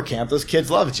that summer camp, those kids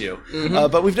loved you.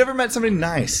 But we've never met somebody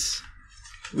nice.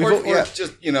 Or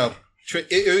just,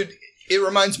 it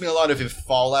reminds me a lot of if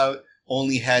Fallout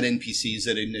only had NPCs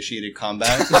that initiated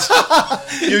combat.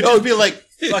 You'd just be like,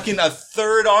 fucking a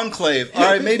third enclave. All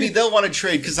right, maybe they'll want to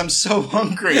trade because I'm so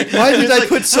hungry. Why did It's I like,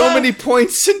 put so many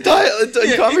points in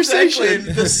conversation? Exactly.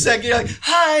 And the second you're like,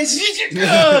 hi,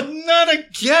 not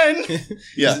again.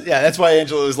 Yeah. Yeah, that's why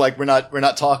Angela was like, we're not going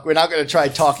to try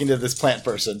talking to this plant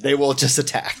person. They will just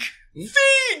attack.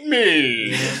 Feed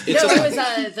me. It's no, a-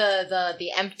 it was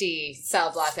the empty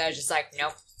cell block that I was just like,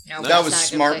 nope. That that's was not a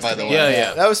good smart, place by to the be. way.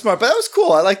 Yeah. That was smart, but that was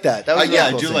cool. I like that. That was a Yeah, really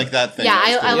I cool do thing. like that thing. Yeah, That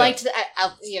was I cool. liked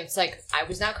that. It's like I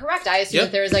was not correct. I assumed Yep.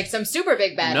 that there was like some super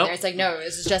big bad Nope. there. It's like no,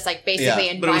 this is just like basically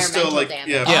Yeah. But it was environmental still like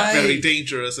damage. Yeah. very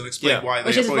dangerous and explain Yeah. why they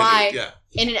Which is avoided why- it. Yeah.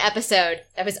 In an episode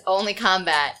that was only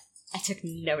combat, I took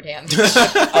no damage. Are you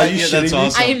Yeah, that's shitting me?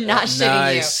 awesome. I am not shitting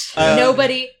Nice. you.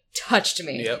 Nobody touched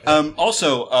me. Yep.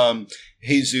 Also,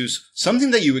 Jesus, something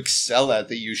that you excel at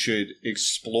that you should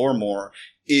explore more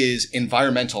is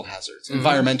environmental hazards,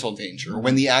 environmental danger,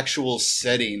 when the actual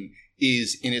setting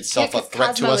is in itself a threat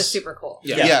Cosmo to is us. super cool.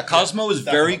 Yeah, Cosmo is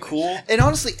very cool. And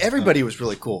honestly, everybody was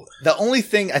really cool. The only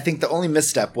thing, I think the only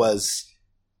misstep was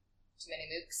Too many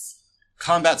mooks.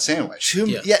 Combat sandwich. too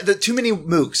many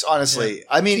mooks, honestly.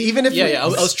 I mean, even if I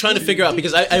was trying to figure out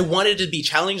because I wanted to be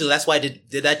challenged, so that's why I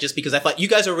did that. Just because I thought you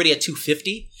guys are already at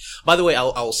 250. By the way, I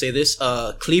will say this: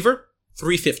 Cleaver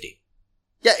 350.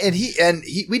 Yeah, and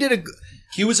we did a.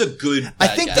 He was a good I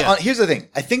bad think guy. here's the thing.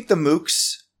 I think the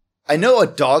mooks. I know a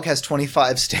dog has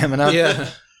 25 stamina. Yeah,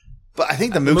 but I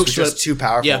think the mooks were just too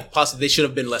powerful. yeah, possibly they should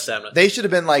have been less stamina. They should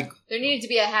have been like. There needed to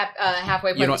be a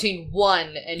halfway point You know- between 1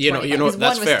 and 25. because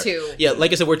that's 1 fair. was 2. Yeah,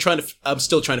 like I said, I'm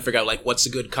still trying to figure out like what's a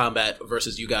good combat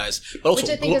versus you guys. But also,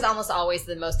 Which I think is almost always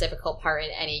the most difficult part in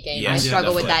any game. Yes, I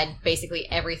struggle with definitely. that in basically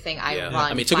everything I yeah. run. I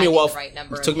mean, it took me a while. The right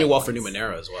number It took of me a hit while for points.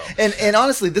 Numenera as well. And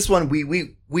honestly, this one we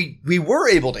were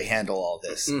able to handle all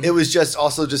this. Mhm. It was just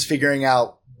also just figuring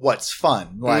out what's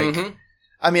fun. Like, Mhm.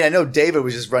 I mean, I know David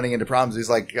was just running into problems. He's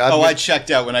like, I checked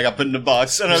out when I got put in a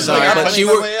box, and I was Sorry, like, I'm but punching you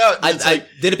my were- way out. And I it's like,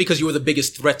 did it because you were the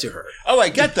biggest threat to her. oh, I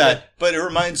get that, but it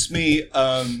reminds me,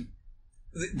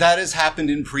 that has happened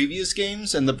in previous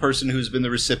games, and the person who's been the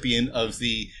recipient of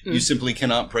the "you simply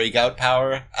cannot break out"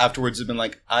 power afterwards have been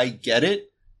like, I get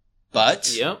it, but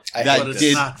Yeah. I that hate But it's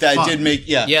did not that fun. did make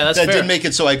Yeah, that's that fair. did make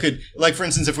it so I could, like, for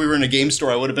instance, if we were in a game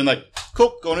store, I would have been like,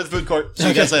 cool, going to the food court, see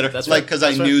you guys later, That's like, fair. because I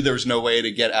That's fair. knew there was no way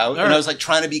to get out, and right. I was like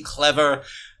trying to be clever,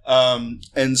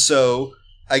 and so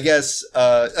I guess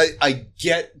I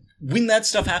get when that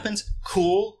stuff happens,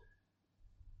 cool.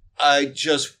 I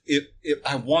just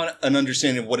I want an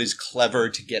understanding of what is clever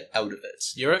to get out of it.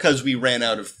 You're right. Because we ran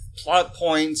out of plot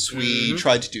points, we Mhm.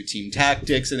 tried to do team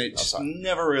tactics, and it just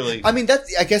never really. I mean,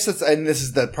 I guess and this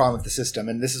is the problem with the system,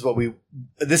 and this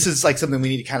is like something we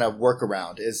need to kind of work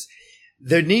around, is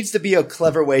there needs to be a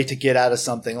clever way to get out of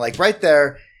something. Like right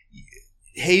there,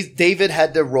 David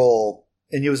had to roll,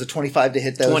 and it was a 25 to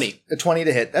hit those. 20. A 20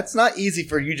 to hit. That's not easy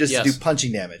for you just to Yes. do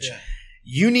punching damage. Yeah.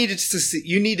 You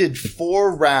needed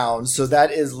 4 rounds, so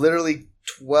that is literally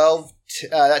 12,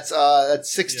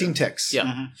 that's 16 ticks. Yeah.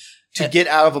 Mhm. To get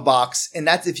out of a box, and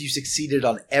that's if you succeeded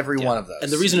on every one of those. And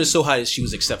the reason it's so high is she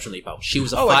was exceptionally powerful. She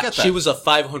was I get that. she was a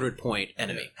 500 point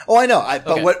enemy. Oh, I know. But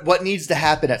Okay. what needs to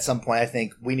happen at some point, I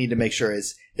think we need to make sure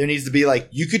is there needs to be like,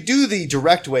 you could do the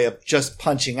direct way of just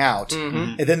punching out.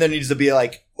 Mm-hmm. And then there needs to be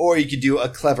like, or you could do a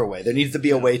clever way. There needs to be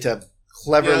a way to Yeah,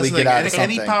 cleverly it's get like out of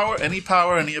something. any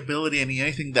power, any ability,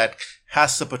 anything that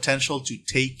has the potential to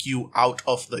take you out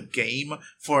of the game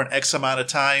for an X amount of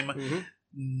time Mhm.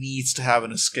 needs to have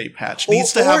an escape hatch. Or-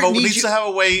 Needs to or have it needs you- have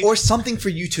a way. Or something for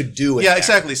you to do. in Yeah, there.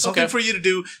 exactly. Something Okay. for you to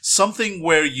do. Something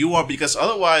where you are, because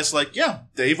otherwise, like, yeah,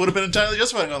 Dave would have been entirely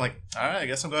justified going like, all right, I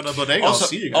guess I'm going to the bodega. I'll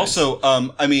see you guys. Also,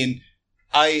 I mean,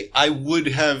 I would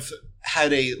have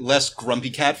had a less grumpy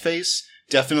cat face,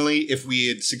 definitely, if we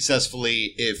had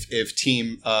successfully, if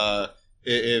team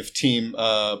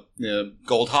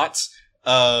Gold Hots,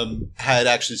 had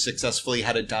actually successfully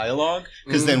had a dialogue,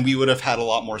 because then we would have had a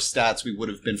lot more stats. We would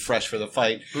have been fresh for the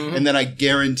fight. Mhm. And then I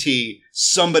guarantee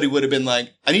somebody would have been like,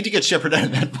 I need to get Shepard out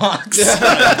of that box.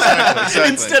 exactly.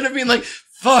 Instead of being like,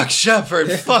 fuck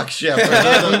Shepard, fuck Shepard.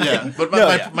 Yeah, but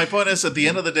No, my point is, at the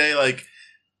end of the day, like,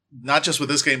 not just with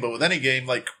this game, but with any game,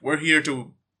 like, we're here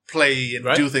to play and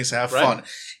Right. do things and have Right. fun.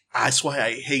 That's why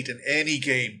I hate in any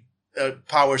game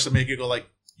powers that make you go like,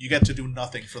 you get to do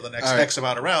nothing for the next All right. X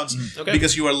amount of rounds Okay.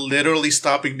 because you are literally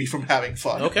stopping me from having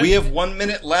fun. Okay. We have 1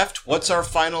 minute left. What's our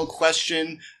final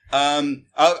question?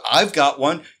 I've got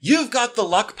one. You've got the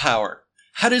luck power.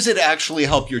 How does it actually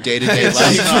help your day-to-day It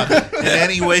does life? not. In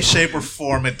any way, shape, or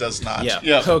form, it does not. Yeah.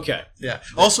 Yeah. Okay. Yeah.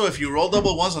 Also, if you roll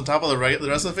double ones on top of the rest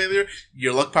of the failure,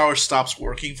 your luck power stops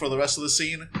working for the rest of the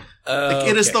scene. Like,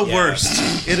 it is the Okay, yeah.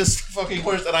 worst. It is the fucking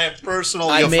worst, and I am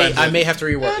personally I offended. may have to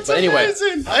rework it, but anyway.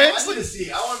 I want to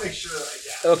see. I want to make sure that I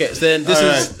get. Okay, so then this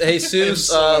All is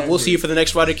Jesus. I'm so We'll see you for the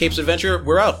next Friday Capes adventure.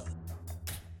 We're out.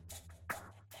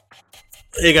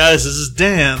 Hey guys, this is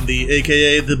Dan, the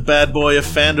aka the bad boy of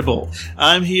Fandible.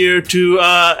 I'm here to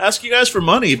ask you guys for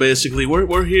money, basically.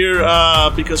 We're here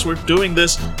because we're doing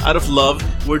this out of love.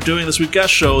 We're doing this, we've got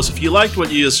shows. If you liked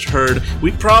what you just heard,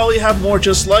 we probably have more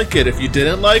just like it. If you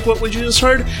didn't like what you just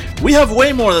heard, we have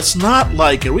way more that's not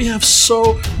like it. We have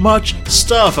so much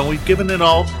stuff, and we've given it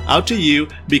all out to you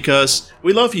because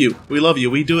we love you. We love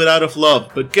you. We do it out of love.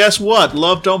 But guess what?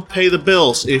 Love don't pay the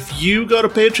bills. If you go to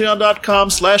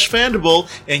patreon.com/Fandible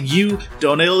and you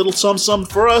donate a little sum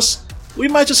for us, we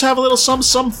might just have a little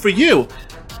sum for you.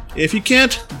 If you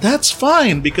can't, that's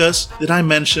fine, because did I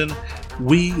mention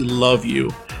we love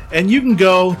you? And you can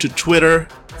go to Twitter,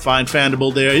 find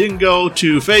Fandible there. You can go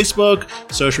to Facebook,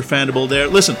 search for Fandible there.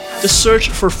 Listen, just search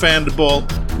for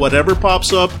Fandible. Whatever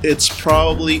pops up, it's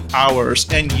probably ours,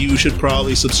 and you should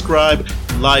probably subscribe,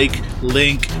 like,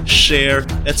 link, share,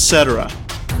 etc.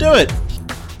 Do it,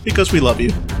 because we love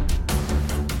you.